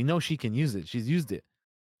before, so we know she can use it. She's used it.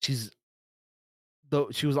 She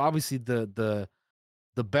was obviously the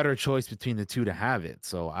better choice between the two to have it.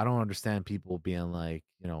 So I don't understand people being like,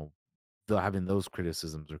 having those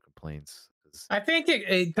criticisms or complaints. I think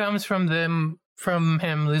it comes from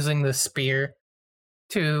him losing the spear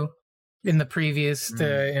too in the previous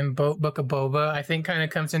Book of Boba. I think kind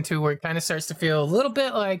of comes into where it kind of starts to feel a little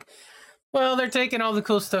bit like, well, they're taking all the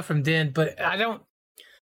cool stuff from Din, but I don't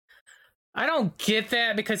get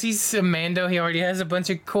that, because he's a Mando. He already has a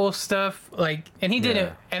bunch of cool stuff, like, and he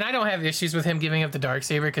didn't. And I don't have issues with him giving up the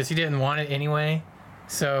Darksaber because he didn't want it anyway.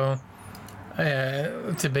 So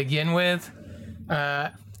to begin with,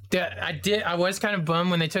 I was kind of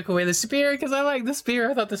bummed when they took away the spear, because I like the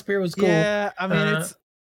spear. I thought the spear was cool. Yeah, I mean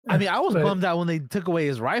I was bummed out when they took away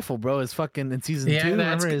his rifle, bro. His fucking in season 2.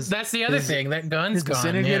 Remember that's the other thing. That gun's his gone.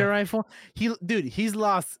 disintegrator rifle. He's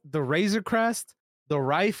lost the Razor Crest, the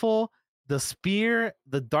rifle, the spear,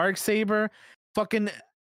 the Darksaber. Fucking.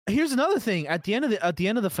 Here's another thing. At the end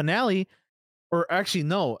of the finale, or actually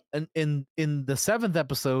no, in the 7th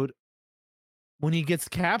episode, when he gets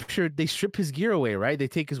captured, they strip his gear away. Right? They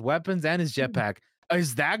take his weapons and his jetpack.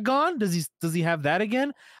 Is that gone? Does he have that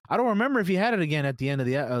again? I don't remember if he had it again at the end of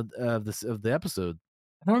the episode.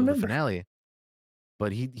 I don't remember the finale.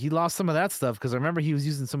 But he lost some of that stuff, because I remember he was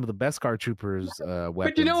using some of the Beskar troopers weapons.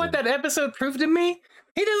 But you know what that episode proved to me?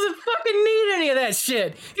 He doesn't fucking need any of that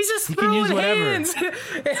shit. He's just throwing hands.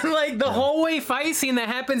 And like the hallway fight scene that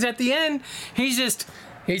happens at the end,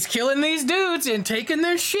 he's killing these dudes and taking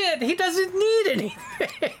their shit. He doesn't need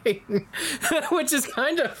anything, which is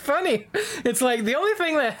kind of funny. It's like the only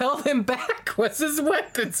thing that held him back was his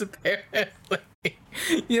weapons, apparently.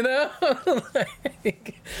 And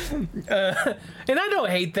I don't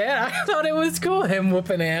hate that. I thought it was cool, him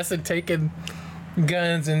whooping ass and taking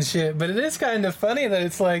guns and shit. But it is kind of funny that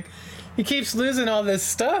it's like he keeps losing all this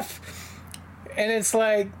stuff, and it's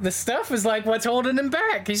like the stuff is like what's holding him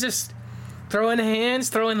back. He's just throwing hands,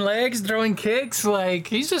 throwing legs, throwing kicks. Like,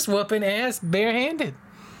 he's just whooping ass barehanded.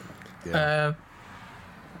 Yeah.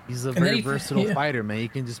 He's a very versatile fighter, man. You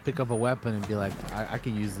can just pick up a weapon and be like, I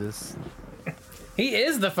can use this. He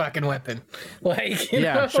is the fucking weapon. Like, you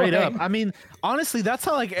yeah, know, straight up. I mean, honestly, that's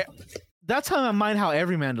how I mind how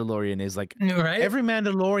every Mandalorian is. Like, right? Every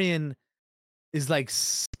Mandalorian is like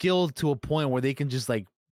skilled to a point where they can just like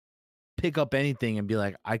pick up anything and be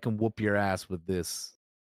like, I can whoop your ass with this.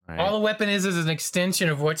 Right? All the weapon is an extension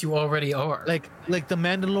of what you already are. Like the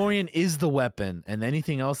Mandalorian is the weapon, and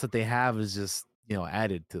anything else that they have is just,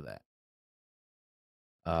 added to that.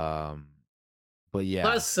 But yeah.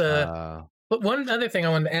 Plus, but one other thing I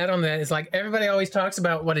wanted to add on that is, like, everybody always talks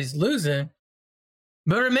about what he's losing,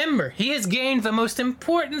 but remember, he has gained the most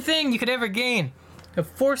important thing you could ever gain: a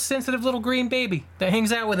force-sensitive little green baby that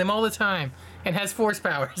hangs out with him all the time and has force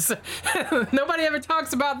powers. Nobody ever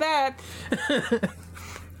talks about that.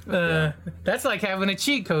 That's like having a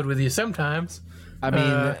cheat code with you sometimes. I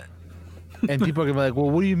mean, and people are gonna be like, well,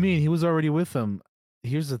 what do you mean? He was already with them.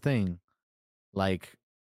 Here's the thing. Like,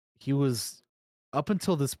 he was, up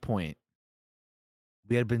until this point,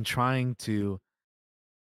 we had been trying to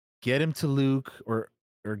get him to Luke, or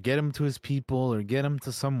get him to his people, or get him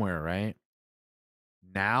to somewhere, right?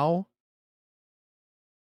 Now,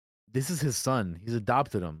 this is his son. He's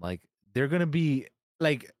adopted him. Like, they're gonna be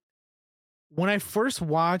like, when I first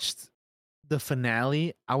watched the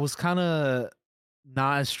finale, I was kind of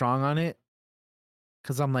not as strong on it,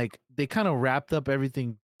 because I'm like, they kind of wrapped up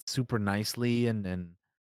everything super nicely, and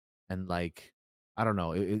like, I don't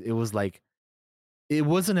know, it was like, it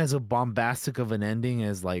wasn't as a bombastic of an ending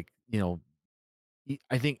as, like,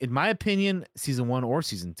 I think, in my opinion, season 1 or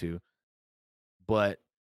season 2, but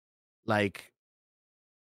like,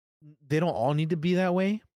 they don't all need to be that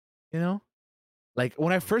way, Like,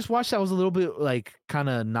 when I first watched, I was a little bit like, kind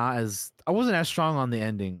of not as, I wasn't as strong on the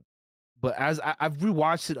ending, but as I've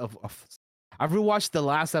rewatched it, I've rewatched the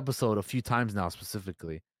last episode a few times now,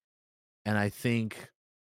 specifically, and I think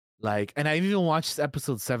and I even watched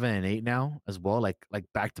episode 7 and 8 now as well, like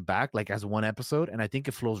back to back, like as one episode, and I think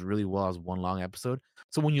it flows really well as one long episode.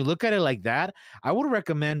 So when you look at it like that, I would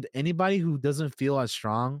recommend anybody who doesn't feel as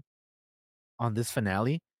strong on this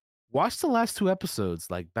finale, watch the last 2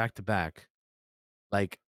 episodes like back to back.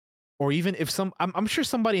 Like, or even if I'm sure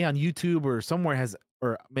somebody on YouTube or somewhere has,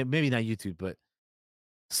 or maybe not YouTube, but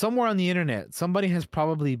somewhere on the internet, somebody has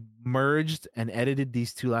probably merged and edited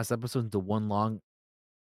these 2 last episodes into one long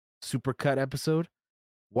supercut episode.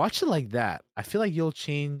 Watch it like that. I feel like you'll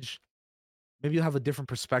change. Maybe you'll have a different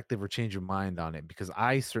perspective or change your mind on it, because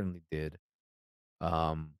I certainly did.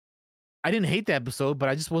 Um, I didn't hate the episode, but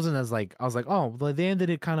I just wasn't as like, I was like, oh, well, they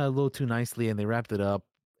ended it kind of a little too nicely and they wrapped it up.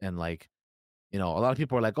 And like, a lot of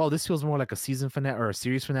people are like, oh, this feels more like a season finale or a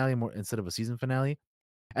series finale more instead of a season finale.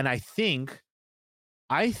 And I think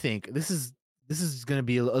this is going to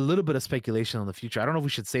be a little bit of speculation on the future. I don't know if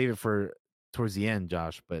we should save it for towards the end,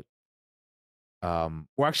 Josh, but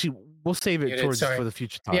or actually we'll save it for the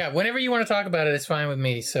future talk. Yeah, whenever you want to talk about it, it's fine with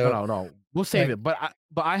me. So no, we'll save it. But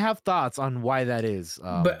I have thoughts on why that is.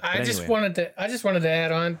 But I just wanted to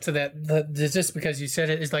add on to that. Just because you said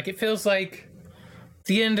it, is like it feels like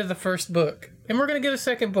the end of the first book, and we're gonna get a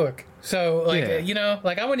second book. So like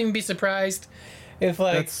like I wouldn't even be surprised if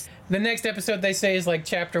the next episode they say is like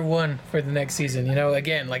chapter 1 for the next season.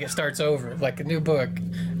 Again, like it starts over, like a new book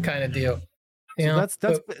kind of deal. That's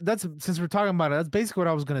since we're talking about it, that's basically what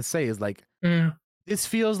I was gonna say. Is like this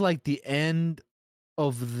feels like the end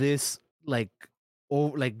of this like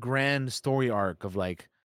grand story arc of like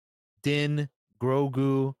Din,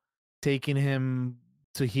 Grogu taking him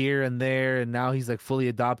to here and there, and now he's like fully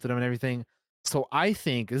adopted him and everything. So I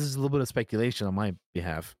think this is a little bit of speculation on my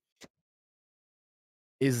behalf,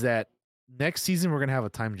 is that next season we're gonna have a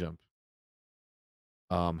time jump.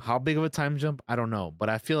 How big of a time jump? I don't know, but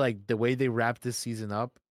I feel like the way they wrap this season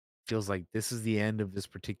up feels like this is the end of this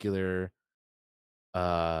particular,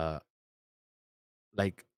 uh,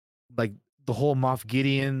 like, like the whole Moff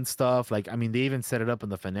Gideon stuff. Like, I mean, they even set it up in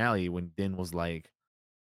the finale when Din was like,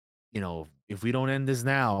 if we don't end this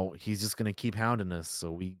now, he's just gonna keep hounding us.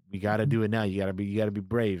 So we got to do it now. You gotta be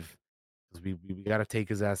brave, because we got to take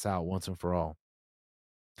his ass out once and for all.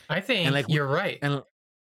 I think you're right.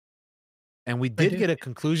 And we did get a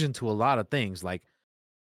conclusion to a lot of things. Like,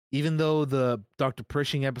 even though the Dr.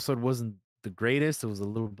 Pershing episode wasn't the greatest, it was a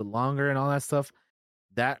little bit longer and all that stuff.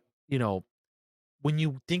 That, when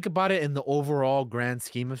you think about it in the overall grand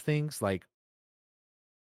scheme of things, like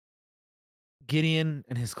Gideon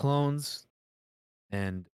and his clones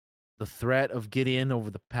and the threat of Gideon over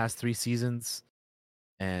the past 3 seasons,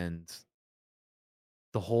 and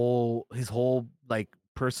his whole like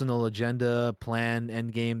personal agenda, plan,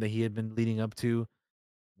 end game that he had been leading up to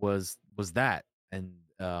was that. And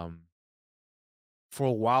for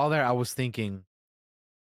a while there, I was thinking,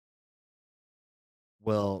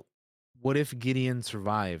 well, what if Gideon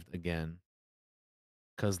survived again?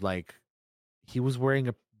 Because like he was wearing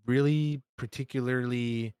a really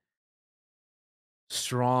particularly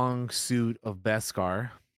strong suit of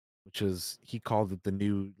Beskar, which is, he called it the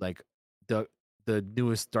new, like the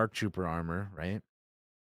newest Dark Trooper armor, right?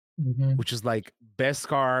 Mm-hmm. Which is like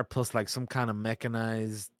Beskar plus like some kind of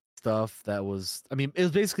mechanized stuff that was, I mean, it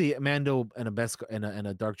was basically a Mando and a Beskar and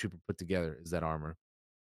a Dark Trooper put together is that armor.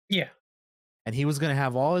 Yeah. And he was going to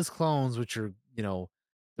have all his clones, which are,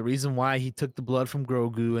 the reason why he took the blood from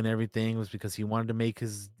Grogu and everything was because he wanted to make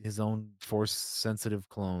his own force sensitive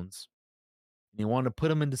clones. And he wanted to put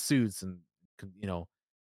them into suits, and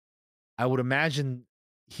I would imagine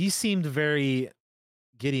he seemed very,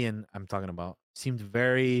 Gideon, I'm talking about, seemed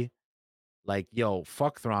very like, yo,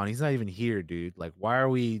 fuck Thrawn. He's not even here, dude. Like, why are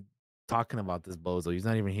we talking about this bozo? He's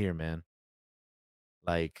not even here, man.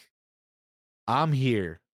 Like, I'm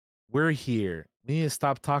here. We're here. We need to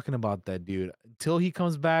stop talking about that dude. Until he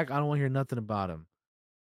comes back, I don't want to hear nothing about him.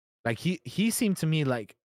 Like, he seemed to me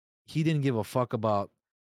like he didn't give a fuck about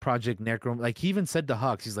Project Necrom. Like, he even said to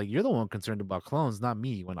Hux, he's like, you're the one concerned about clones, not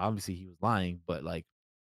me, when obviously he was lying. But like,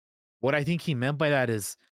 what I think he meant by that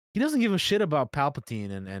is he doesn't give a shit about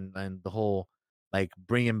Palpatine and the whole like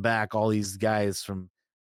bringing back all these guys from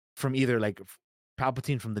either like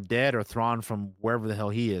Palpatine from the dead or Thrawn from wherever the hell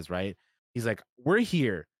he is, right? He's like, we're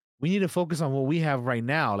here. We need to focus on what we have right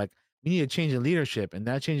now. Like, we need to change the leadership, and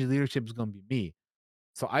that change of leadership is going to be me.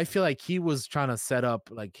 So I feel like he was trying to set up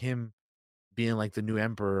like him being like the new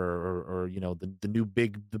emperor, or the new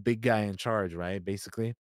the big guy in charge, right?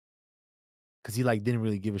 Basically, because he like didn't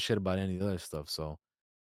really give a shit about any of the other stuff. So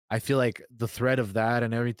I feel like the threat of that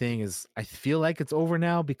and everything is, I feel like it's over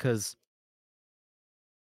now, because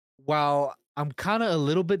while I'm kind of a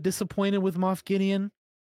little bit disappointed with Moff Gideon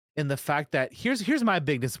in the fact that here's my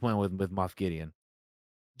big disappointment with Moff Gideon.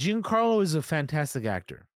 Giancarlo is a fantastic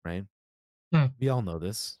actor, right? We all know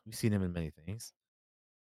this. We've seen him in many things.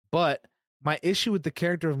 But my issue with the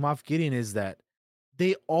character of Moff Gideon is that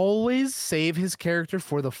they always save his character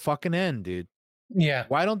for the fucking end, dude. Yeah.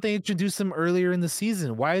 Why don't they introduce him earlier in the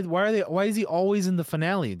season? Why is he always in the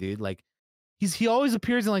finale, dude? Like he always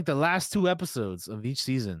appears in like the last 2 episodes of each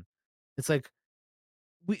season. It's like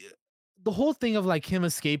the whole thing of like him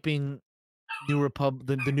escaping the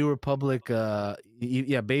New Republic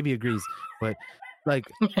yeah, baby agrees. But like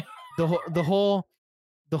the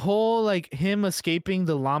whole like him escaping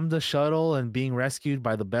the Lambda shuttle and being rescued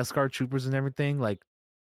by the Beskar troopers and everything, like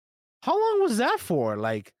how long was that for?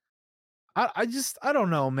 Like I don't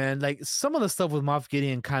know, man. Like some of the stuff with Moff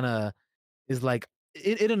Gideon kind of is like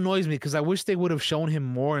it annoys me because I wish they would have shown him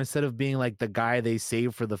more instead of being like the guy they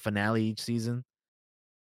save for the finale each season.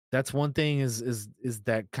 That's one thing is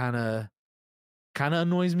that kind of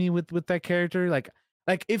annoys me with that character. Like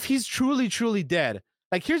if he's truly dead,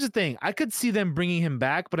 like here's the thing, I could see them bringing him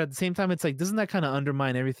back, but at the same time, it's like doesn't that kind of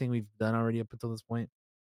undermine everything we've done already up until this point?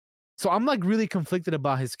 So I'm like really conflicted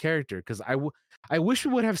about his character because I wish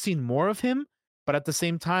we would have seen more of him, but at the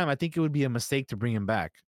same time, I think it would be a mistake to bring him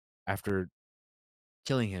back after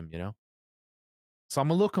killing him, you know? So I'm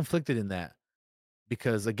a little conflicted in that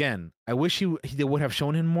because again, I wish they would have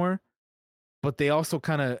shown him more, but they also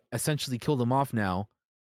kind of essentially killed him off now.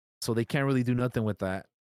 So they can't really do nothing with that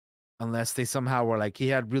unless they somehow were like, he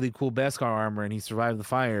had really cool Beskar armor and he survived the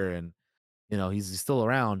fire and, you know, he's still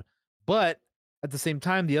around. But at the same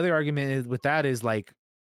time, the other argument with that is like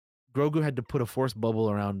Grogu had to put a force bubble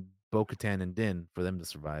around Bo-Katan and Din for them to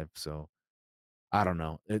survive. So I don't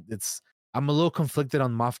know. I'm a little conflicted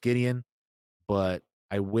on Moff Gideon, but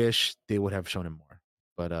I wish they would have shown him more.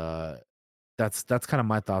 But that's kind of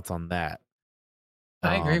my thoughts on that.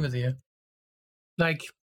 I agree with you. Like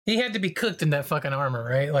he had to be cooked in that fucking armor,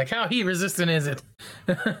 right? Like how heat resistant is it?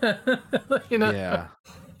 You know? Yeah.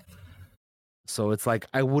 So it's like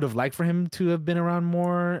I would have liked for him to have been around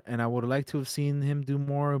more, and I would have liked to have seen him do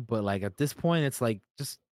more. But like at this point, it's like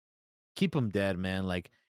just keep him dead, man. Like,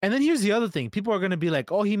 and then here's the other thing: people are gonna be like,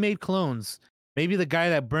 "Oh, he made clones. Maybe the guy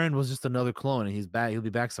that burned was just another clone, and he's back. He'll be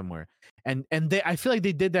back somewhere." And I feel like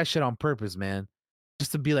they did that shit on purpose, man,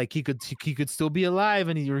 just to be like he could still be alive,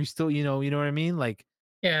 and he still, you know what I mean? Like,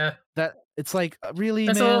 yeah, that it's like really,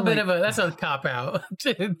 that's man, a little bit like, of that's a cop out.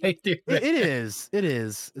 They do that. It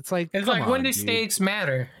is. It's like it's like when do stakes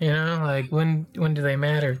matter? You know, like when do they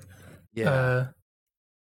matter? Yeah.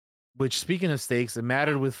 Which speaking of stakes, it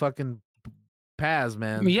mattered with fucking Paz,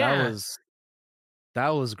 man. Yeah, that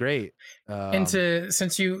was great. And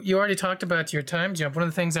since you already talked about your time jump, one of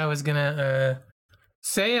the things I was gonna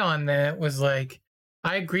say on that was like,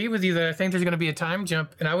 I agree with you that I think there's gonna be a time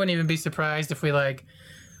jump, and I wouldn't even be surprised if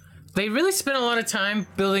they really spent a lot of time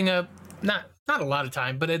building up, not a lot of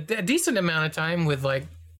time, but a decent amount of time with like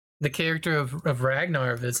the character of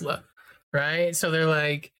Ragnar Vizsla, right? So they're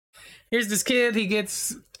like, here's this kid, he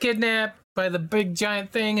gets kidnapped by the big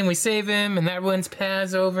giant thing, and we save him, and that wins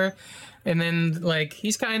Paz over. And then, like,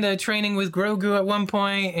 he's kind of training with Grogu at one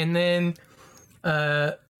point, and then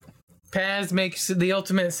Paz makes the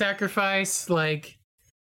ultimate sacrifice. Like,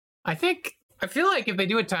 I feel like if they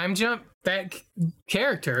do a time jump, that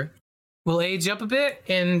character will age up a bit,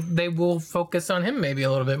 and they will focus on him maybe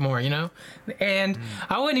a little bit more, you know? And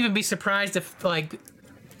I wouldn't even be surprised if, like,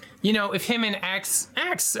 you know, if him and Axe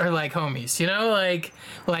are like homies, you know,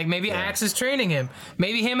 like maybe Axe is training him.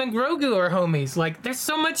 Maybe him and Grogu are homies. Like, there's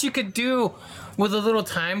so much you could do with a little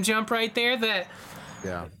time jump right there that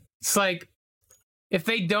it's like, if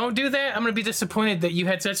they don't do that, I'm gonna be disappointed that you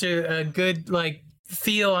had such a good like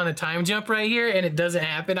feel on a time jump right here and it doesn't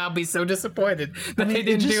happen. I'll be so disappointed that they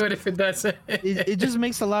didn't do it if it doesn't. it just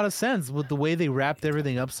makes a lot of sense with the way they wrapped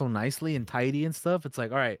everything up so nicely and tidy and stuff. It's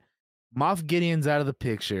like, all right, Moff Gideon's out of the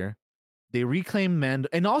picture. They reclaim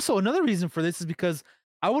and also another reason for this is because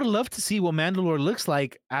I would love to see what Mandalore looks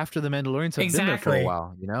like after the Mandalorians have been there for a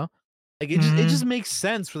while, you know? Like it just makes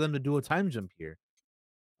sense for them to do a time jump here.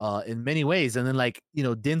 In many ways. And then like, you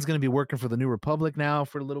know, Din's gonna be working for the New Republic now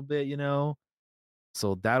for a little bit, you know.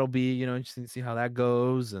 So that'll be, you know, interesting to see how that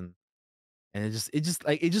goes. And it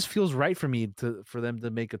just feels right for me for them to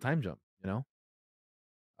make a time jump, you know?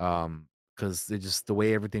 Because the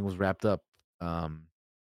way everything was wrapped up.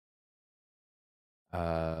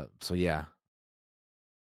 So yeah.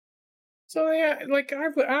 So yeah, like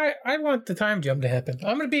I want the time jump to happen.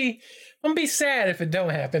 I'm gonna be sad if it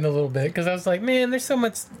don't happen a little bit because I was like, man, there's so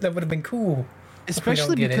much that would have been cool.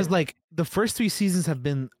 Especially because like the first 3 seasons have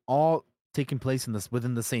been all taking place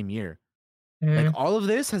within the same year. Mhm. Like all of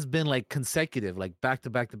this has been like consecutive, like back to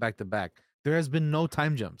back to back to back. There has been no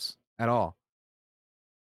time jumps at all.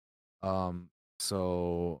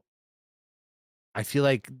 So I feel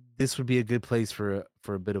like this would be a good place for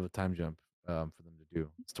a bit of a time jump for them to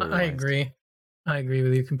do story I wise. agree. I agree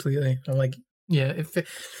with you completely. I'm like, yeah,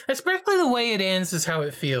 especially the way it ends is how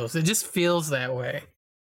it feels. It just feels that way.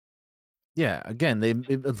 Yeah, again,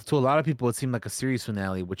 to a lot of people it seemed like a series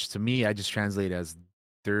finale, which to me I just translate as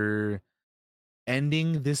they're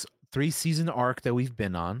ending this 3-season arc that we've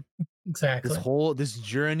been on. Exactly. This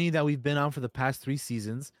journey that we've been on for the past 3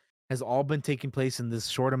 seasons has all been taking place in this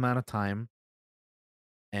short amount of time.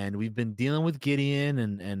 And we've been dealing with Gideon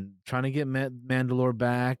and trying to get Mandalore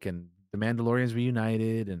back, and the Mandalorians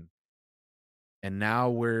reunited, and now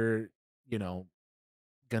we're, you know,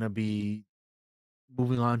 gonna be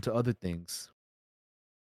moving on to other things,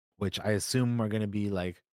 which I assume are gonna be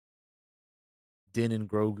like Din and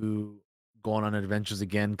Grogu going on adventures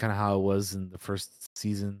again, kind of how it was in the first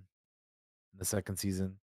season, the second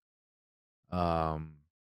season.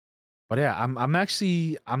 But yeah,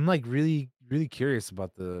 I'm like really curious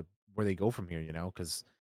about where they go from here, you know, because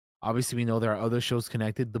obviously we know there are other shows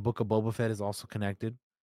connected. The Book of Boba Fett is also connected.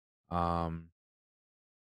 Um,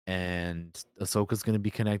 and Ahsoka's gonna be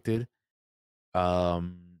connected.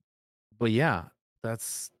 Um, but yeah,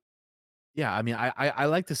 that's yeah. I mean, I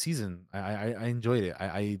like the season. I enjoyed it.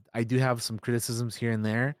 I do have some criticisms here and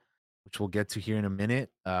there, which we'll get to here in a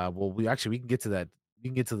minute. Well, we can get to that. We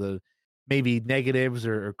can get to the maybe negatives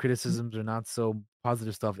or criticisms or not so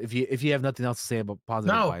positive stuff. If you have nothing else to say about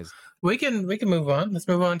positive No, wise, we can move on. Let's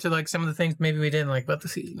move on to like some of the things maybe we didn't like about the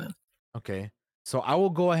season. Then. okay. So I will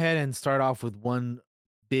go ahead and start off with one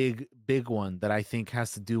big one that I think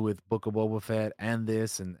has to do with Book of Boba Fett and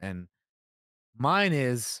this and mine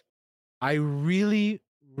is I really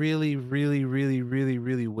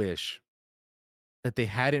wish that they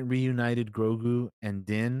hadn't reunited Grogu and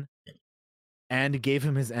Din and gave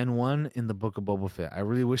him his N1 in the Book of Boba Fett. I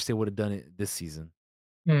really wish they would have done it this season.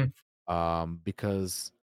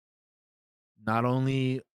 Because not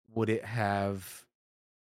only would it have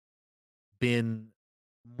been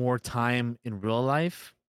more time in real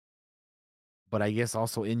life, but I guess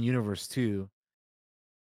also in universe too.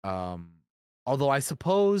 Although I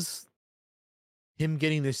suppose him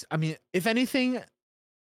getting this, I mean, if anything,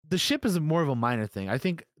 the ship is more of a minor thing. I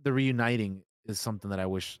think the reuniting is something that I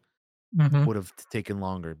wish would have taken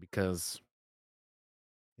longer because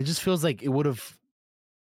it just feels like it would have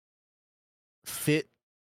fit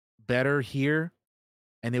better here,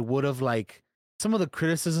 and it would have like some of the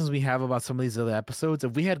criticisms we have about some of these other episodes.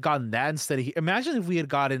 If we had gotten that instead of imagine if we had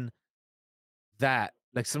gotten that,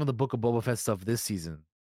 like some of the Book of Boba Fett stuff this season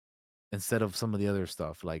instead of some of the other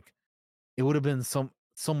stuff, like it would have been so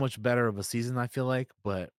much better of a season, I feel like.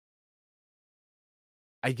 But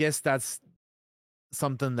I guess that's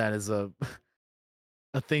something that is a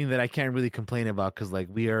a thing that I can't really complain about because like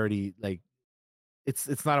we already like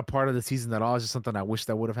it's not a part of the season at all. It's just something I wish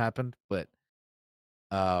that would have happened. But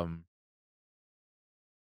um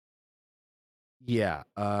yeah.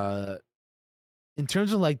 In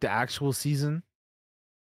terms of like the actual season,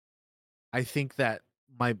 I think that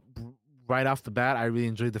my right off the bat, I really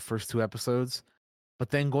enjoyed the first 2 episodes. But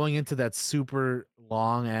then going into that super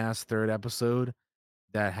long ass third episode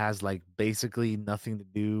that has like basically nothing to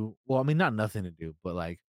do. Well, I mean, not nothing to do, but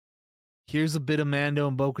like here's a bit of Mando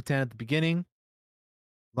and Bo-Katan at the beginning,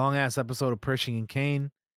 long ass episode of Pershing and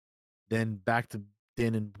Kane, then back to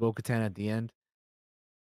Din and Bo-Katan at the end.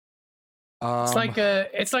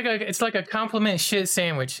 It's like a compliment shit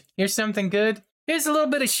sandwich. Here's something good. Here's a little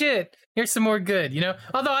bit of shit. Here's some more good. You know.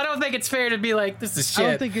 Although I don't think it's fair to be like this is shit. I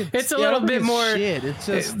don't think it's a little bit more. Shit. It's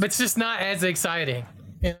just, but it's just not as exciting.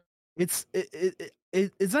 You know? It's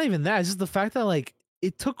not even that. It's just the fact that like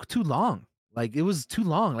it took too long. Like it was too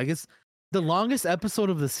long. Like it's the longest episode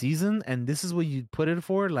of the season, and this is what you put it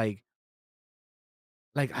for. Like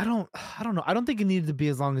I don't know. I don't think it needed to be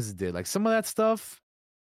as long as it did. Like some of that stuff,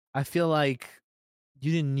 I feel like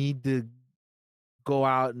you didn't need to go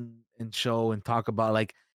out and show and talk about.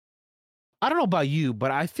 Like I don't know about you,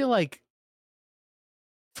 but I feel like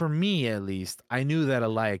for me at least, I knew that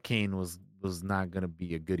Elia Kane was not gonna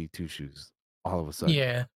be a goody two shoes all of a sudden.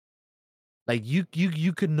 Yeah. Like you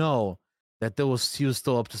could know that she was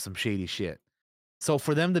still up to some shady shit. So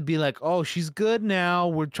for them to be like, "Oh, she's good now.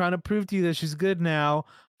 We're trying to prove to you that she's good now,"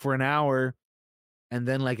 for an hour, and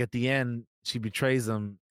then like at the end she betrays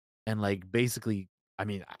them, and like basically, I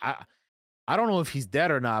mean, I don't know if he's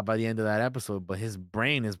dead or not by the end of that episode, but his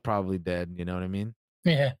brain is probably dead. You know what I mean?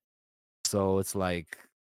 Yeah. So it's like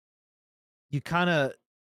you kind of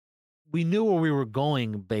we knew where we were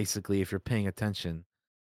going basically if you're paying attention,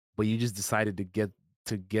 but you just decided to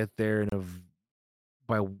get there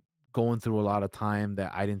by going through a lot of time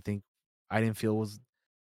that I didn't feel was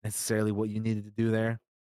necessarily what you needed to do there.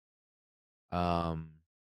 Um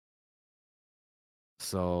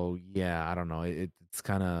so yeah, I don't know. It's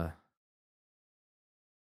kind of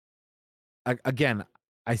again,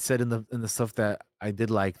 I said in the stuff that I did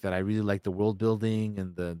like that I really like the world building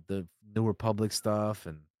and the New Republic stuff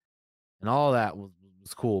and all that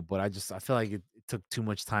was cool, but I feel like it took too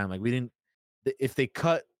much time. Like we didn't if they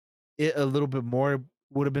cut it a little bit more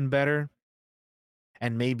would have been better.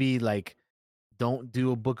 And maybe like don't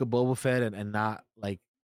do a Book of Boba Fett and not like,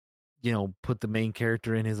 put the main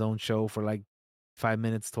character in his own show for like 5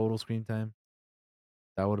 minutes total screen time.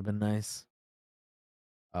 That would have been nice.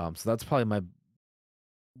 So that's probably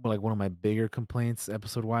one of my bigger complaints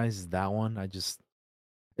episode wise is that one.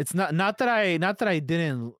 It's not that I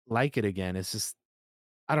didn't like it again. It's just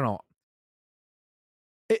I don't know.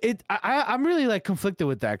 I'm really like conflicted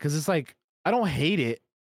with that because it's like I don't hate it,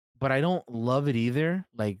 but I don't love it either.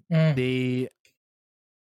 Like they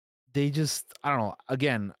just I don't know.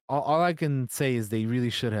 Again, all I can say is they really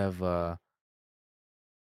should have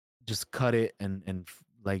just cut it and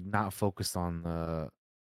like not focused on the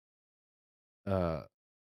uh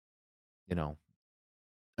you know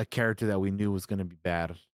a character that we knew was going to be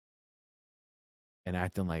bad and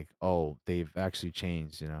acting like, oh, they've actually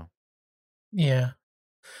changed. Yeah.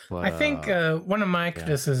 But I think one of my yeah.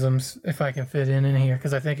 criticisms, if I can fit in here,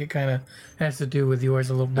 because I think it kind of has to do with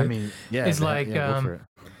yours a little bit. I mean, yeah, is go like for it.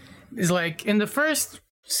 is like in the first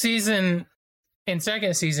season and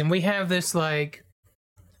second season, we have this like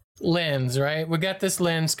lens, right? We got this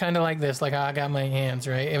lens kind of like this, like how I got my hands,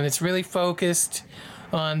 right? And it's really focused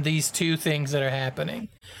on these two things that are happening.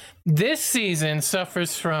 This season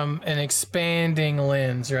suffers from an expanding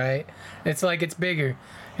lens, right? It's like it's bigger.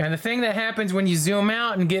 And the thing that happens when you zoom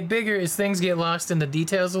out and get bigger is things get lost in the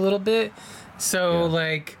details a little bit. So,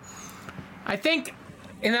 like, I think,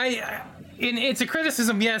 and it's a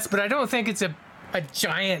criticism, yes, but I don't think it's a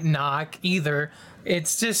giant knock either.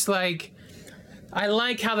 It's just like, I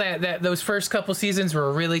like how that those first couple seasons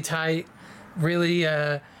were really tight, really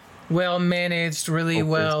well managed, really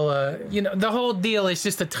well. The whole deal is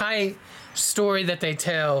just a tight story that they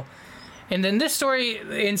tell. And then this story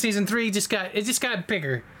in season 3 just got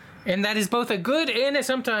bigger, and that is both a good and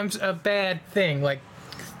sometimes a bad thing. Like,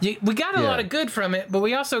 we got a lot of good from it, but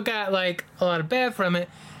we also got like a lot of bad from it,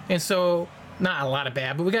 and so not a lot of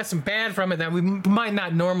bad, but we got some bad from it that we might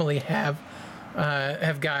not normally have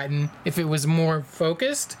gotten if it was more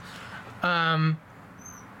focused. And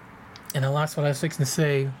I lost what I was fixing to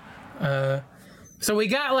say. So we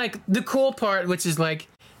got like the cool part, which is like,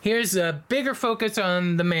 here's a bigger focus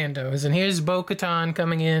on the Mandos, and here's Bo-Katan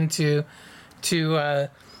coming in to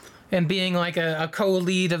and being like a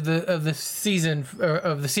co-lead of the season or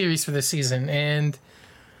of the series for this season, and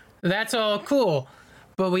that's all cool.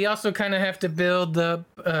 But we also kind of have to build up.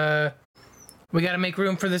 We got to make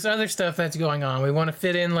room for this other stuff that's going on. We want to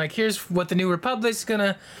fit in like, here's what the New Republic's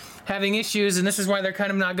gonna having issues, and this is why they're kind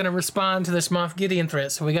of not gonna respond to this Moff Gideon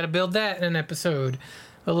threat. So we got to build that in an episode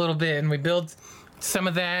a little bit, and we build some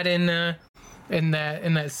of that in that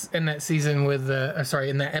season with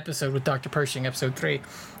in that episode with Dr. Pershing, episode 3,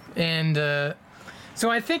 and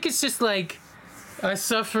so I think it's just like a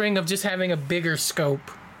suffering of just having a bigger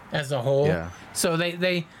scope as a whole. Yeah. So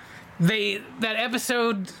they that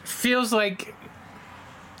episode feels like,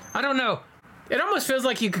 I don't know. It almost feels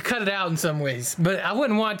like you could cut it out in some ways, but I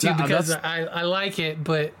wouldn't want to because I like it.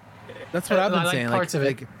 But that's what I've been saying. Parts of it.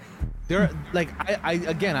 Like, there, like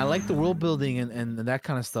I like the world building and that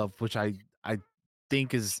kind of stuff, which I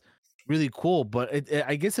think is really cool. But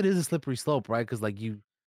I guess it is a slippery slope, right? Because like you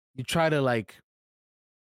try to like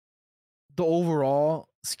the overall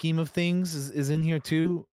scheme of things is in here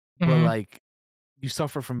too, but like you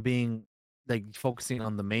suffer from being like focusing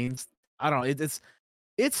on the mains. I don't know.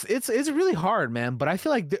 It's really hard, man. But I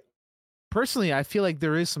feel like personally, I feel like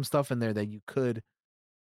there is some stuff in there that you could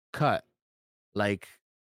cut. Like,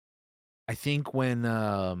 I think when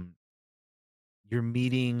you're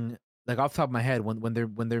meeting, like off the top of my head, when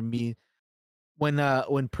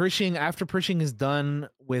Pershing, after Pershing is done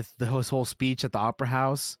with his whole speech at the Opera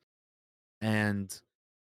House, and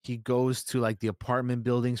he goes to like the apartment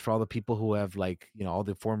buildings for all the people who have like, all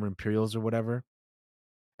the former Imperials or whatever.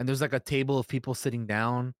 And there's like a table of people sitting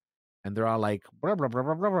down and they're all like, blah, blah, blah,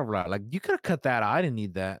 blah, blah, blah, blah. Like, you could have cut that out. I didn't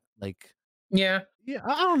need that. Like, yeah,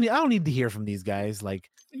 I don't need to hear from these guys. Like,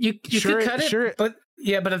 you could cut it, but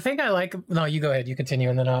Yeah, but the thing I like. No, you go ahead. You continue,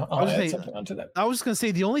 and then I'll add something onto that. I was just gonna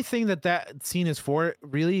say the only thing that scene is for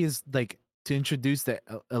really is like to introduce that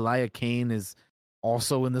Elia Kane is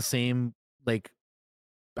also in the same like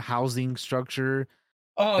housing structure.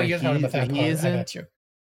 Oh, you're talking about that part. Is I in. got you.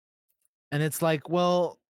 And it's like,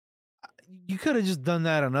 well, you could have just done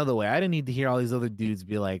that another way. I didn't need to hear all these other dudes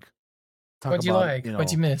be like, What'd you like?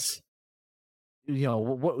 What'd you miss?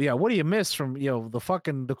 What do you miss from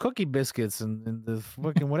the cookie biscuits and the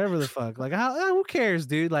fucking whatever the fuck? Like, who cares,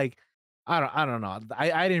 dude? Like, I don't know.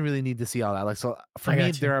 I didn't really need to see all that. Like, so for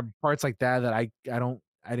me, there are parts like that I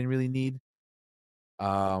didn't really need.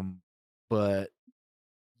 But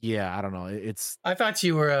yeah, I don't know. I thought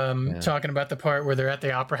you were talking about the part where they're at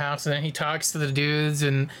the opera house and then he talks to the dudes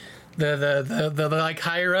and the like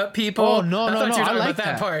higher up people. Oh no, I no, thought no! you were I talking like about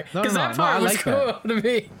that part because that part was cool to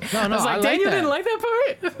me. No, I was like, Daniel didn't like that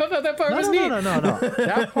part. I thought that part was neat. No.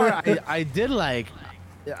 That part I did like.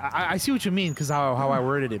 I see what you mean because how I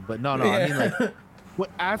worded it, but no. Yeah. I mean like.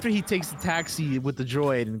 After he takes the taxi with the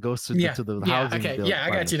droid and goes to the housing. Okay. Yeah, I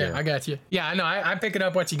got you now. I got you. Yeah, I know. I'm picking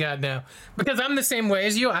up what you got now because I'm the same way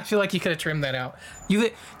as you. I feel like you could have trimmed that out. You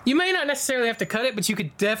may not necessarily have to cut it, but you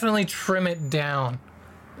could definitely trim it down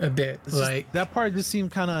a bit. Like that part just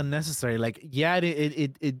seemed kind of unnecessary. Like, yeah,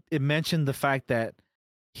 it mentioned the fact that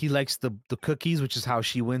he likes the cookies, which is how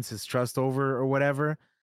she wins his trust over or whatever.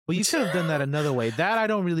 Well, you could have done that another way. That I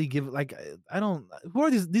don't really give. Like, I don't. Who are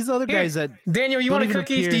these other guys that? Daniel, you want a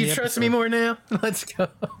cookie? Do you trust me more now? Let's go.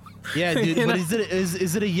 Yeah, dude. But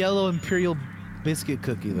is it a yellow imperial biscuit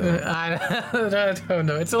cookie though? I don't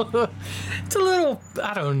know. It's a little.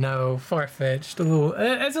 I don't know. Far fetched.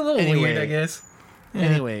 It's a little weird, I guess. Yeah.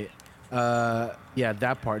 Anyway, yeah,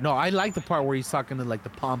 that part. No, I like the part where he's talking to like the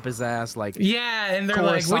pompous ass, like and they're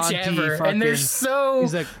like whichever, and they're so.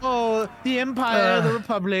 He's like, oh, the Empire, the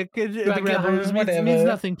Republic, the rebels means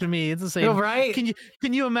nothing to me. It's the same, right?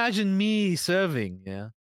 Can you imagine me serving? Yeah.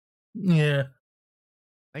 Yeah.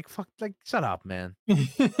 Like fuck, like shut up, man.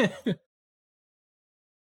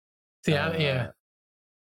 Yeah.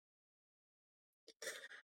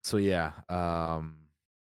 So yeah,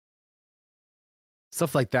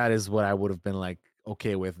 stuff like that is what I would have been like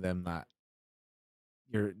okay with them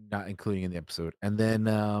you're not including in the episode. And then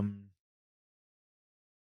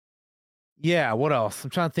yeah, what else? I'm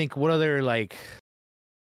trying to think what other like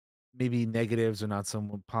maybe negatives or not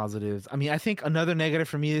some positives. I mean, I think another negative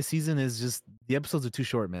for me this season is just the episodes are too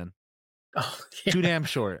short, man. Oh, yeah. Too damn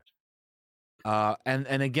short. And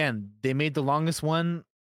again, they made the longest one.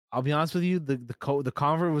 I'll be honest with you, the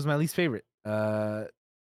convert was my least favorite.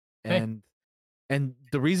 And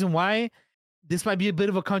the reason why, this might be a bit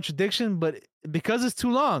of a contradiction, but because it's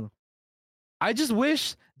too long, I just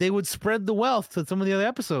wish they would spread the wealth to some of the other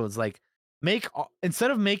episodes. Like,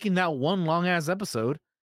 instead of making that one long ass episode,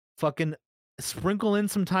 fucking sprinkle in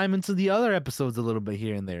some time into the other episodes a little bit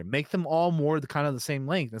here and there. Make them all more kind of the same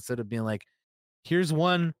length instead of being like, here's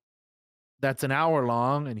one that's an hour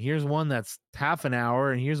long, and here's one that's half an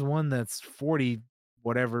hour, and here's one that's 40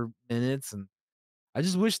 whatever minutes. And I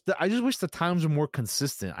just wish the times were more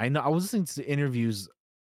consistent. I know I was listening to interviews.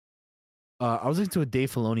 I was listening to a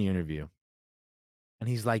Dave Filoni interview, and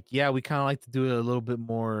he's like, "Yeah, we kind of like to do it a little bit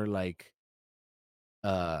more like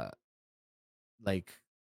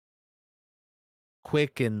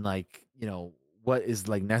quick and like what is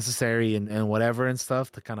like necessary and whatever and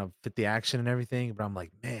stuff to kind of fit the action and everything." But I'm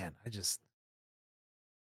like, man, I just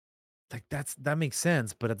like that makes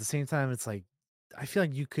sense. But at the same time, it's like I feel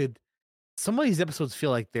like you could. Some of these episodes feel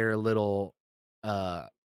like they're a little what's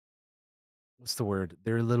the word?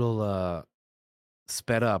 They're a little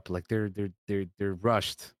sped up, like they're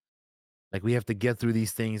rushed. Like we have to get through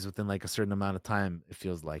these things within like a certain amount of time, it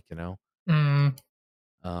feels like,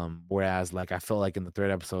 whereas like I felt like in the third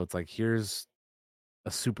episode, it's like here's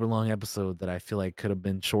a super long episode that I feel like could have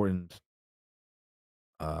been shortened.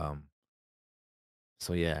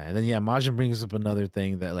 So yeah, and then Majin brings up another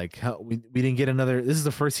thing that like we didn't get another. This is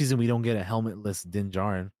the first season we don't get a helmetless Din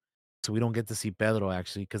Djarin, so we don't get to see Pedro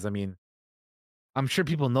actually. Because I mean, I'm sure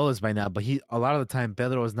people know this by now, but a lot of the time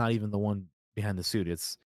Pedro is not even the one behind the suit.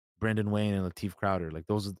 It's Brendan Wayne and Lateef Crowder. Like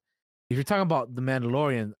those, if you're talking about the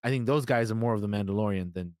Mandalorian, I think those guys are more of the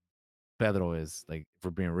Mandalorian than Pedro is. Like if we're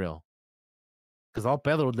being real, because all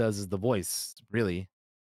Pedro does is the voice, really,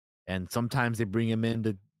 and sometimes they bring him in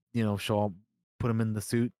to show up. Put him in the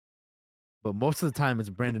suit, but most of the time it's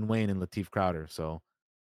Brendan Wayne and Lateef Crowder. So,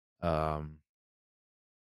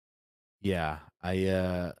 yeah,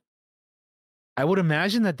 I would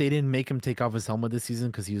imagine that they didn't make him take off his helmet this season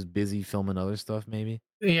because he was busy filming other stuff. Maybe.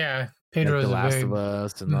 Yeah, Pedro's like The Last of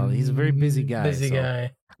Us and all. He's a very busy guy. Busy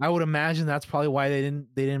guy. I would imagine that's probably why they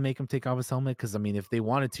didn't make him take off his helmet. Because I mean, if they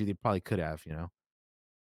wanted to, they probably could have,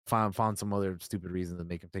 found some other stupid reason to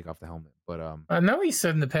make him take off the helmet. But I know he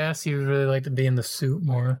said in the past he would really like to be in the suit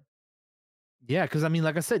more. yeah, because I mean,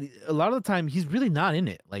 like I said, a lot of the time he's really not in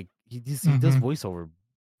it. Like he does voiceover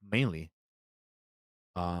mainly.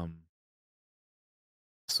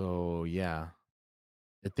 So yeah,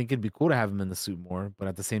 I think it'd be cool to have him in the suit more, but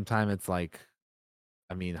at the same time, it's like,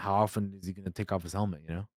 I mean, how often is he gonna take off his helmet?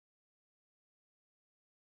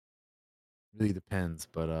 Really depends.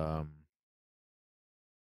 But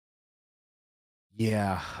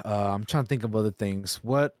yeah, I'm trying to think of other things.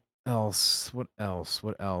 What else? What else?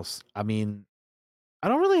 What else? I mean, I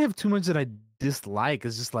don't really have too much that I dislike.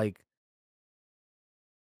 It's just like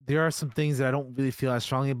there are some things that I don't really feel as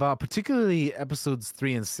strongly about, particularly episodes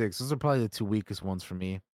 3 and 6. Those are probably the two weakest ones for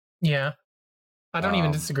me. Yeah. I don't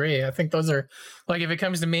even disagree. I think those are, like, if it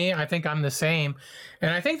comes to me, I think I'm the same.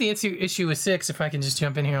 And I think the issue with 6, if I can just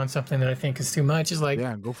jump in here on something that I think is too much, is like,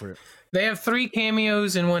 yeah, go for it. They have 3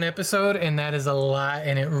 cameos in one episode, and that is a lot,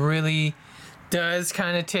 and it really does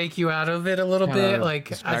kind of take you out of it a little bit.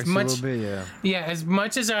 Like, as much, as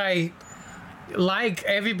much as I like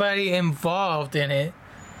everybody involved in it,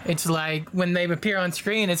 it's like when they appear on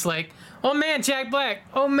screen, it's like, oh man, Jack Black,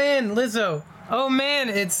 oh man, Lizzo, oh man,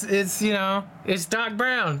 it's it's Doc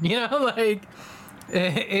Brown, like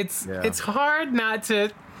it's hard not to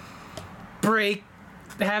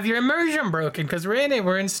have your immersion broken, because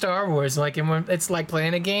we're in Star Wars, like, and it's like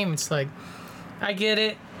playing a game. It's like, I get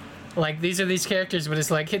it, like, these are these characters, but it's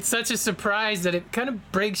like, it's such a surprise that it kind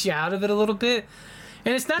of breaks you out of it a little bit.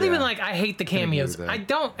 And it's not even like I hate the cameos. I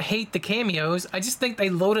don't hate the cameos. I just think they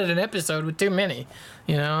loaded an episode with too many.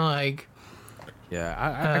 Like. Yeah,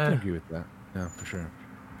 I can agree with that. Yeah, for sure.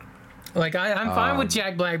 Like, I'm fine with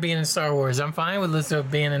Jack Black being in Star Wars. I'm fine with Lizzo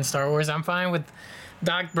being in Star Wars. I'm fine with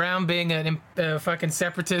Doc Brown being a fucking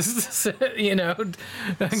separatist, guy.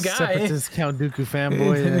 Separatist Count Dooku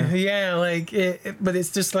fanboy. Yeah, like, but it's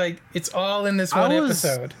just like, it's all in this one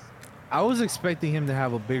episode. I was expecting him to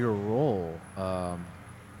have a bigger role,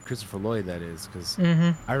 Christopher Lloyd, that is, because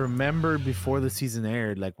I remember before the season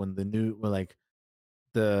aired, like when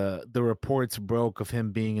the reports broke of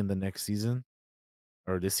him being in the next season,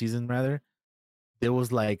 or this season rather, there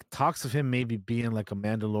was like talks of him maybe being like a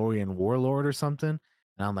Mandalorian warlord or something,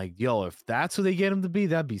 and I'm like, yo, if that's who they get him to be,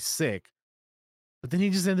 that'd be sick. But then he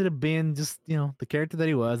just ended up being just the character that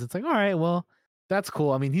he was. It's like, all right, well, that's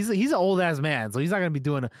cool. I mean, he's an old ass man, so he's not gonna be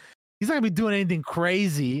doing anything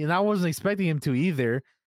crazy, and I wasn't expecting him to either.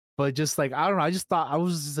 But just like, I don't know, I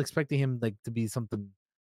was just expecting him like to be something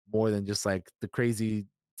more than just like the crazy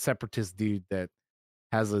separatist dude that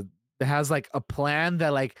has like a plan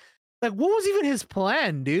that like what was even his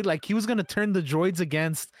plan, dude? Like, he was gonna turn the droids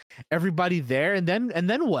against everybody there, and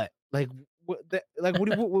then what? Like,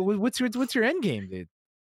 what's your end game, dude?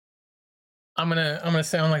 I'm gonna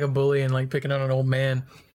sound like a bully and like picking on an old man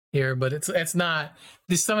here, but it's not.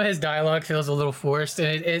 Some of his dialogue feels a little forced,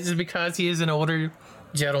 and it's because he is an older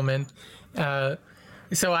gentleman.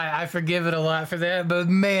 So I forgive it a lot for that, but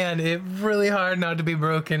man, it's really hard not to be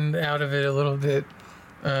broken out of it a little bit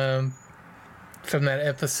from that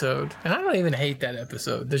episode. And I don't even hate that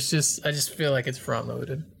episode. I just feel like it's front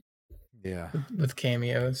loaded. Yeah, with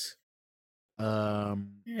cameos.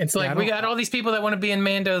 It's like, we got all these people that want to be in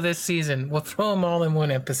Mando this season. We'll throw them all in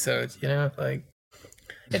one episode. Like,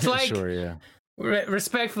 it's like, sure, yeah.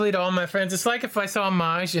 Respectfully to all my friends, it's like if I saw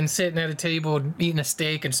Majin sitting at a table eating a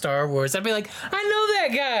steak in Star Wars, I'd be like, I know that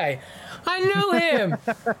guy. I know him.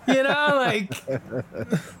 Like,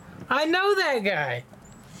 I know that guy.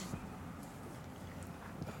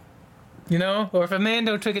 Or if a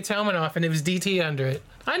Mando took its helmet off and it was DT under it,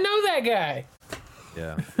 I know that guy.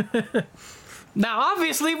 Yeah. Now,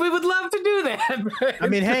 obviously, we would love to do that. I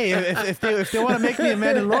mean, hey, if they want to make me a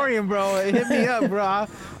Mandalorian, bro, hit me up, bro.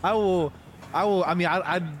 I will. I mean,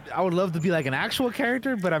 I would love to be like an actual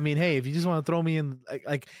character, but I mean, hey, if you just want to throw me in,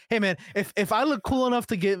 like, hey, man, if I look cool enough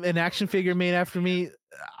to get an action figure made after me,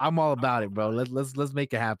 I'm all about it, bro. Let's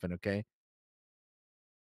make it happen, okay?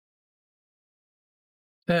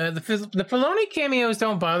 The Filoni cameos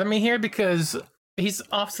don't bother me here because he's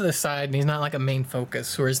off to the side and he's not like a main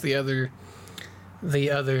focus, whereas the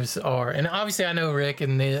others are. And obviously, I know Rick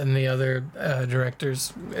and the other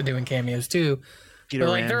directors are doing cameos too. Peter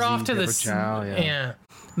but like, Ramsey, they're off to the Chow, yeah,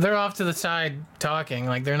 they're off to the side talking.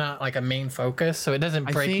 Like, they're not like a main focus, so it doesn't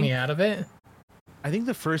break me out of it. I think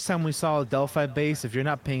the first time we saw a Delphi base, if you're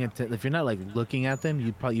not paying attention, if you're not like looking at them,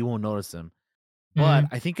 you won't notice them. But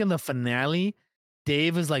I think in the finale,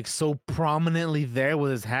 Dave is like so prominently there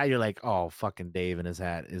with his hat. You're like, oh, fucking Dave and his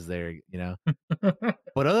hat is there, you know.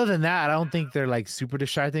 But other than that, I don't think they're like super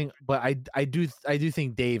distracting. But I do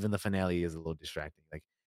think Dave in the finale is a little distracting. Like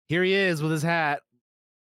here he is with his hat.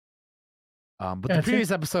 But the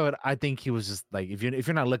previous episode, I think he was just like if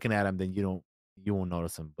you're not looking at him, then you won't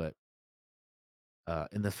notice him. But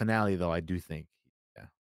in the finale, though, I do think,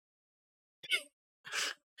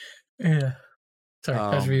 Yeah. Sorry,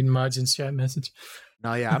 I was reading Majin's chat message.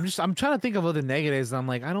 No, yeah, I'm trying to think of other negatives. I'm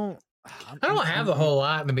like, I don't have a whole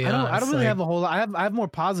lot, to be honest. I don't really have a whole lot. I have more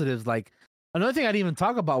positives. Like another thing I didn't even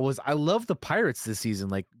talk about was I love the pirates this season,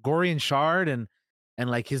 like Gorian Shard and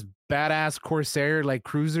like his badass Corsair like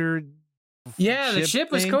cruiser. Yeah, the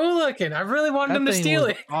ship was cool looking. I really wanted him to steal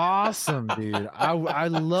it. Awesome, dude. I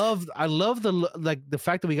love the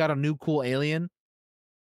fact that we got a new cool alien.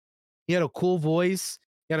 He had a cool voice.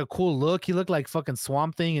 He had a cool look. He looked like fucking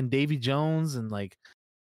Swamp Thing and Davy Jones, and like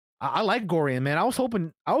I like Gorian, man. I was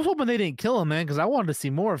hoping they didn't kill him, man, because I wanted to see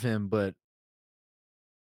more of him, but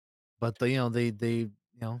they did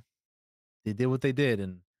what they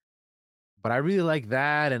did, but I really like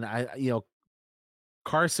that, and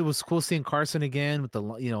Carson was cool seeing Carson again with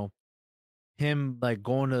the him like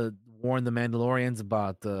going to warn the Mandalorians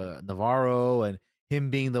about Navarro and him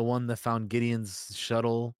being the one that found Gideon's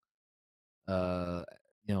shuttle, the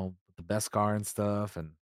Beskar and stuff, and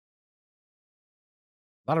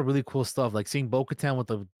a lot of really cool stuff. Like seeing Bo-Katan with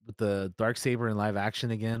the Darksaber in live action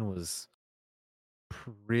again was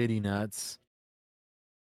pretty nuts.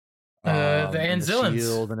 The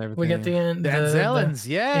Anzellans. And everything. We got the Anzellans.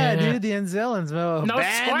 Yeah, dude, the Anzellans. Oh, no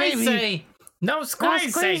squeezy. No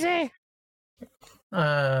squeezy.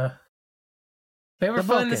 They were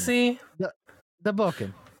fun to see. The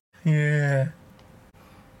booking. Yeah.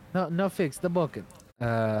 No fix the booking.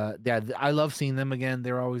 Yeah, I love seeing them again.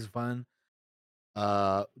 They're always fun.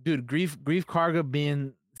 Dude, Grief Karga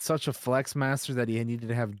being such a flex master that he needed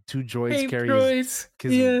to have 2 droids carry his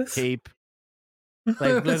cape.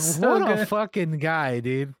 Like So what good. a fucking guy,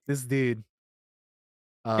 dude. This dude.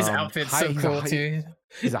 His outfit's so cool too.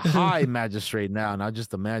 He's a high magistrate now, not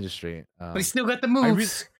just a magistrate. But he still got the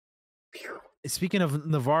moves. Speaking of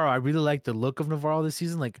Navarro, I really like the look of Navarro this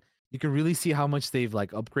season. Like you can really see how much they've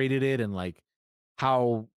like upgraded it, and like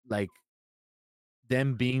how like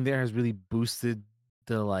them being there has really boosted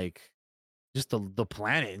the like just the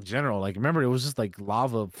planet in general. Like remember, it was just like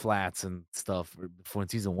lava flats and stuff before in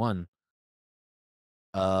season 1.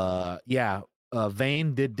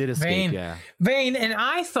 Vane did escape. Vane, and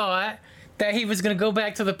I thought that he was gonna go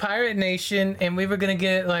back to the pirate nation and we were gonna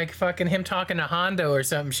get like fucking him talking to Hondo or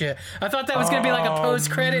some shit. I thought that was gonna be like a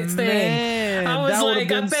post-credits thing. I was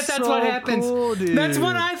like, I bet that's what happens. Cool, that's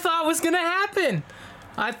what I thought was gonna happen.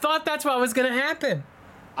 I thought that's what was gonna happen.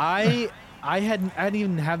 I didn't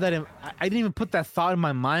even have that I didn't even put that thought in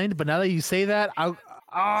my mind, but now that you say that, I would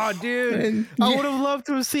have loved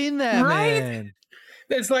to have seen that, right? Man.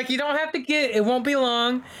 It's like you don't have to it won't be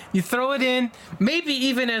long. You throw it in, maybe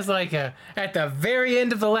even as like at the very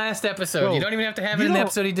end of the last episode. Bro, you don't even have to have it in the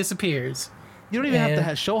episode he disappears. You don't even have to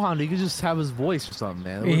have show Hondo. You can just have his voice or something,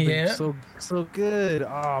 man. It would be so good.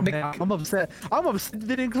 Oh man, I'm upset. They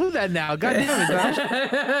didn't include that now. God damn it, Josh.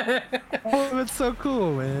 Oh, it's so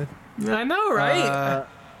cool, man. I know, right?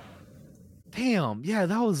 Damn, yeah,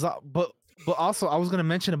 that was. But also, I was gonna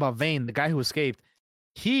mention about Vane, the guy who escaped.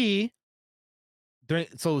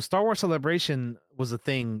 So Star Wars Celebration was a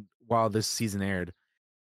thing while this season aired,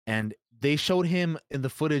 and they showed him in the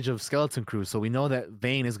footage of Skeleton Crew, so we know that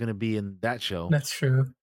Vane is going to be in that show. That's true.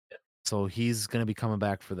 So he's going to be coming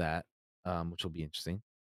back for that, which will be interesting.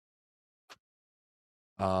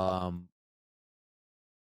 Yeah.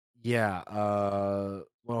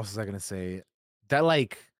 What else was I going to say? That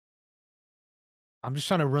like, I'm just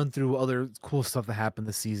trying to run through other cool stuff that happened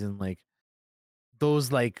this season, like those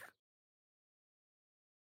like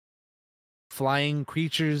flying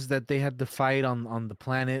creatures that they had to fight on the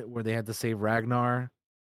planet where they had to save Ragnar.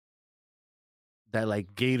 That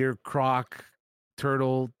like gator croc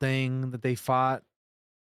turtle thing that they fought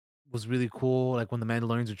was really cool. Like when the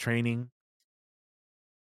Mandalorians are training,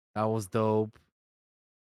 that was dope.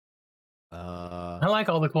 I like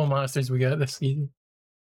all the cool monsters we got this season.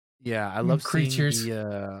 Yeah, I love creatures. Seeing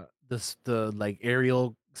the like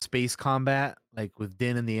aerial space combat, like with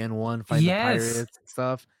Din and the N1 fighting the pirates and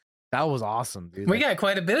stuff. That was awesome, dude. We got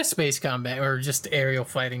quite a bit of space combat, or just aerial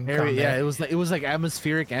fighting combat. Yeah, it was like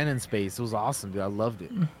atmospheric and in space. It was awesome, dude. I loved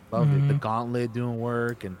it. Loved it. The gauntlet doing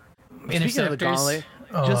work, and speaking of the gauntlet,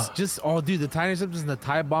 dude, the TIE interceptors and the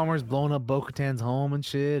TIE bombers blowing up Bo-Katan's home and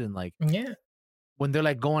shit, and like when they're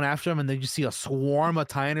like going after him, and then you see a swarm of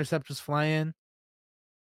TIE interceptors flying.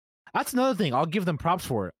 That's another thing. I'll give them props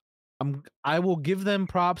for it. I will give them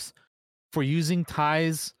props for using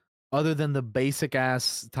ties other than the basic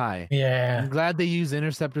ass tie. Yeah. I'm glad they use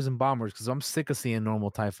interceptors and bombers because I'm sick of seeing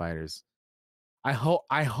normal TIE fighters. I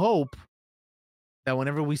hope that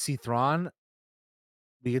whenever we see Thrawn,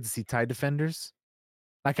 we get to see TIE defenders.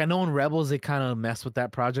 Like I know in Rebels they kind of mess with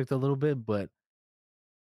that project a little bit, but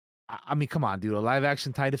I mean, come on, dude, a live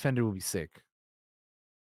action TIE defender would be sick.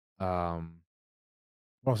 What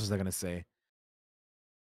else was I gonna say?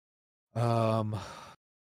 I'm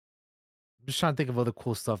just trying to think of other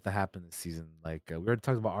cool stuff that happened this season. Like we already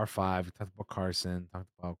talked about R5, we talked about Carson, talked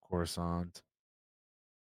about Coruscant,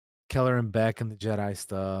 Keller and Beck and the Jedi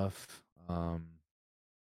stuff.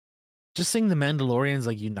 Just seeing the Mandalorians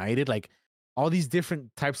like united, like all these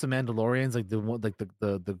different types of Mandalorians, like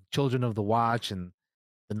the Children of the Watch and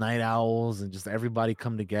the Night Owls, and just everybody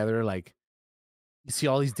come together. Like you see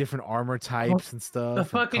all these different armor types and stuff. The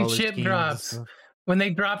fucking ship drops when they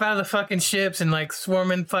drop out of the fucking ships and like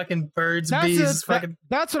swarming fucking birds, bees.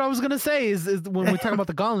 That's what I was gonna say. Is when we talk about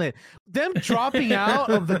the gauntlet, them dropping out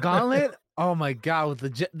of the gauntlet. Oh my god,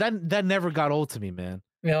 with that never got old to me, man.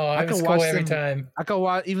 No, I could watch every time. I could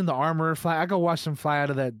watch even the armor fly. I could watch them fly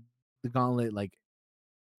out of the gauntlet like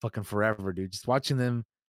fucking forever, dude. Just watching them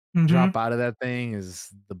drop out of that thing is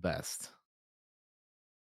the best.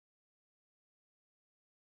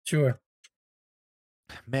 Sure.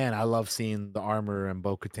 Man, I love seeing the armor and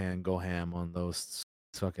Bo-Katan go ham on those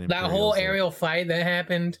fucking. That whole aerial fight that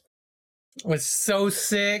happened was so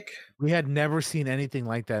sick. We had never seen anything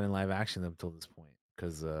like that in live action until this point,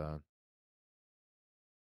 because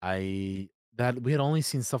we had only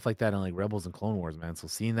seen stuff like that in like Rebels and Clone Wars, man. So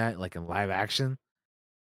seeing that like in live action,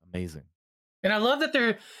 amazing. And I love that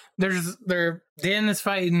Dan is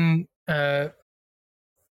fighting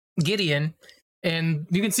Gideon, and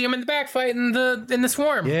you can see him in the back fighting in the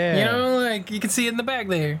swarm. Yeah, you know, like you can see it in the back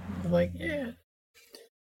there. Like, yeah,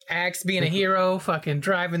 Axe being a hero, fucking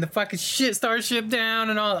driving the fucking starship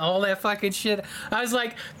down and all that fucking shit. I was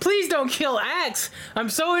like, please don't kill Axe. I'm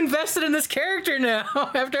so invested in this character now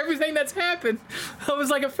after everything that's happened. I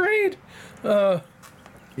was like afraid. Yeah,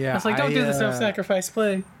 I was like, don't do the self-sacrifice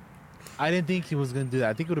play. I didn't think he was gonna do that.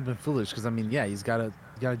 I think it would have been foolish because I mean, yeah, he's got a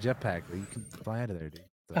jetpack. You can fly out of there, dude.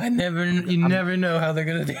 So, you never know how they're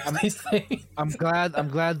gonna do these things. I'm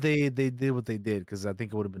glad they did what they did, because I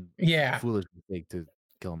think it would have been a foolish mistake to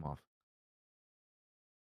kill him off.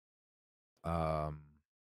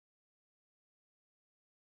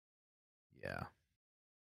 Yeah.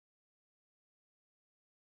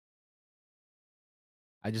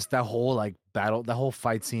 That whole like battle, that whole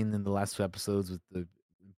fight scene in the last 2 episodes with the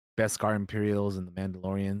Beskar Imperials and the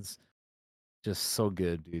Mandalorians, just so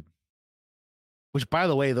good, dude. Which, by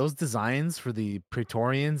the way, those designs for the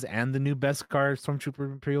Praetorians and the new Beskar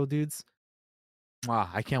Stormtrooper Imperial dudes,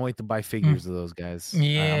 I can't wait to buy figures of those guys.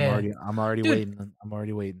 Yeah, I'm already dude, waiting. I'm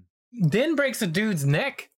already waiting. Din breaks a dude's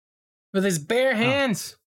neck with his bare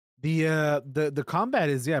hands. The combat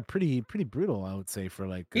is pretty brutal, I would say, for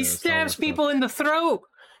like he stabs people in the throat.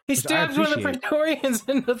 He stabs one of the Praetorians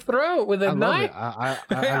in the throat with a knife. I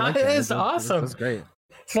like it. It's awesome. That's great.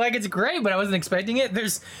 It's great, but I wasn't expecting it.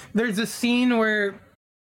 There's a scene where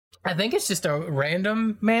I think it's just a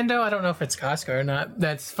random Mando. I don't know if it's Casca or not.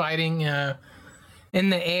 That's fighting in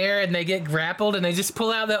the air, and they get grappled, and they just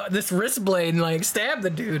pull out this wrist blade and like stab the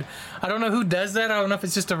dude. I don't know who does that. I don't know if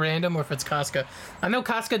it's just a random or if it's Casca. I know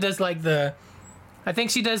Casca does like I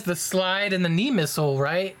think she does the slide and the knee missile,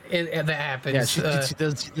 right? That happens. Yeah, she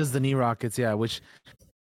does the knee rockets. Yeah, which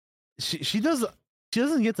she does. She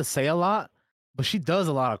doesn't get to say a lot, but she does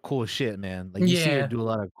a lot of cool shit, man. Like you see her do a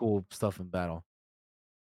lot of cool stuff in battle.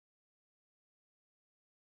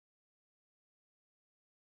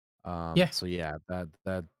 So yeah,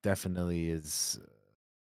 that definitely is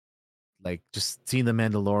like just seeing the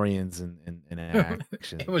Mandalorians in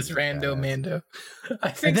action. It was rando Mando.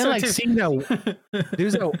 I think and then so like too. seeing that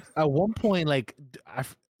there's at one point like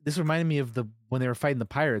this reminded me of when they were fighting the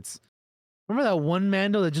pirates. Remember that one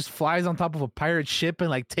Mando that just flies on top of a pirate ship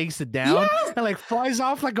and like takes it down and like flies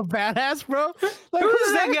off like a badass, bro? Like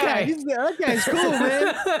who's that guy? That guy's cool,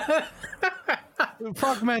 man.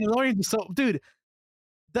 Fuck Mandalorian. So dude,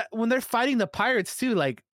 that when they're fighting the pirates too,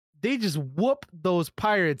 like they just whoop those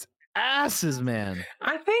pirates asses, man.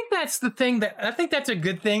 I think that's the thing I think that's a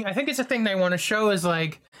good thing. I think it's a thing they want to show is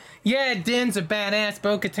like, yeah, Din's a badass,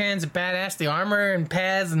 Bo-Katan's a badass, the armor and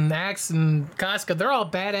Paz and Axe and Casca, they're all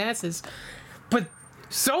badasses. But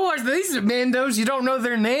so are these Mandos. You don't know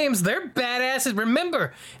their names. They're badasses.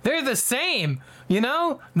 Remember, they're the same. You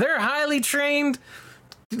know, they're highly trained,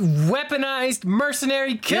 weaponized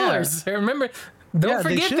mercenary killers. Yeah. Remember, Don't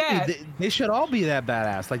they forget should that. be. They should all be that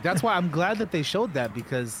badass. Like that's why I'm glad that they showed that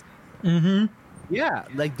because yeah,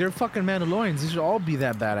 like they're fucking Mandalorians. They should all be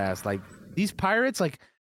that badass. Like these pirates, like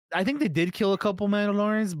I think they did kill a couple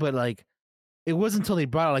Mandalorians, but like it wasn't until they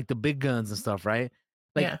brought out like the big guns and stuff, right?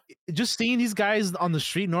 Like Yeah. just seeing these guys on the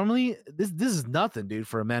street normally, this is nothing, dude,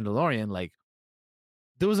 for a Mandalorian. Like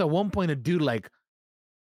there was at one point a dude like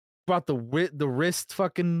brought the wrist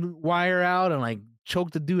fucking wire out and like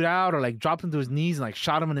choked the dude out or like dropped him to his knees and like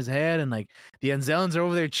shot him in his head and like the Anzellans are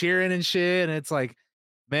over there cheering and shit and it's like,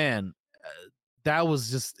 man, that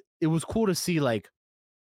was just it was cool to see like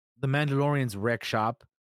the Mandalorians wreck shop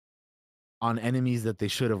on enemies that they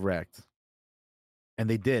should have wrecked, and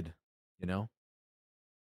they did, you know.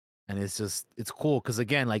 And it's just it's cool because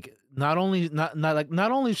again, like not only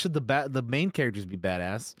should the main characters be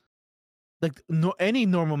badass, like no any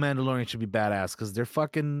normal Mandalorian should be badass because they're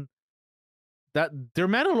fucking that they're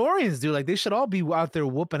Mandalorians, dude. Like they should all be out there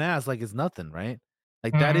whooping ass like it's nothing, right?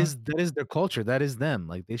 Like that is their culture, that is them.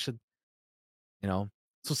 Like they should, you know.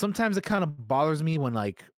 So sometimes it kind of bothers me when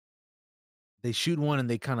like they shoot one and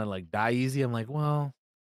they kind of like die easy. I'm like, well,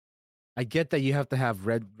 I get that you have to have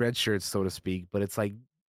red shirts, so to speak, but it's like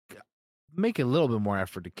make a little bit more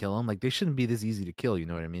effort to kill them. Like they shouldn't be this easy to kill. You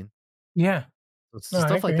know what I mean? Yeah. So No, I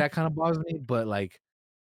stuff like agree. that kind of bothers me. But like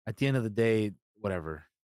at the end of the day, whatever.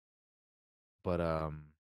 But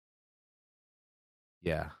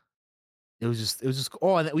yeah, it was just.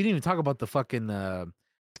 Oh, and we didn't even talk about the fucking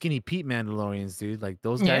Skinny Pete Mandalorians, dude. Like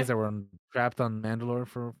those Yeah. guys that were trapped on Mandalore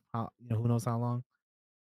for who knows how long.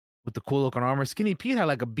 With the cool looking armor, Skinny Pete had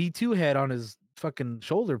like a B2 head on his fucking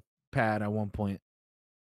shoulder pad at one point.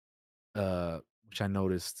 Which I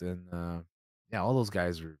noticed, and yeah, all those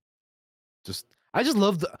guys were just. I just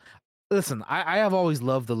love the. Listen, I have always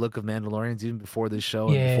loved the look of Mandalorians, even before this show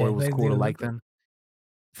and before Yeah, it was they cool to do. like them.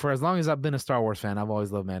 For as long as I've been a Star Wars fan, I've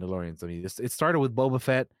always loved Mandalorians. I mean, it started with Boba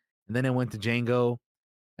Fett, and then it went to Django,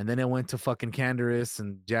 and then it went to fucking Canderous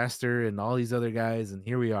and Jaster and all these other guys, and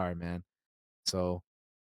here we are, man. So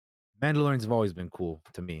Mandalorians have always been cool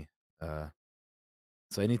to me.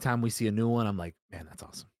 So anytime we see a new one, I'm like, man, that's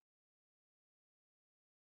awesome.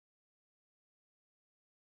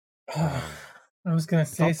 I was gonna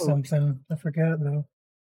say also- something. I forgot though.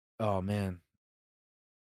 Oh man,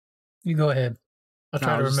 You go ahead. I'll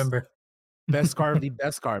try to just- remember. Beskar the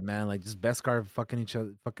Beskar, man. Like just Beskar fucking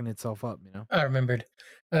itself up, you know. I remembered.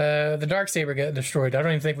 The Darksaber got destroyed. I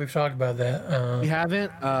don't even think we've talked about that. We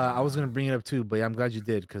haven't. I was gonna bring it up too, but yeah, I'm glad you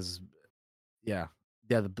did because, yeah.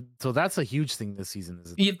 So that's a huge thing this season.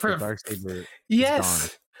 Is Yeah, the Darksaber?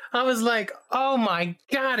 yes. I was like, oh my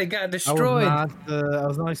god, it got destroyed. I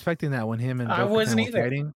was not expecting that when him and I wasn't Bo-Katan were either.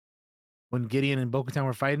 fighting. When Gideon and Bo-Katan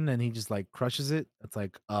were fighting, and he just like crushes it. It's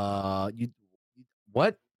like, you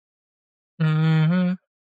what? Mm-hmm.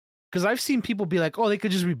 Because I've seen people be like, oh, they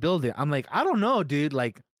could just rebuild it. I'm like, I don't know, dude.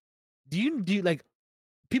 Like, do you like?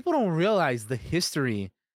 People don't realize the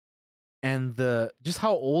history and the just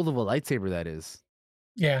how old of a lightsaber that is.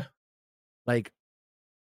 Yeah. Like,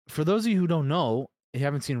 for those of you who don't know, you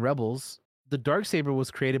haven't seen Rebels, the Darksaber was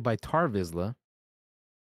created by Tar Vizsla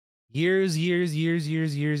years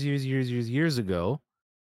ago,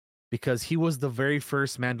 because he was the very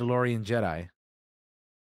first Mandalorian Jedi.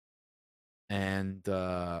 And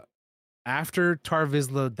after Tar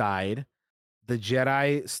Vizsla died, the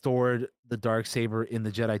Jedi stored the Darksaber in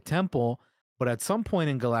the Jedi Temple. But at some point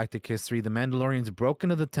in galactic history, the Mandalorians broke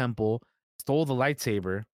into the temple, stole the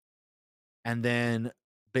lightsaber, and then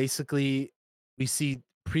basically we see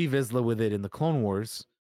Pre Vizsla with it in the Clone Wars.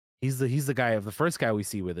 He's the guy of the first guy we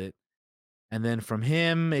see with it. And then from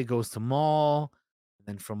him it goes to Maul. And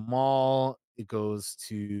then from Maul it goes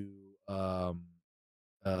to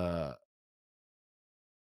trying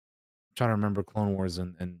to remember Clone Wars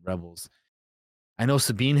and Rebels. I know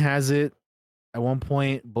Sabine has it at one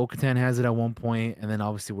point, Bo-Katan has it at one point, and then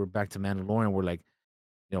obviously we're back to Mandalorian. We're like,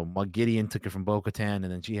 Gideon took it from Bo-Katan,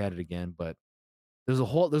 and then she had it again. But there's a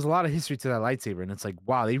lot of history to that lightsaber, and it's like,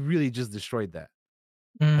 wow, they really just destroyed that.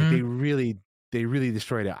 Like they really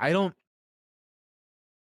destroyed it.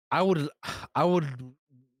 I would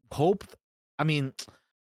hope. I mean,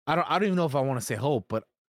 I don't even know if I want to say hope, but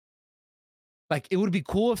like it would be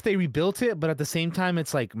cool if they rebuilt it. But at the same time,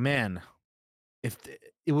 it's like, man, if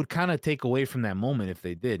it would kind of take away from that moment if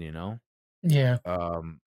they did, you know. Yeah.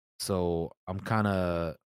 So I'm kind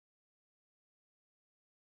of.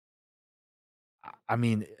 I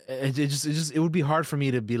mean, it would be hard for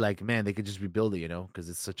me to be like, man, they could just rebuild it, you know, because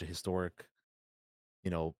it's such a historic,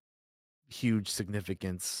 huge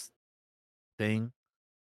significance thing.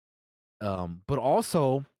 But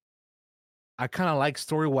also, I kind of like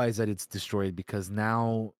story wise that it's destroyed because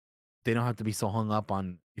now they don't have to be so hung up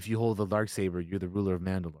on if you hold the dark saber, you're the ruler of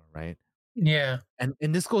Mandalore, right? Yeah. And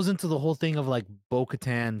this goes into the whole thing of like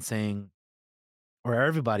Bo-Katan saying, or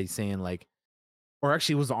everybody saying like, or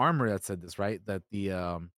actually it was the armor that said this, right? That the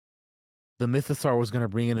Mythosaur was gonna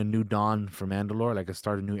bring in a new dawn for Mandalore, like a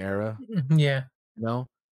start a new era, Yeah. you know?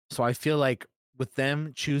 So I feel like with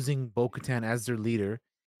them choosing Bo-Katan as their leader,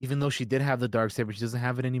 even though she did have the dark saber, she doesn't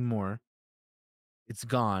have it anymore. It's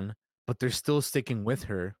gone, but they're still sticking with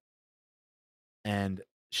her, and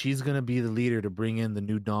she's gonna be the leader to bring in the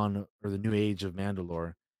new dawn or the new age of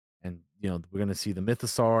Mandalore. And we're gonna see the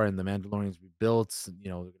Mythosaur and the Mandalorians rebuilt.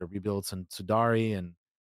 They're gonna rebuild some Sudari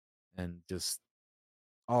and just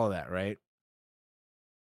all of that, right?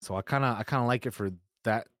 So I kind of like it for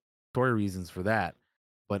that story reasons for that.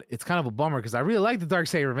 But it's kind of a bummer because I really like the dark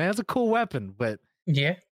saber, man. It's a cool weapon,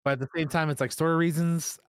 Yeah. but at the same time, it's like story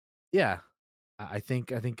reasons. Yeah, I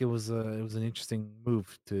think it was an interesting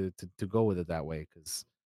move to go with it that way because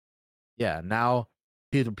yeah, now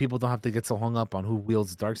people don't have to get so hung up on who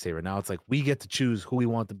wields the dark saber. Now it's like we get to choose who we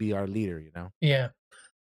want to be our leader. Yeah.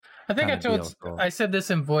 I think Kind of deal. So I said this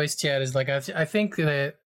in voice chat is like, I think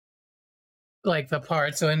that like the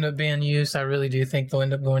parts will end up being used. I really do think they'll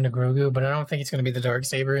end up going to Grogu, but I don't think it's going to be the dark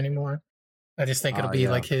saber anymore. I just think it'll be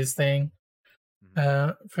yeah. like his thing,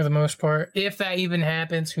 for the most part. If that even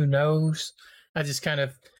happens, who knows? I just kind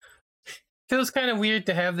of feels kind of weird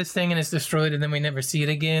to have this thing and it's destroyed and then we never see it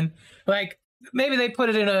again. Like maybe they put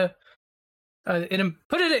it in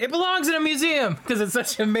it belongs in a museum because it's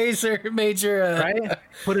such a major right?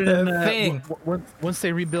 Put it in thing. Once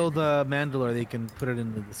they rebuild Mandalore, they can put it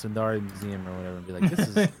in the Sundari Museum or whatever and be like, "This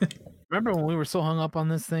is remember when we were so hung up on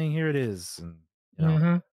this thing? Here it is."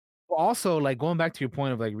 And also like going back to your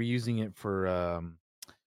point of like reusing it for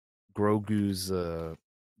Grogu's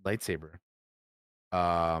lightsaber.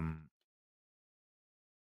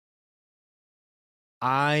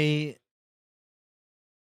 I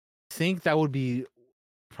think that would be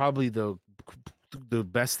probably the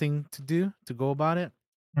best thing to do to go about it.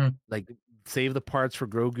 Like save the parts for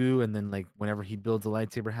Grogu, and then like whenever he builds a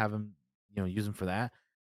lightsaber, have him use him for that.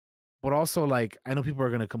 But also like I know people are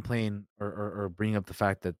gonna complain or bring up the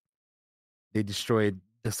fact that they destroyed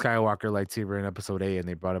the Skywalker lightsaber in Episode 8 and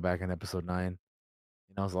they brought it back in Episode 9. And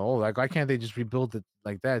I was like, oh, like why can't they just rebuild it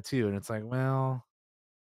like that too? And it's like, well,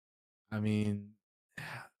 I mean,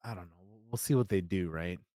 I don't know. We'll see what they do,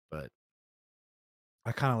 right? But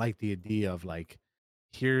I kind of like the idea of like,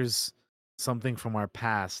 here's something from our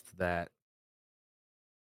past that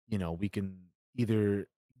we can either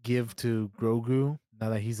give to Grogu now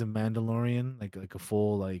that he's a Mandalorian, like a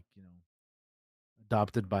full like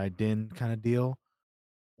adopted by Din kind of deal,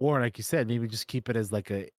 or like you said, maybe just keep it as like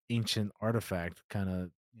a ancient artifact kind of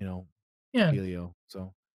Yeah. dealio.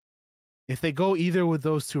 So if they go either with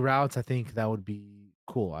those two routes, I think that would be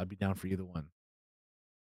cool. I'd be down for either one.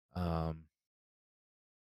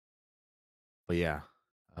 But yeah.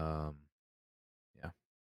 Yeah.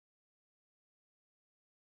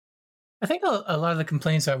 I think a lot of the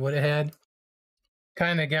complaints I would have had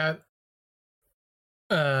kind of got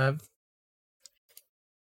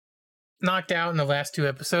knocked out in the last two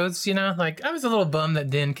episodes, like I was a little bummed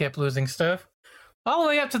that Din kept losing stuff. All the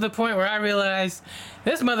way up to the point where I realized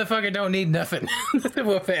this motherfucker don't need nothing to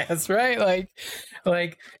whoop ass, right?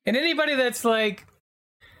 Like, and anybody that's like,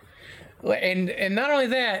 and not only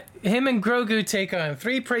that, him and Grogu take on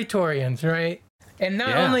 3 Praetorians, right? And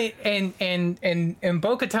not only and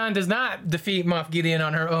Bo-Katan does not defeat Moff Gideon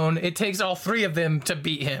on her own. It takes all 3 of them to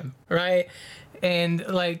beat him, right? And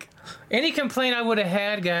like any complaint I would have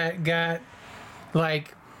had got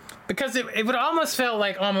like, because it would almost felt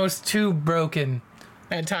like almost too broken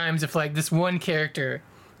at times if like this one character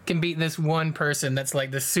can beat this one person that's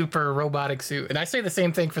like the super robotic suit. And I say the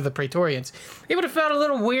same thing for the Praetorians. It would have felt a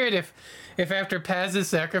little weird if after Paz's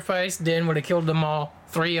sacrifice, Din would have killed them all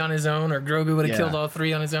 3 on his own, or Grogu would have killed all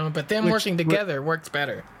 3 on his own. But them working together works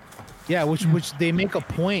better. Yeah, which they make a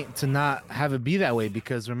point to not have it be that way,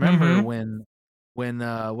 because remember when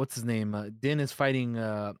what's his name, Din is fighting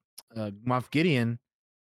Moff Gideon,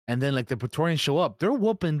 and then like the Praetorians show up, they're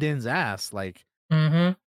whooping Din's ass. Like,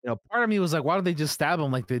 part of me was like, why don't they just stab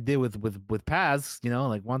him like they did with Paz?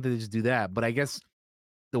 Like why don't they just do that? But I guess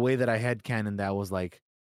the way that I had canon that was like,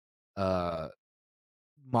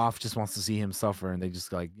 Moff just wants to see him suffer, and they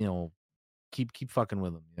just like keep fucking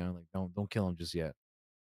with him. Like don't kill him just yet.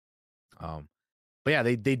 But yeah,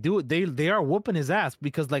 they do it. They are whooping his ass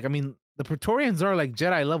because like I mean the Praetorians are like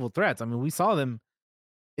Jedi level threats. I mean we saw them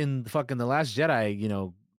in fucking The Last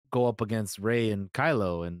Jedi, go up against Rey and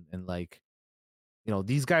Kylo and like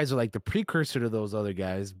these guys are like the precursor to those other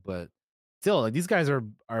guys, but still, like these guys are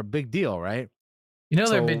a big deal, right?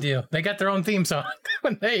 They're a big deal. They got their own theme song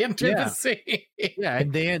when they enter the scene. Yeah,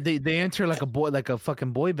 and they enter like a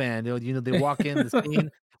fucking boy band. They walk in the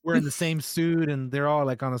scene wearing the same suit, and they're all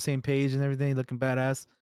like on the same page and everything, looking badass.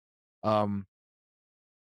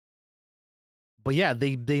 But yeah,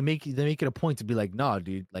 they make it a point to be like, no,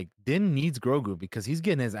 dude, like Din needs Grogu because he's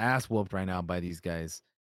getting his ass whooped right now by these guys.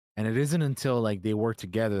 And it isn't until like they work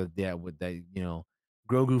together that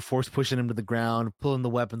Grogu force pushing him to the ground, pulling the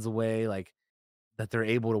weapons away, like that they're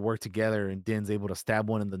able to work together, and Din's able to stab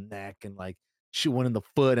one in the neck and like shoot one in the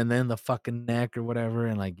foot and then the fucking neck or whatever.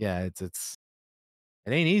 And like, yeah, it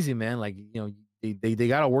ain't easy, man. Like, they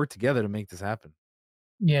gotta work together to make this happen.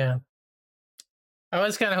 Yeah. I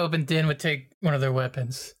was kind of hoping Din would take one of their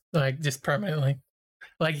weapons, like just permanently.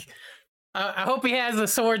 Like, I hope he has a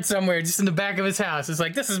sword somewhere, just in the back of his house. It's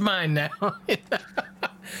like, this is mine now. He's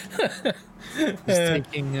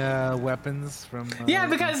taking weapons from. Yeah,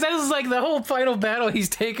 because that was like the whole final battle. He's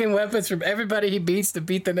taking weapons from everybody he beats to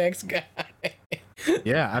beat the next guy.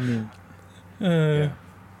 Yeah, I mean. Yeah.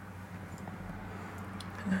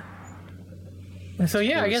 So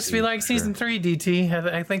yeah, I guess we like season 3, DT.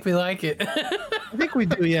 I think we like it. I think we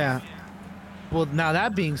do, yeah. Well, now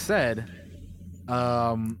that being said,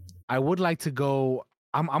 I would like to go.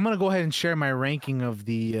 I'm gonna go ahead and share my ranking of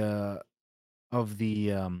the. Go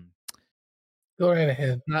right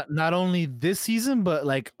ahead. Not only this season, but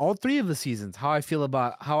like all 3 of the seasons. How I feel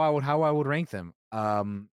about how I would rank them.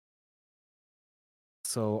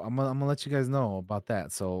 So I'm gonna let you guys know about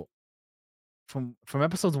that. So from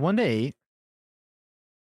episodes 1 to 8.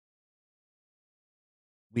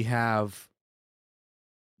 We have,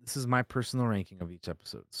 this is my personal ranking of each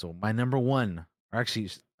episode. So my number 1, or actually,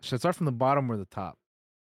 should I start from the bottom or the top?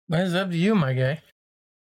 It's up to you, my guy.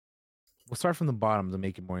 We'll start from the bottom to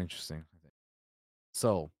make it more interesting.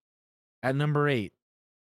 So at number 8,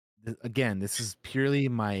 again, this is purely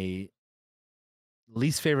my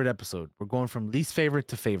least favorite episode. We're going from least favorite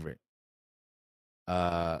to favorite.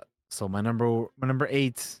 So my number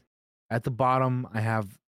 8, at the bottom, I have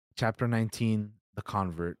chapter 19, The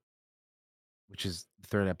Convert, which is the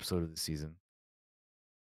 3rd episode of the season.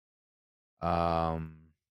 I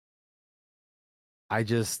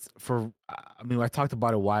talked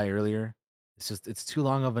about it why earlier. It's too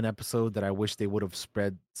long of an episode that I wish they would have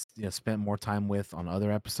spent more time with on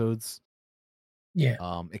other episodes. Yeah.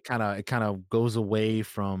 It kind of goes away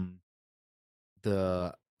from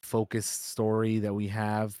the focused story that we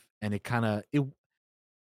have, and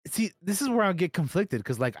see, this is where I'll get conflicted,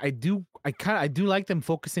 because like I do like them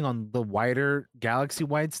focusing on the wider galaxy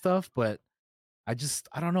wide stuff, but I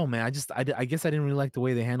don't know, man. I guess I didn't really like the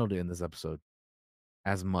way they handled it in this episode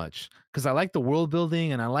as much, because I like the world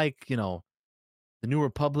building and I like the New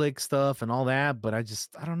Republic stuff and all that, but I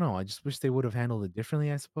don't know. I just wish they would have handled it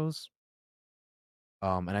differently, I suppose.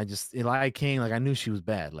 And Eli King, like I knew she was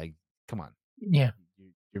bad. Like, come on. Yeah.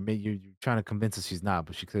 You're trying to convince us she's not,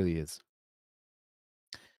 but she clearly is.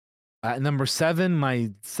 At number 7,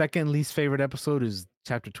 my second least favorite episode is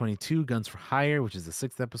chapter 22, Guns for Hire, which is the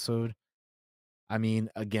 6th episode. I mean,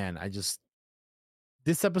 again,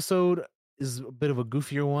 this episode is a bit of a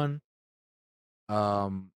goofier one. I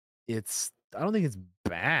don't think it's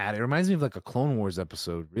bad. It reminds me of like a Clone Wars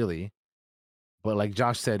episode, really. But like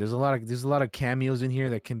Josh said, there's a lot of cameos in here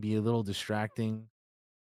that can be a little distracting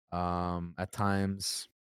at times.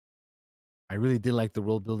 I really did like the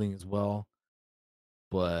world building as well,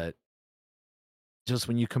 but just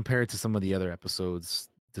when you compare it to some of the other episodes,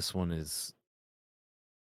 this one is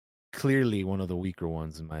clearly one of the weaker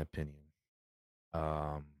ones in my opinion.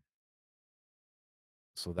 So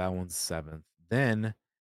that one's 7th. Then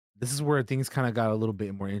this is where things kind of got a little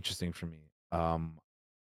bit more interesting for me.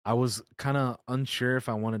 I was kind of unsure if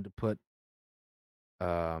I wanted to put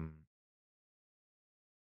um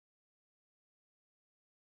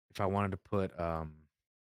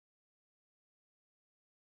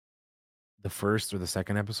the first or the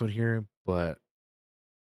second episode here, but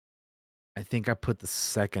I think I put the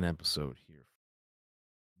second episode here.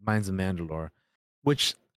 Mine's a Mandalore,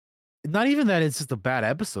 which not even that it's just a bad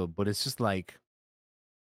episode, but it's just like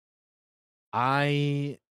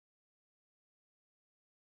I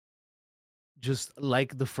just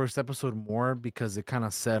like the first episode more because it kind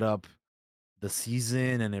of set up the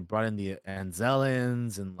season and it brought in the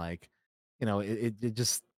Anzellans and like, it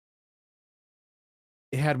just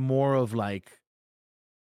it had more of like,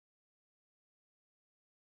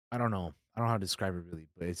 I don't know how to describe it really,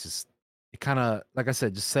 but it kind of, like I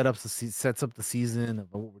said, just sets up the season of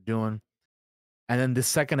what we're doing. And then the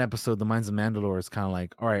second episode, The Mines of Mandalore, is kind of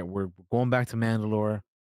like, all right, we're going back to Mandalore.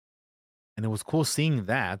 And it was cool seeing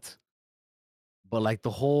that. But like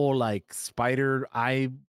the whole like spider eye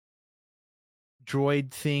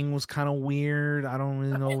droid thing was kind of weird. I don't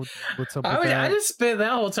really know what's up with that. I just spent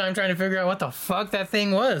that whole time trying to figure out what the fuck that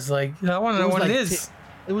thing was. Like, I want to know what it is.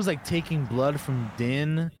 It was like taking blood from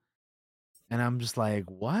Din. And I'm just like,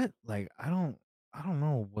 what? Like, I don't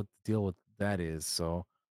know what the deal with that is. So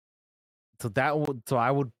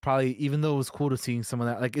I would probably, even though it was cool to see some of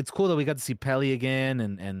that, like it's cool that we got to see Pelly again,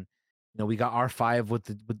 and you know we got R5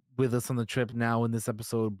 with us on the trip now in this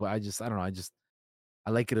episode. But I don't know, I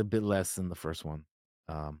like it a bit less than the first one,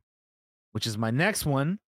 which is my next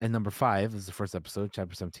one. And number 5 is the first episode,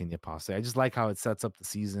 chapter 17, the Apostate. I just like how it sets up the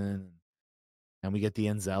season, and we get the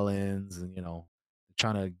Enzellans, and you know,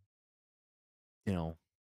 trying to, you know,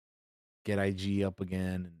 get IG up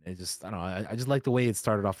again, and it just, I don't know, I just like the way it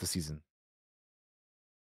started off the season.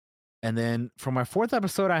 And then for my 4th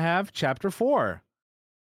episode, I have chapter 4,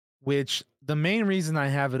 which the main reason I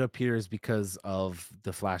have it up here is because of the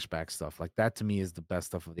flashback stuff. Like that to me is the best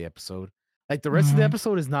stuff of the episode. Like the rest of the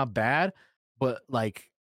episode is not bad, but like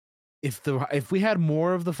if we had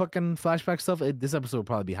more of the fucking flashback stuff, this episode would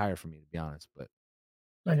probably be higher for me, to be honest. But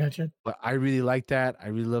I got you. But I really like that. I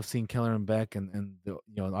really love seeing Keller and Beck and the,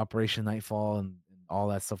 you know, Operation Nightfall and all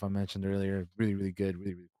that stuff I mentioned earlier. Really, really good.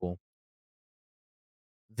 Really, really cool.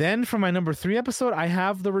 Then for my number 3 episode, I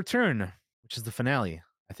have The Return, which is the finale.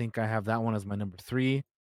 I think I have that one as my number 3.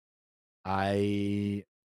 It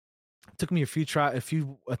took me a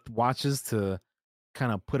few watches to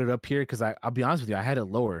kind of put it up here because I'll be honest with you, I had it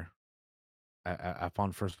lower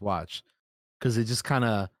upon first watch because it just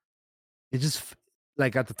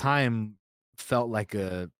like at the time felt like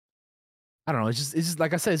I don't know. It's just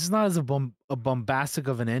like I said, it's just not as a bombastic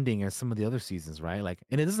of an ending as some of the other seasons, right? Like,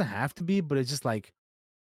 and it doesn't have to be, but it's just like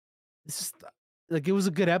it was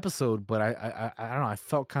a good episode, but I don't know. I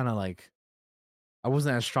felt kind of like I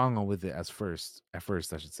wasn't as strong on with it at first, I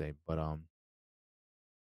should say. But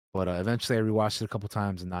eventually I rewatched it a couple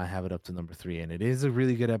times, and now I have it up to number 3, and it is a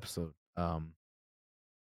really good episode.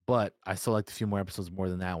 But I still liked a few more episodes more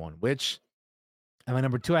than that one. Which, at my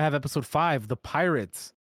number 2, I have episode 5, The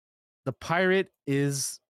Pirates. The Pirate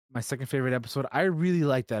is my second favorite episode. I really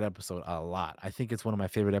like that episode a lot. I think it's one of my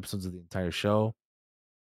favorite episodes of the entire show.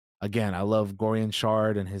 Again, I love Gorian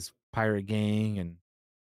Shard and his pirate gang and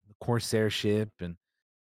the Corsair ship, and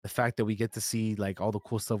the fact that we get to see like all the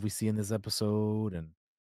cool stuff we see in this episode, and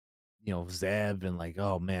you know, Zeb, and like,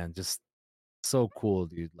 oh man, just so cool,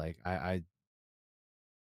 dude. Like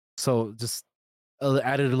so just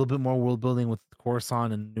added a little bit more world building with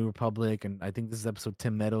Coruscant and New Republic, and I think this is episode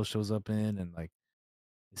Tim Meadows shows up in, and like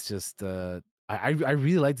it's just I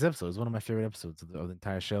really like this episode. It's one of my favorite episodes of the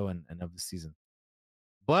entire show and of the season.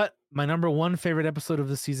 But my number 1 favorite episode of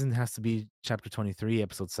the season has to be chapter 23,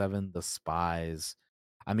 episode 7, The Spies.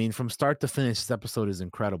 I mean, from start to finish, this episode is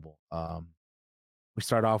incredible. We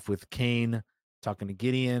start off with Kane talking to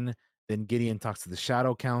Gideon. Then Gideon talks to the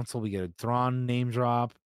Shadow Council. We get a Thrawn name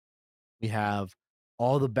drop. We have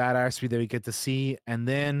all the badassery that we get to see. And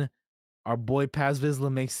then our boy Paz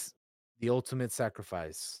Vizsla makes the ultimate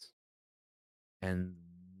sacrifice. And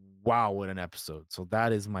wow, what an episode. So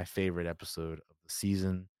that is my favorite episode of the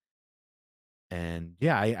season. And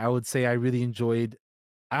yeah, I would say I really enjoyed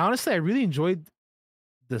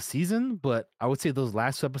the season, but I would say those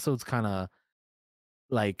last 2 episodes kind of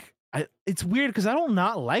like it's weird because I don't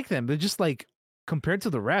not like them. They're just like compared to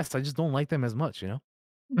the rest, I just don't like them as much, you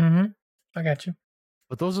know? I got you.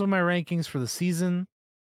 But those are my rankings for the season.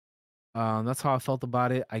 That's how I felt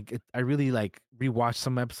about it. I really like rewatched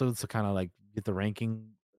some episodes to kind of like get the ranking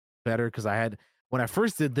better because when I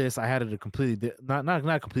first did this, I had it a completely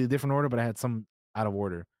not completely different order, but I had some out of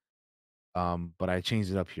order. But I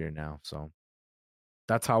changed it up here now, so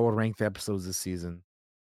that's how I would rank the episodes this season.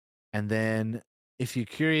 And then, if you're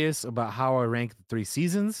curious about how I rank the 3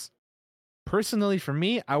 seasons, personally for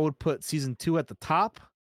me, I would put season 2 at the top,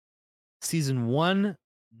 season 1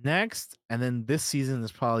 next, and then this season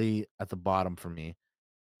is probably at the bottom for me.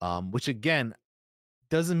 Which again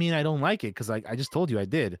doesn't mean I don't like it because I just told you I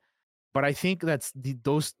did, but I think that's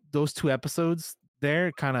those 2 episodes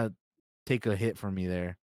there kind of take a hit for me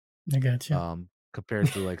there. I got you. Compared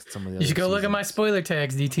to like some of the you should go look at my spoiler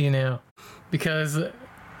tags, DT, now, because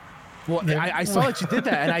I saw that you did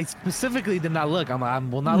that, and I specifically did not look. I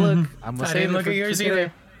will not look. I'm gonna I didn't look at yours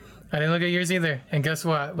either. I didn't look at yours either. And guess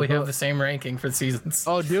what? We have the same ranking for the seasons.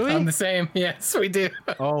 Oh, do we? I'm the same. Yes, we do.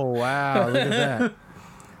 Oh wow! Look at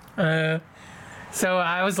that. So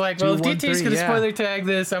I was like, well, if DT's gonna spoiler tag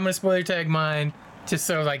this, I'm gonna spoiler tag mine. just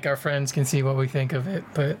so like our friends can see what we think of it.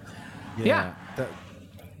 But yeah,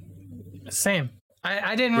 same.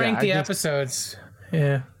 I didn't rank the episodes.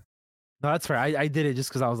 Yeah. No, that's fair. I did it just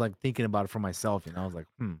because I was like thinking about it for myself, I was like,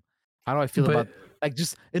 how do I feel about, like,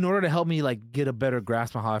 just in order to help me like get a better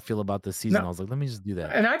grasp on how I feel about this season. I was like, let me just do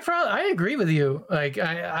that. And I agree with you. Like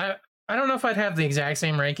I don't know if I'd have the exact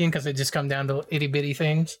same ranking because it just come down to itty bitty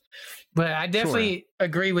things, but I definitely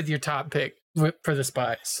agree with your top pick for the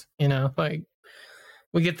spies. Like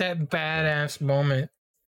we get that badass moment.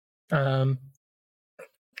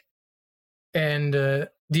 And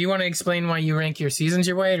do you want to explain why you rank your seasons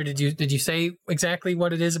your way, or did you say exactly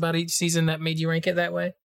what it is about each season that made you rank it that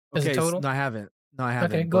way as a total? No, I haven't.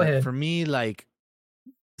 Okay, go ahead. For me, like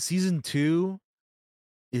season 2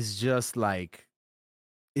 is just like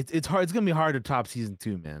it's hard. It's gonna be hard to top season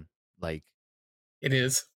 2, man. Like it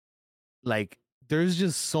is. Like there's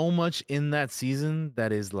just so much in that season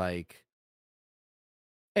that is like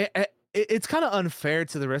it's kind of unfair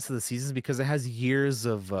to the rest of the seasons because it has years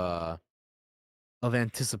of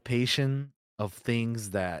anticipation of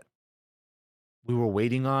things that we were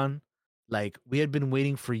waiting on. Like we had been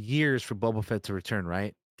waiting for years for Boba Fett to return,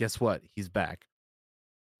 right? Guess what? He's back.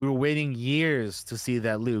 We were waiting years to see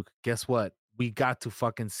that Luke. Guess what? We got to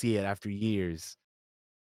fucking see it after years.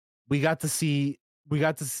 We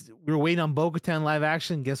were waiting on Bo-Katan live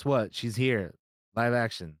action. Guess what? She's here. Live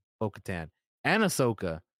action. Bo-Katan. And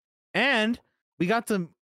Ahsoka. And we got to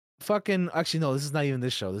fucking, actually, no, this is not even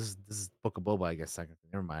this show. This is Book of Boba, I guess.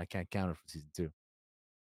 Never mind. I can't count it for season 2.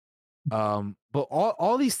 But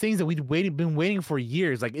all these things that been waiting for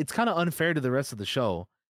years, like it's kind of unfair to the rest of the show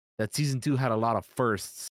that season 2 had a lot of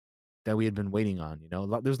firsts that we had been waiting on.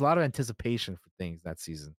 There's a lot of anticipation for things that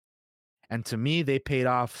season, and to me, they paid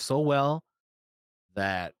off so well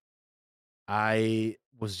that I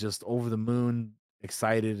was just over the moon,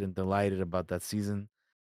 excited and delighted about that season.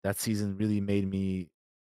 That season really made me,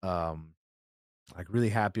 like really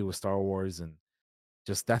happy with Star Wars, and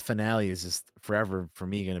just that finale is just forever for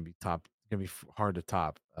me going to be top. Gonna be hard to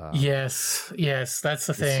top. Yes, that's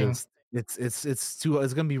the thing.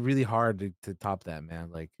 It's gonna be really hard to top that,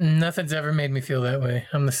 man. Like nothing's ever made me feel that way.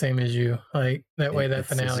 I'm the same as you. Like that way that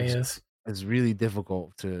finale is. It's really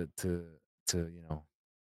difficult to to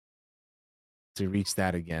reach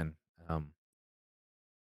that again.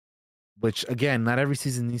 Which again, not every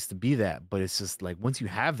season needs to be that, but it's just like once you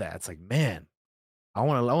have that, it's like, man, I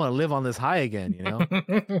want to live on this high again,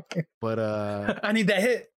 But I need that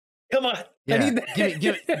hit. Come on. Yeah, I need that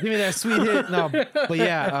give me that sweet hit. No, but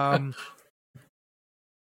yeah,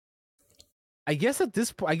 I guess at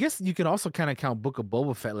this point, I guess you can also kind of count Book of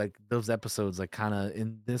Boba Fett, like those episodes, like kind of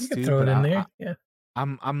in this too. Throw it in there, yeah.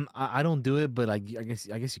 I don't do it, but I guess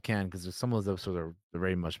you can because some of those episodes are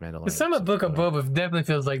very much Mandalorian. Some of Book of Boba definitely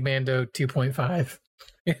feels like Mando 2.5.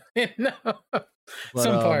 No,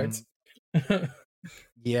 some parts.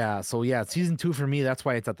 Yeah, so yeah, season 2 for me, that's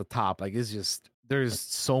why it's at the top. Like it's just there's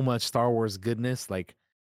so much Star Wars goodness. Like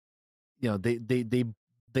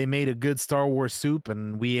they made a good Star Wars soup,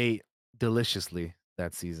 and we ate deliciously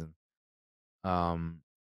that season. And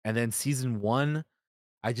then season 1.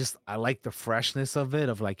 I like the freshness of it,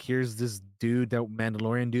 of like, here's this dude, that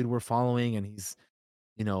Mandalorian dude we're following, and he's,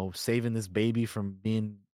 saving this baby from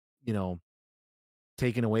being,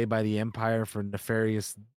 taken away by the Empire for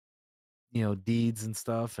nefarious, deeds and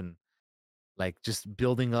stuff. And like just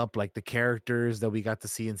building up like the characters that we got to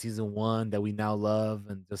see in season 1 that we now love,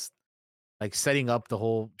 and just like setting up the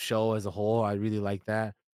whole show as a whole. I really like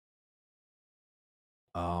that.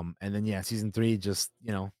 And then yeah, season 3 just,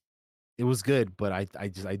 it was good, but I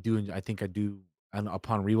think I do, and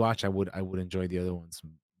upon rewatch, I would enjoy the other ones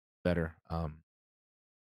better.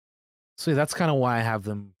 So yeah, that's kind of why I have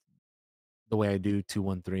them the way I do, 2,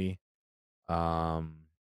 1, 3.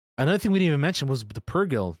 Another thing we didn't even mention was the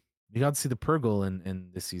Purrgil. We got to see the Purrgil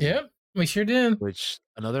in this season. Yep, we sure did. Which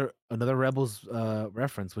another Rebels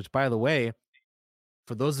reference. Which, by the way,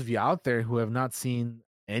 for those of you out there who have not seen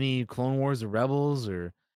any Clone Wars or Rebels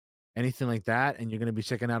or anything like that, and you're going to be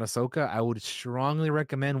checking out Ahsoka, I would strongly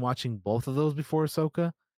recommend watching both of those before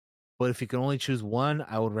Ahsoka. But if you can only choose one,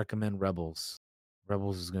 I would recommend Rebels.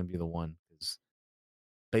 Rebels is going to be the one, because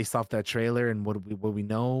based off that trailer and what we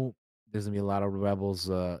know, there's going to be a lot of Rebels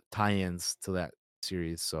tie-ins to that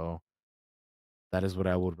series. So that is what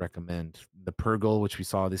I would recommend. The Purrgil, which we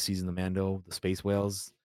saw this season, the Mando, the space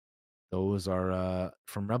whales, those are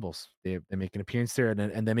from Rebels. They make an appearance there,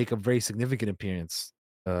 and they make a very significant appearance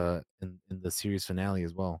in the series finale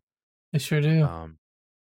as well. They sure do.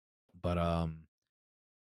 But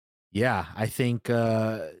yeah, I think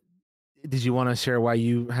did you want to share why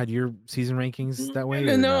you had your season rankings that way?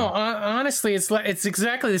 No, honestly, it's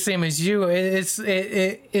exactly the same as you. It's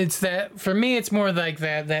that for me, it's more like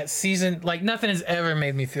that season. Like nothing has ever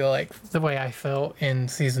made me feel like the way I felt in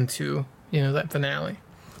season 2. You know, that finale,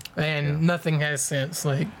 and nothing has since.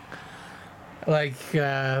 Like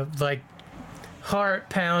heart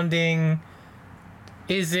pounding.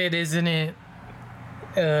 Is it? Isn't it?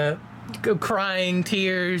 Crying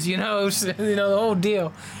tears. You know, the whole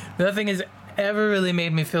deal. Nothing has ever really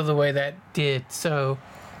made me feel the way that did. So,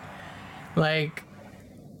 like,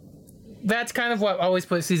 that's kind of what always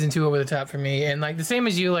put season 2 over the top for me. And like the same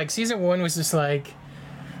as you, like season 1 was just like,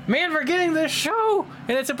 man, we're getting this show,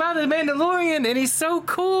 and it's about the Mandalorian, and he's so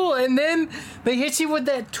cool. And then they hit you with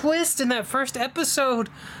that twist in that first episode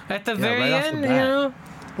at the very end, you know.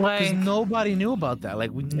 Like nobody knew about that.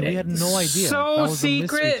 Like we had no idea. So that was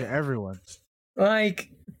secret a mystery to everyone. Like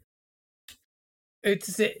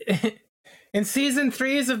it's and season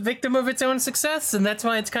 3 is a victim of its own success, and that's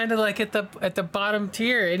why it's kind of like at the bottom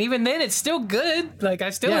tier. And even then, it's still good. Like I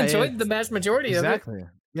still enjoyed the vast majority of it. Exactly.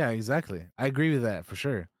 Yeah, exactly. I agree with that for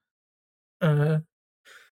sure.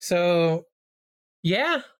 So,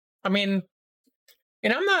 yeah. I mean,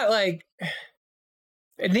 and I'm not like,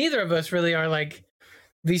 neither of us really are like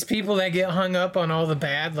these people that get hung up on all the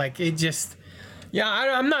bad. Like it just, yeah,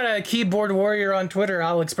 I'm not a keyboard warrior on Twitter.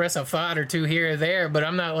 I'll express a thought or two here or there, but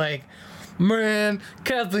I'm not like, man,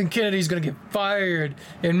 Kathleen Kennedy's gonna get fired,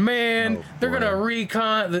 and man, they're gonna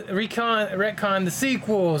retcon the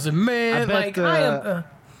sequels, and man,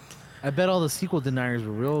 I bet all the sequel deniers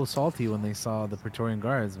were real salty when they saw the Praetorian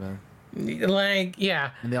Guards, man. Like,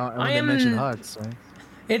 yeah, and they mentioned Hux, right?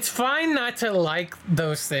 It's fine not to like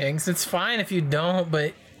those things. It's fine if you don't,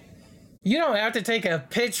 but you don't have to take a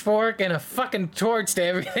pitchfork and a fucking torch to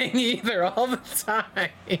everything either all the time.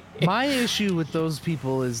 My issue with those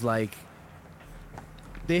people is like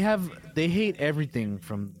they hate everything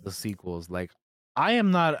from the sequels. Like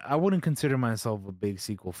I wouldn't consider myself a big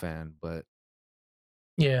sequel fan, but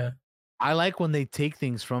yeah, I like when they take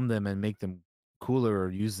things from them and make them cooler or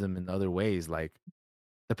use them in other ways. Like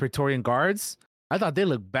the Praetorian Guards, I thought they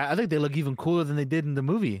looked bad. I think they look even cooler than they did in the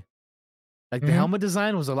movie. Like the helmet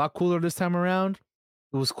design was a lot cooler this time around.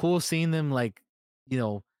 It was cool seeing them like, you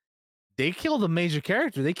know, they killed a major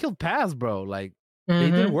character. They killed Paz, bro. Like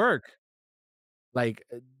they did work. Like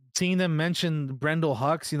seeing them mention Brendel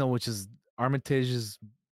Hux, you know, which is Armitage's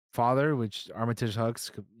father, which Armitage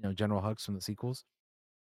Hux, you know, General Hux from the sequels.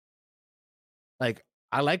 Like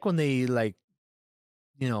I like when they like,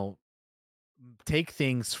 you know, take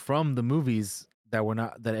things from the movies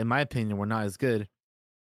that in my opinion were not as good,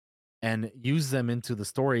 and use them into the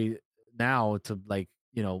story now to like,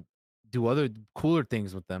 you know, do other cooler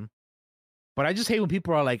things with them. But I just hate when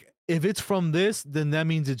people are like, if it's from this, then that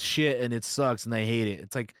means it's shit and it sucks and I hate it.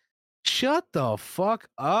 It's like, shut the fuck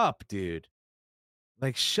up, dude.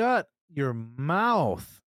 Like, shut your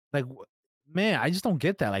mouth. Like, man, I just don't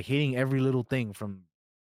get that. Like, hating every little thing from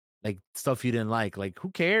like stuff you didn't like. Like, who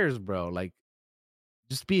cares, bro? Like,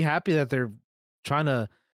 just be happy that they're trying to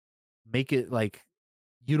make it like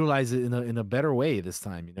utilize it in a better way this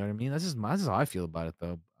time. You know what I mean? That's just how I feel about it,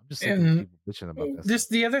 though. I'm just sick of people bitching about this. Just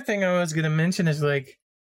the other thing I was gonna mention is like,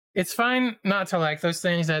 it's fine not to like those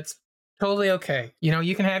things. That's totally okay. You know,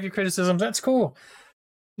 you can have your criticisms. That's cool.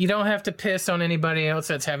 You don't have to piss on anybody else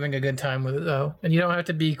that's having a good time with it, though. And you don't have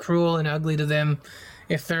to be cruel and ugly to them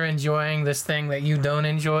if they're enjoying this thing that you don't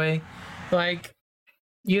enjoy. Like,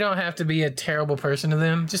 you don't have to be a terrible person to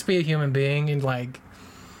them. Just be a human being, and like,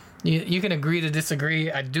 you can agree to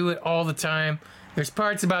disagree. I do it all the time. There's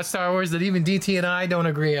parts about Star Wars that even DT and I don't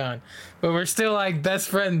agree on, but we're still like best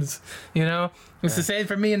friends, you know? It's the same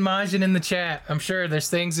for me and Majin in the chat. I'm sure there's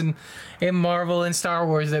things in Marvel and Star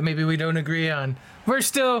Wars that maybe we don't agree on. We're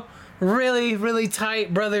still really, really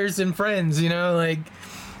tight brothers and friends, you know? Like,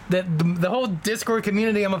 the whole Discord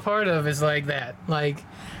community I'm a part of is like that. Like,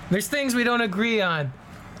 there's things we don't agree on.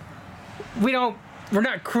 We're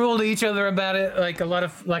not cruel to each other about it.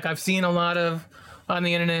 Like I've seen a lot of on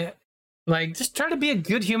the internet. Like, just try to be a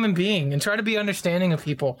good human being and try to be understanding of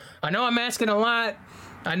people. I know I'm asking a lot.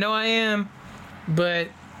 I know I am, but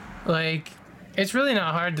like, it's really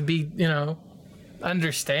not hard to be, you know,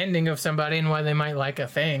 understanding of somebody and why they might like a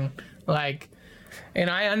thing. Like, and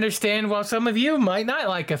I understand why some of you might not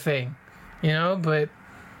like a thing, you know, but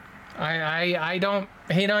I don't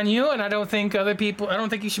hate on you, and I don't think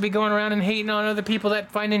you should be going around and hating on other people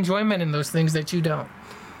that find enjoyment in those things that you don't.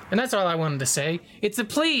 And that's all I wanted to say. It's a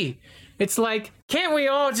plea. It's like, can't we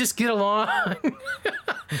all just get along?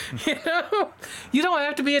 You know? You don't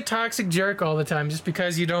have to be a toxic jerk all the time just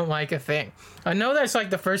because you don't like a thing. I know that's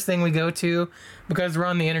like the first thing we go to because we're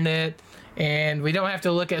on the internet and we don't have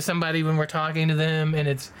to look at somebody when we're talking to them, and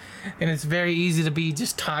it's very easy to be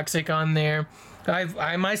just toxic on there.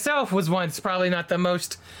 I myself was once probably not the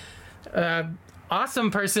most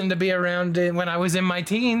awesome person to be around when I was in my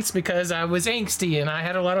teens because I was angsty and I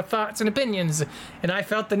had a lot of thoughts and opinions, and I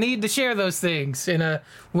felt the need to share those things in a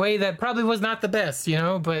way that probably was not the best, you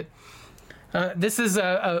know. But this is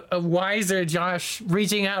a wiser Josh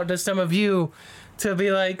reaching out to some of you to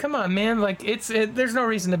be like, come on, man, like there's no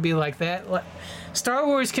reason to be like that. Star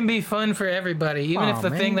Wars can be fun for everybody, even if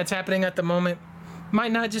the thing that's happening at the moment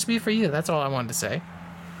might not just be for you. That's all I wanted to say.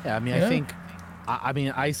 Yeah, I mean, I think,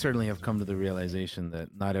 I certainly have come to the realization that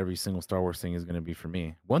not every single Star Wars thing is going to be for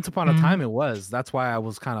me. Once upon a time, it was. That's why I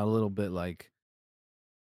was kind of a little bit like,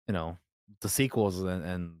 you know, the sequels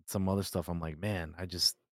and some other stuff. I'm like, man, I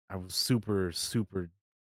was super, super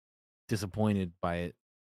disappointed by it.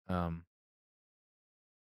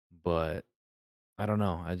 But I don't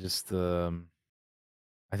know.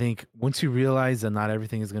 I think once you realize that not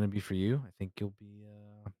everything is going to be for you, I think you'll be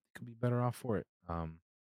could be better off for it.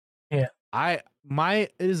 Yeah.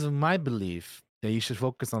 It is my belief that you should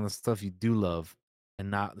focus on the stuff you do love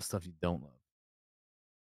and not the stuff you don't love.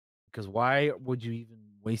 Because why would you even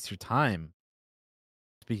waste your time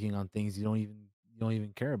speaking on things you don't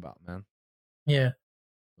even care about, man? Yeah.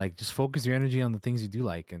 Like, just focus your energy on the things you do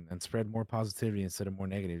like and spread more positivity instead of more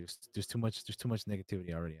negative. There's too much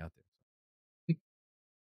negativity already out there.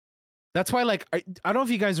 That's why, like, I don't know if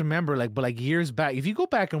you guys remember, like, but like years back, if you go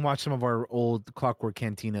back and watch some of our old Clockwork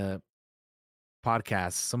Cantina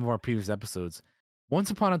podcasts, some of our previous episodes, once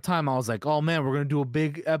upon a time, I was like, oh man, we're going to do a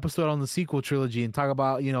big episode on the sequel trilogy and talk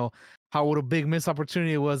about, you know, what a big missed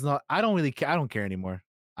opportunity it was. No, I don't really care. I don't care anymore.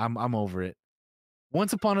 I'm over it.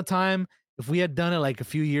 Once upon a time, if we had done it like a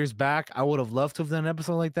few years back, I would have loved to have done an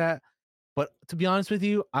episode like that. But to be honest with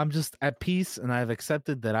you, I'm just at peace and I've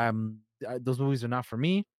accepted that those movies are not for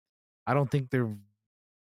me. I don't think they're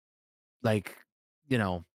like, you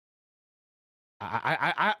know,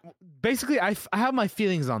 I basically I have my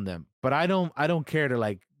feelings on them, but I don't care to,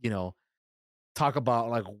 like, you know, talk about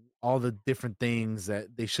like all the different things that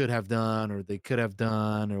they should have done or they could have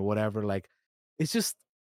done or whatever. Like, it's just,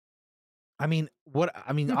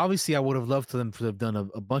 obviously I would have loved for them to have done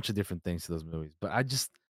a bunch of different things to those movies, but I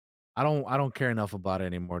don't care enough about it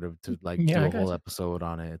anymore to like do a whole episode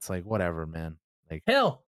on it. It's like, whatever, man. Like,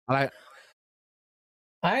 hell, I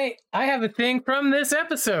have a thing from this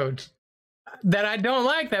episode that I don't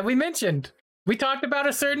like that we mentioned. We talked about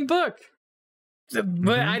a certain book,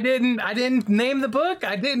 but I didn't name the book.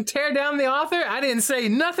 I didn't tear down the author. I didn't say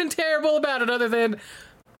nothing terrible about it other than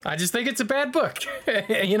I just think it's a bad book.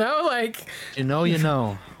 You know, like, you know.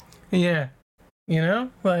 Yeah. You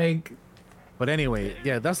know, like. But anyway,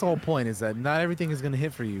 yeah, that's the whole point, is that not everything is going to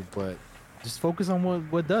hit for you, but just focus on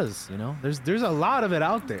what does, you know? There's a lot of it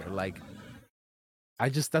out there. Like,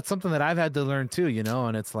 that's something that I've had to learn too, you know?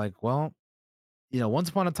 And it's like, well, you know, once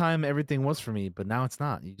upon a time, everything was for me, but now it's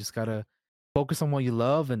not. You just got to focus on what you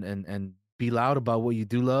love and be loud about what you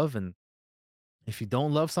do love. And if you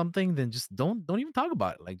don't love something, then just don't even talk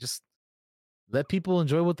about it. Like, just let people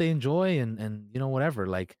enjoy what they enjoy and you know, whatever.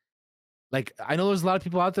 Like I know there's a lot of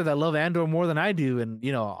people out there that love Andor more than I do, and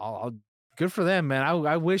you know, I'll good for them, man.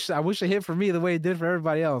 I wish it hit for me the way it did for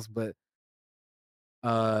everybody else, but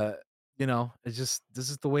you know, it's just, this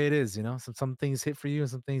is the way it is, you know. Some things hit for you and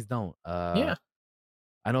some things don't. Yeah.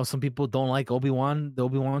 I know some people don't like the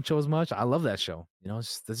Obi-Wan show as much. I love that show. You know,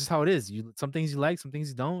 that's just how it is. Some things you like, some things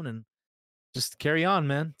you don't, and just carry on,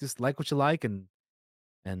 man. Just like what you like, and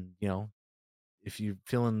you know, if you're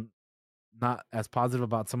feeling not as positive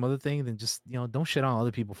about some other thing, then just, you know, don't shit on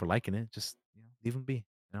other people for liking it. Just, you know, leave them be.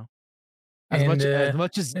 You know, as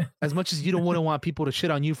much as you don't want people to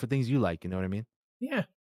shit on you for things you like. You know what I mean? Yeah.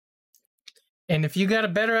 And if you got a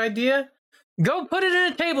better idea, go put it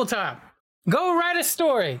in a tabletop. Go write a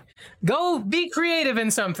story. Go be creative in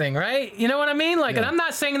something, right? You know what I mean? Like, and I'm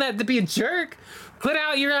not saying that to be a jerk. Put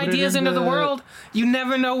out your ideas into the world. You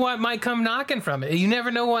never know what might come knocking from it. You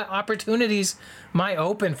never know what opportunities might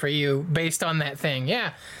open for you based on that thing.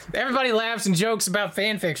 Yeah. Everybody laughs and jokes about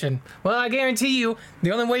fan fiction. Well, I guarantee you,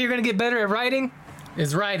 the only way you're going to get better at writing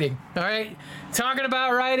is writing. All right? Talking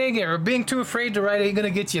about writing or being too afraid to write ain't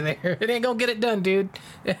going to get you there. It ain't going to get it done, dude.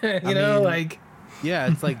 You know, like.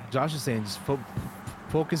 Yeah, it's like Josh is saying, just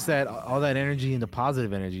focus all that energy into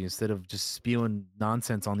positive energy instead of just spewing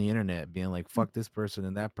nonsense on the internet, being like, fuck this person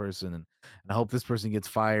and that person, and and I hope this person gets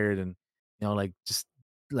fired, and like just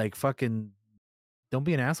like fucking don't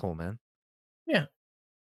be an asshole, man. Yeah.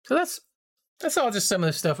 So that's all just some of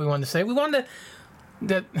the stuff we wanted to say. We wanted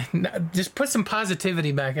to just put some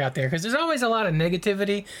positivity back out there because there's always a lot of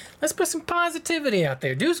negativity. Let's put some positivity out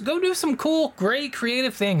there. Go do some cool, great,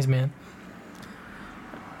 creative things, man.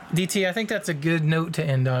 DT, I think that's a good note to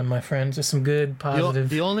end on, my friend. Just some good, positive.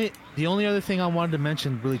 The only other thing I wanted to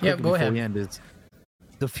mention really quickly before we end is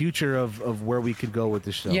the future of where we could go with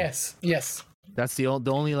this show. Yes. That's the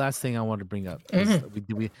only last thing I wanted to bring up.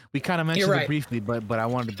 Mm-hmm. We kind of mentioned it briefly, but I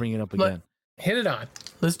wanted to bring it up again. Hit it on.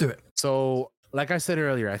 Let's do it. So, like I said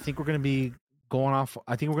earlier, I think we're going to be going off.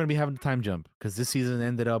 I think we're going to be having a time jump because this season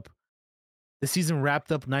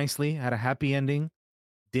wrapped up nicely, had a happy ending.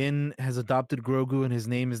 Din has adopted Grogu, and his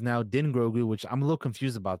name is now Din Grogu, which I'm a little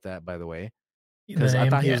confused about that, by the way, because I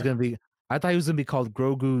thought he was going to be called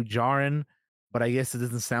Grogu Jaren, but I guess it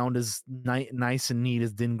doesn't sound as nice and neat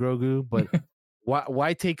as Din Grogu. But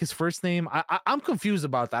why take his first name? I'm confused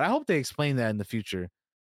about that. I hope they explain that in the future,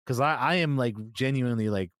 because I am like genuinely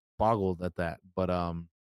like boggled at that. But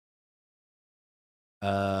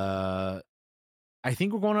I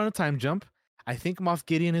think we're going on a time jump. I think Moff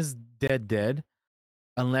Gideon is dead.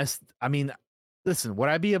 Unless, I mean, listen, would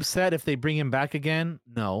I be upset if they bring him back again?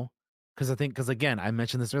 No. Because again, I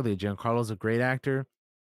mentioned this earlier, Giancarlo's a great actor.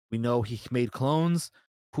 We know he made clones.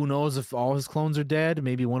 Who knows if all his clones are dead?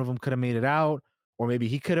 Maybe one of them could have made it out, or maybe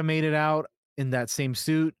he could have made it out in that same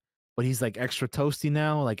suit, but he's like extra toasty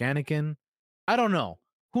now, like Anakin. I don't know.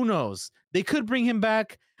 Who knows? They could bring him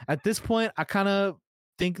back. At this point, I kind of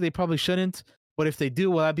think they probably shouldn't. But if they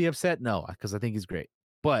do, will I be upset? No, because I think he's great.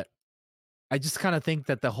 But I just kind of think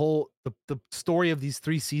that the story of these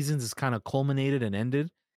 3 seasons is kind of culminated and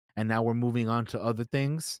ended, and now we're moving on to other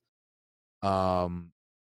things.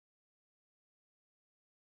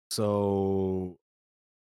 So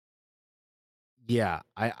yeah,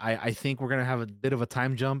 I think we're gonna have a bit of a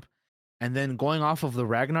time jump, and then going off of the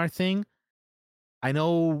Ragnar thing. I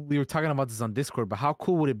know we were talking about this on Discord, but how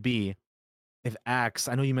cool would it be if Axe?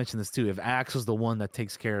 I know you mentioned this too. If Axe was the one that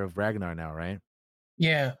takes care of Ragnar now, right?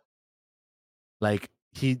 Yeah. Like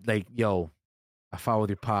yo, I fought with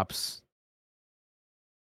your pops,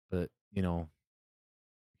 but he's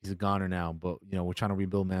a goner now. But we're trying to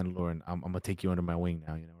rebuild Mandalore, and I'm gonna take you under my wing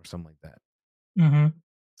now, or something like that. Mm-hmm.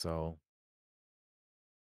 So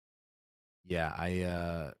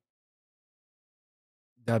yeah,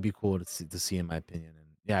 that'd be cool to see in my opinion. And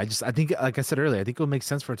yeah, I think, like I said earlier, I think it would make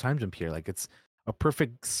sense for a time jump here. Like it's a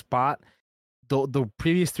perfect spot. The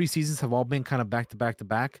previous 3 seasons have all been kind of back to back to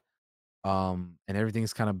back. And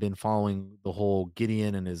everything's kind of been following the whole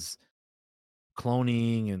Gideon and his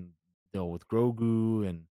cloning, and with Grogu,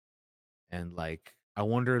 and like I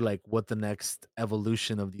wonder like what the next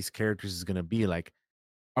evolution of these characters is gonna be. Like,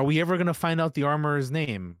 are we ever gonna find out the armorer's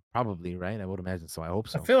name? Probably, right? I would imagine so. I hope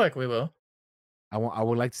so. I feel like we will. I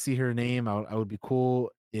would like to see her name. I would be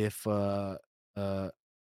cool if we got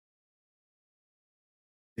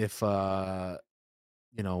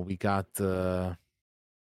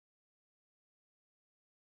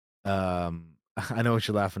I know what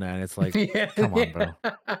you're laughing at. It's like, come on, bro.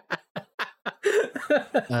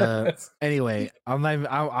 Anyway, we'll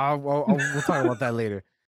talk about that later.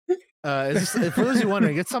 It's just, for those of you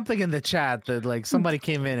wondering, it's something in the chat that like somebody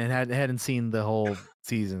came in and hadn't seen the whole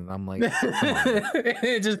season. I'm like, come on,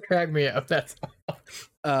 it just cracked me up. That's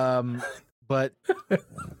all. But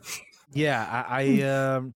yeah,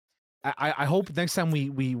 I hope next time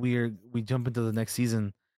we jump into the next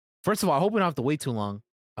season. First of all, I hope we don't have to wait too long.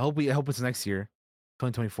 I hope it's next year,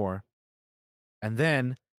 2024, and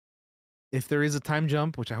then if there is a time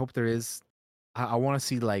jump, which I hope there is, I want to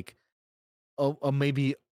see like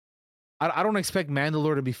maybe. I don't expect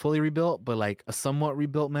Mandalore to be fully rebuilt, but like a somewhat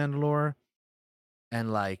rebuilt Mandalore,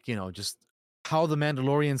 and like just how the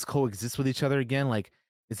Mandalorians coexist with each other again. Like,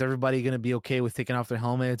 is everybody gonna be okay with taking off their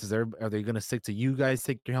helmets? Are they gonna stick to you guys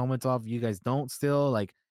take your helmets off? You guys don't still?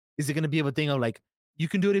 Like, is it gonna be a thing of like you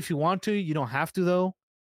can do it if you want to, you don't have to though,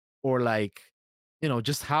 or like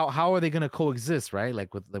just how are they gonna coexist, right?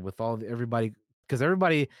 Like with all everybody, because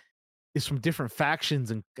everybody is from different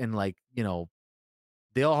factions, and like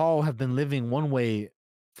they all have been living one way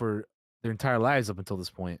for their entire lives up until this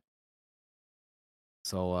point.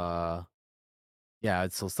 So yeah,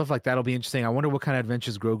 so stuff like that'll be interesting. I wonder what kind of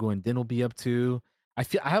adventures Grogu and Din will be up to. I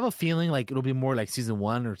have a feeling like it'll be more like season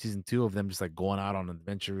 1 or season 2 of them just like going out on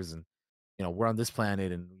adventures, and we're on this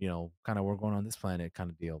planet, and kind of we're going on this planet kind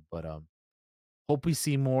of deal. But hope we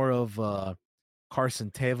see more of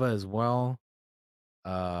Carson Teva as well.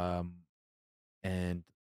 And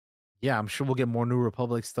yeah, I'm sure we'll get more New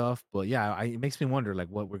Republic stuff. But yeah, it makes me wonder like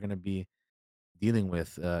what we're gonna be dealing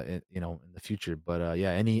with, in the future. But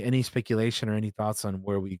yeah, any speculation or any thoughts on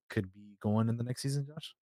where we could be going in the next season,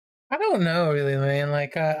 Josh? I don't know really, man.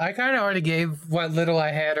 Like I kind of already gave what little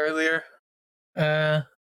I had earlier, for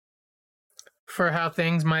how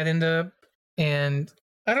things might end up, and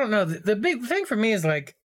I don't know. The big thing for me is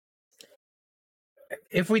like,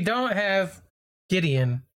 if we don't have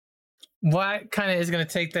Gideon, what kind of is going to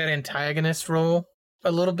take that antagonist role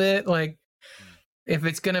a little bit? Like, if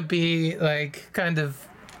it's going to be like kind of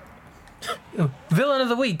villain of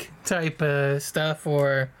the week type stuff,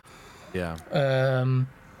 or Yeah.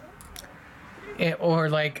 Or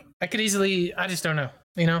like I could easily, I just don't know.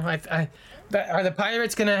 You know, are the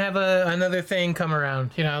pirates gonna have another thing come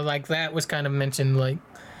around? You know, like that was kind of mentioned. Like,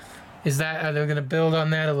 are they gonna build on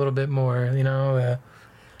that a little bit more? You know,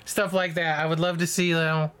 stuff like that. I would love to see.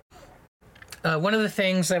 One of the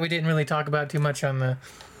things that we didn't really talk about too much on the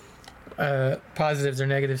positives or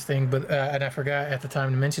negatives thing, but and I forgot at the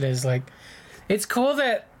time to mention it, is like, it's cool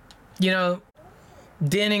that, you know,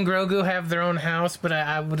 Din and Grogu have their own house, but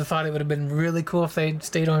I would have thought it would have been really cool if they'd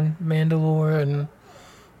stayed on Mandalore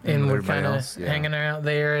and were kind of hanging out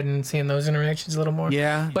there and seeing those interactions a little more.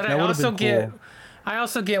 Yeah, but I also get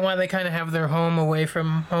why they kind of have their home away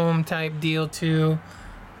from home type deal too,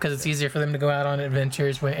 because it's easier for them to go out on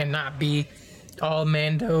adventures and not be all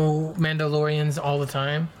Mandalorians all the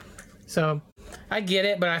time. So I get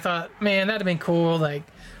it, but I thought, man, that'd have been cool. Like,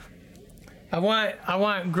 I want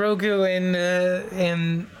Grogu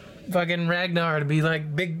and fucking Ragnar to be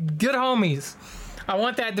like big good homies. I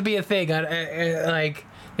want that to be a thing. Like,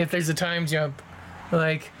 if there's a time jump,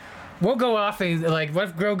 like, we'll go off and like, what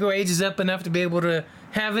if Grogu ages up enough to be able to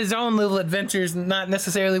have his own little adventures, not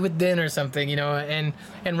necessarily with Din or something, you know, and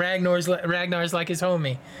Ragnar's like his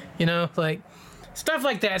homie, you know, like stuff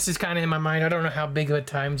like that's just kind of in my mind. I don't know how big of a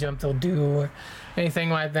time jump they'll do or anything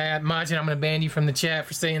like that. Majin, I'm gonna ban you from the chat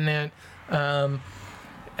for saying that. For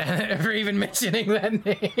even mentioning that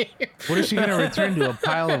name. What is she gonna return to, a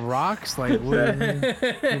pile of rocks? Like, what do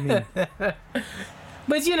you mean?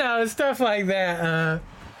 But you know, stuff like that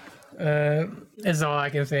is all I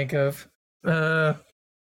can think of. I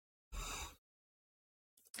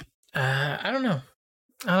don't know.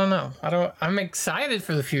 I'm excited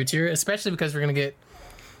for the future, especially because we're gonna get.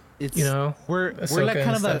 We're like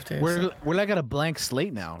kind of we're like at a blank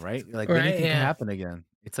slate now, right? Like, anything can happen again.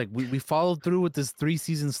 It's like we followed through with this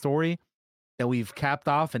 3-season story that we've capped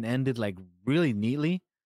off and ended like really neatly.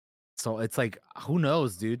 So it's like, who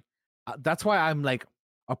knows, dude? That's why I'm like,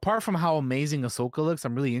 apart from how amazing Ahsoka looks,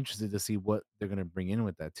 I'm really interested to see what they're gonna bring in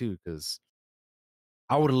with that too. Because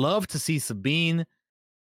I would love to see Sabine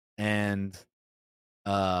and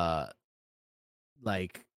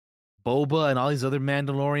like Boba and all these other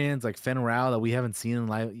Mandalorians, like Fenn Rau, that we haven't seen in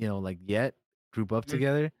live, like yet, group up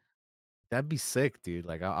together. That'd be sick, dude.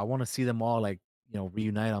 Like, I want to see them all, like,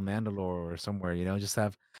 reunite on Mandalore or somewhere, just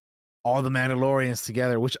have all the Mandalorians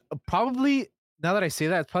together, which probably, now that I say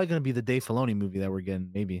that, it's probably going to be the Dave Filoni movie that we're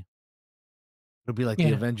getting, maybe. It'll be like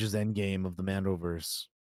the Avengers Endgame of the Mandoverse.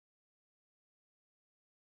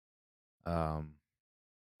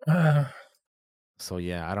 So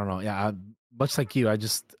yeah, I don't know. Yeah, much like you, I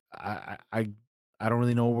don't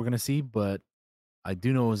really know what we're going to see, but I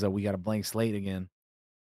do know is that we got a blank slate again.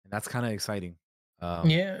 And that's kind of exciting.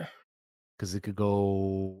 Yeah. Because it could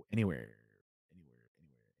go anywhere.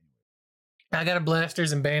 I got a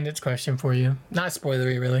blasters and bandits question for you. Not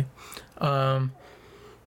spoilery, really.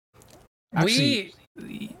 Actually,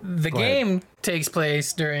 the game takes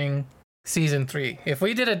place during season 3.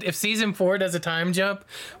 If season 4 does a time jump,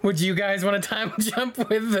 would you guys want a time jump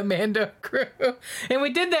with the Mando crew? And we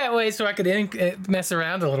did that way so I could mess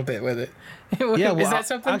around a little bit with it. Yeah, well, is that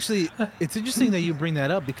something? Actually, it's interesting that you bring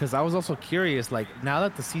that up, because I was also curious, like, now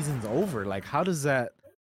that the season's over, like, how does that,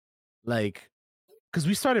 like, because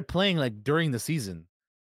we started playing like during the season,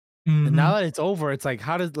 and now that it's over, it's like,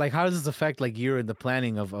 how does this affect like you're in the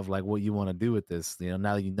planning of like what you want to do with this?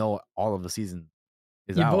 Now that you know all of the season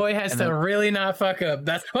is Your out. boy has to really not fuck up.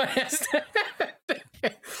 That's what has to.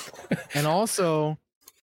 And also,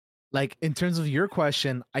 like, in terms of your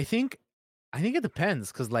question, I think it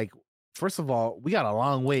depends, because like, first of all, we got a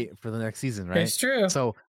long wait for the next season, right? It's true.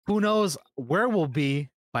 So who knows where we'll be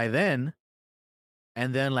by then,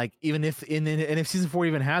 and then like, even if if season 4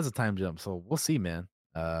 even has a time jump, so we'll see, man.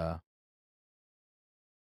 Yeah.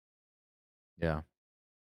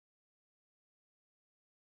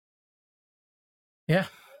 Yeah,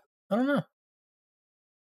 I don't know.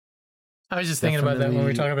 I was just thinking about that when we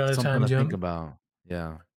were talking about the time jump. Think about,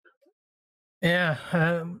 yeah.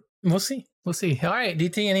 Yeah, we'll see. We'll see. All right,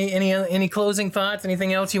 DT, any closing thoughts?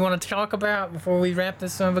 Anything else you want to talk about before we wrap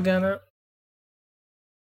this son of a gun up?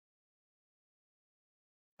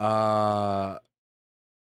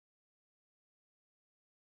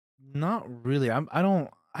 Not really. I don't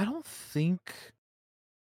think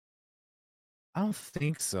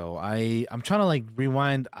so. I'm trying to like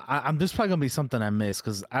rewind. I'm There's probably gonna be something I missed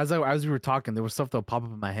because as we were talking, there was stuff that would pop up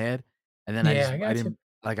in my head, and then Yeah,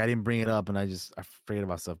 I didn't bring it up, and I forget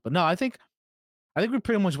about stuff. But no, I think we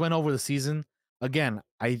pretty much went over the season. Again,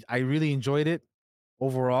 I really enjoyed it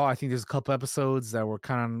overall. I think there's a couple episodes that were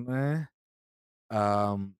kind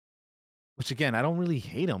of which again I don't really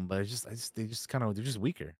hate them, but they're just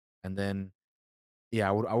weaker. And then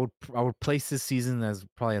yeah, I would place this season as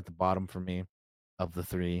probably at the bottom for me of the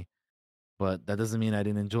three, but that doesn't mean I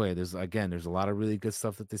didn't enjoy it. There's a lot of really good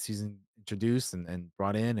stuff that this season introduced and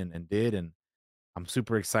brought in and did, and I'm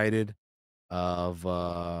super excited of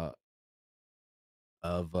the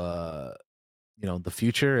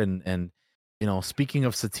future and speaking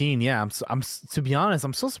of Satine, yeah, to be honest,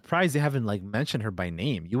 I'm so surprised they haven't like mentioned her by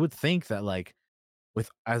name. You would think that like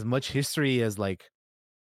with as much history as like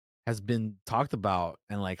has been talked about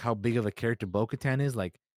and like how big of a character Bo-Katan is,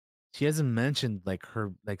 like she hasn't mentioned like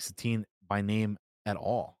her like Satine by name at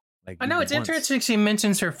all. Like I know even it's once. interesting she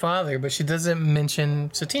mentions her father, but she doesn't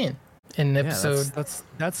mention Satine in episode. That's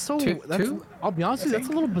so. two? I'll be honest with you, that's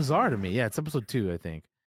a little bizarre to me. Yeah, it's episode 2, I think.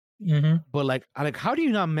 Mm-hmm. But like how do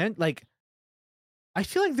you not like? I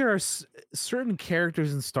feel like there are certain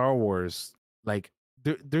characters in Star Wars. Like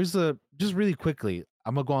there's a just really quickly.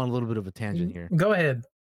 I'm gonna go on a little bit of a tangent here. Go ahead.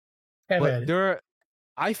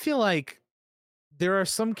 I feel like there are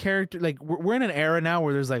some characters like we're in an era now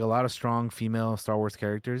where there's like a lot of strong female Star Wars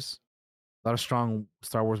characters, a lot of strong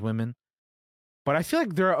Star Wars women. But I feel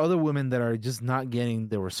like there are other women that are just not getting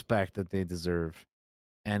the respect that they deserve.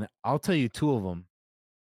 And I'll tell you two of them.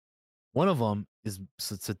 One of them is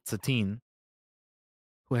Satine,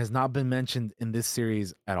 who has not been mentioned in this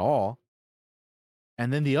series at all.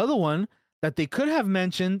 And then the other one that they could have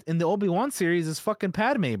mentioned in the Obi-Wan series is fucking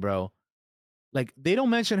Padme, bro. Like they don't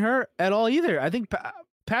mention her at all either. I think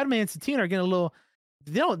Padme and Satine are getting a little.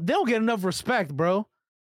 They don't get enough respect, bro.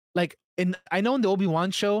 Like, I know in the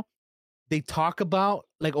Obi-Wan show, they talk about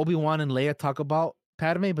like Obi-Wan and Leia talk about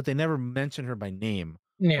Padme, but they never mention her by name.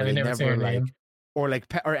 Yeah, they never say her like, name. or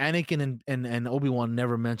Anakin and Obi-Wan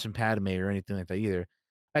never mention Padme or anything like that either.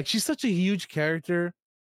 Like she's such a huge character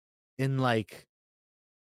in like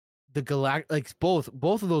the like both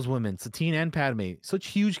of those women, Satine and Padme, such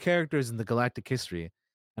huge characters in the galactic history,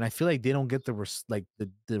 and I feel like they don't get the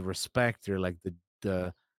respect or like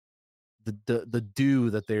the due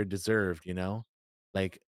that they're deserved.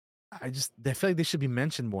 Like I feel like they should be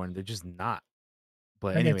mentioned more, and they're just not.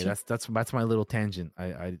 But anyway, that's my little tangent.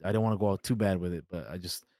 I don't want to go out too bad with it, but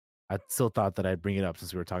I still thought that I'd bring it up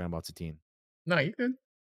since we were talking about Satine. No, you good.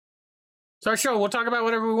 It's our show. We'll talk about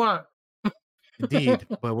whatever we want. Indeed,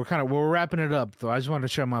 but we're wrapping it up. So I just wanted to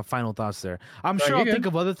share my final thoughts there. I'm sure I'll think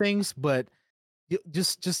of other things, but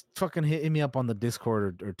just fucking hit me up on the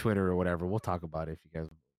Discord or Twitter or whatever. We'll talk about it if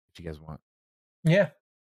you guys want. Yeah.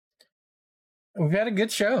 We've had a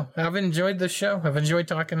good show. I've enjoyed the show. I've enjoyed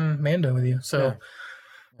talking Mando with you. So,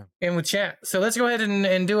 yeah. And with chat. So let's go ahead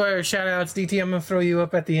and do our shout outs. DT, I'm going to throw you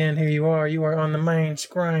up at the end. Here you are. You are on the main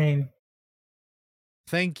screen.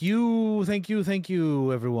 Thank you,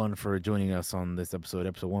 everyone, for joining us on this episode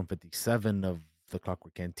 157 of the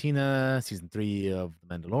Clockwork Cantina, season 3 of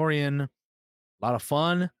The Mandalorian. A lot of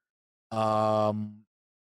fun. Quite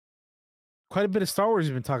a bit of Star Wars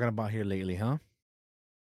we've been talking about here lately, huh?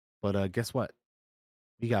 But guess what?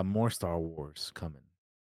 We got more Star Wars coming.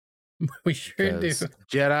 We sure do.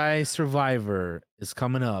 Jedi Survivor is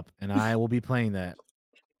coming up, and I will be playing that.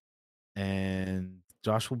 And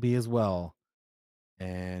Josh will be as well.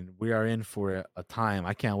 And we are in for a time.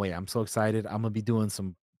 I can't wait. I'm so excited. I'm gonna be doing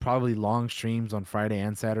some probably long streams on Friday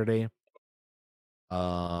and Saturday.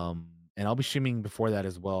 And I'll be streaming before that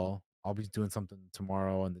as well. I'll be doing something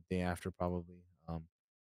tomorrow and the day after probably.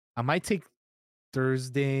 I might take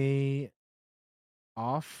Thursday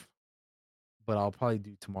off, but I'll probably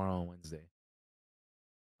do tomorrow and Wednesday.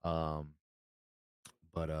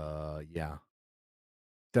 Yeah.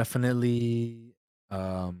 Definitely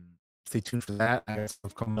stay tuned for that. I have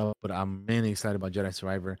stuff coming up, but I'm mainly excited about Jedi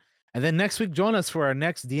Survivor. And then next week, join us for our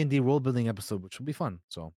next D&D role building episode, which will be fun.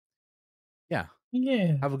 So, yeah.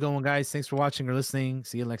 Have a good one, guys. Thanks for watching or listening.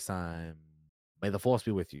 See you next time. May the Force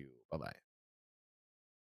be with you. Bye-bye.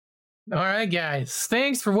 All right, guys.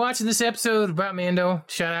 Thanks for watching this episode about Mando.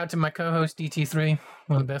 Shout out to my co-host, DT3,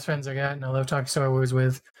 one of the best friends I got, and I love talking Star Wars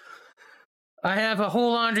with. I have a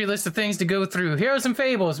whole laundry list of things to go through. Heroes and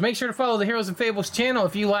Fables. Make sure to follow the Heroes and Fables channel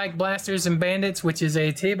if you like Blasters and Bandits, which is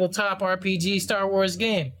a tabletop RPG Star Wars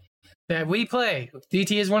game that we play.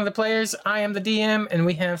 DT is one of the players. I am the DM, and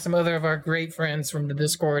we have some other of our great friends from the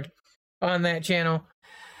Discord on that channel.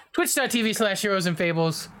 Twitch.tv/Heroes and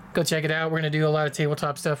Fables. Go check it out. We're going to do a lot of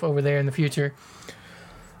tabletop stuff over there in the future.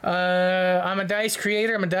 I'm a dice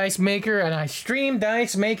creator, I'm a dice maker, and I stream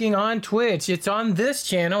dice making on Twitch. It's on this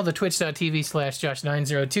channel, the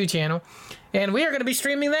twitch.tv/Josh902 channel, and we are going to be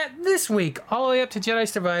streaming that this week, all the way up to Jedi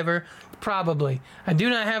Survivor, probably. I do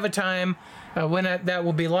not have a time when that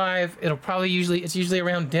will be live. It's usually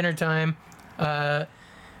around dinner time,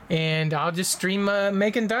 and I'll just stream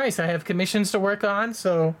making dice. I have commissions to work on,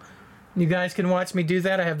 so you guys can watch me do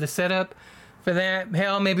that. I have the setup for that.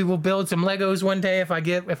 Hell, maybe we'll build some Legos one day if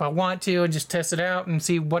I want to, and just test it out and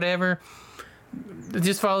see whatever.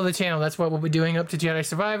 Just follow the channel. That's what we'll be doing up to Jedi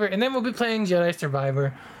Survivor, and then we'll be playing Jedi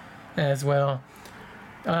Survivor as well.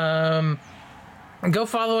 Go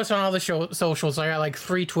follow us on all the socials. I got like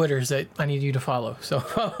 3 Twitters that I need you to follow, so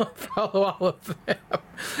follow all of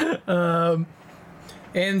them.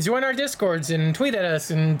 And join our Discords and tweet at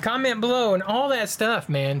us and comment below and all that stuff,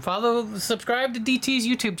 man. Subscribe to DT's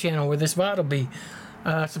YouTube channel where this VOD will be.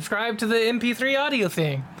 Subscribe to the MP3 audio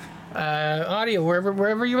thing. Audio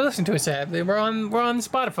wherever you listen to us at. We're on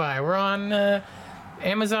Spotify. We're on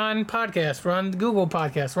Amazon Podcast. We're on Google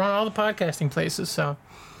Podcast. We're on all the podcasting places. So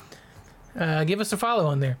give us a follow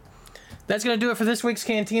on there. That's gonna do it for this week's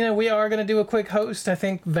Cantina. We are gonna do a quick host. I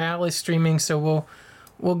think Val is streaming, so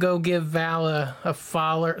we'll go give Val a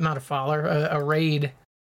raid.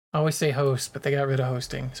 I always say host, but they got rid of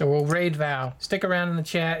hosting. So we'll raid Val. Stick around in the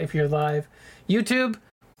chat if you're live. YouTube,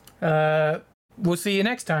 we'll see you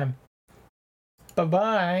next time.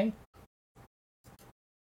 Bye-bye.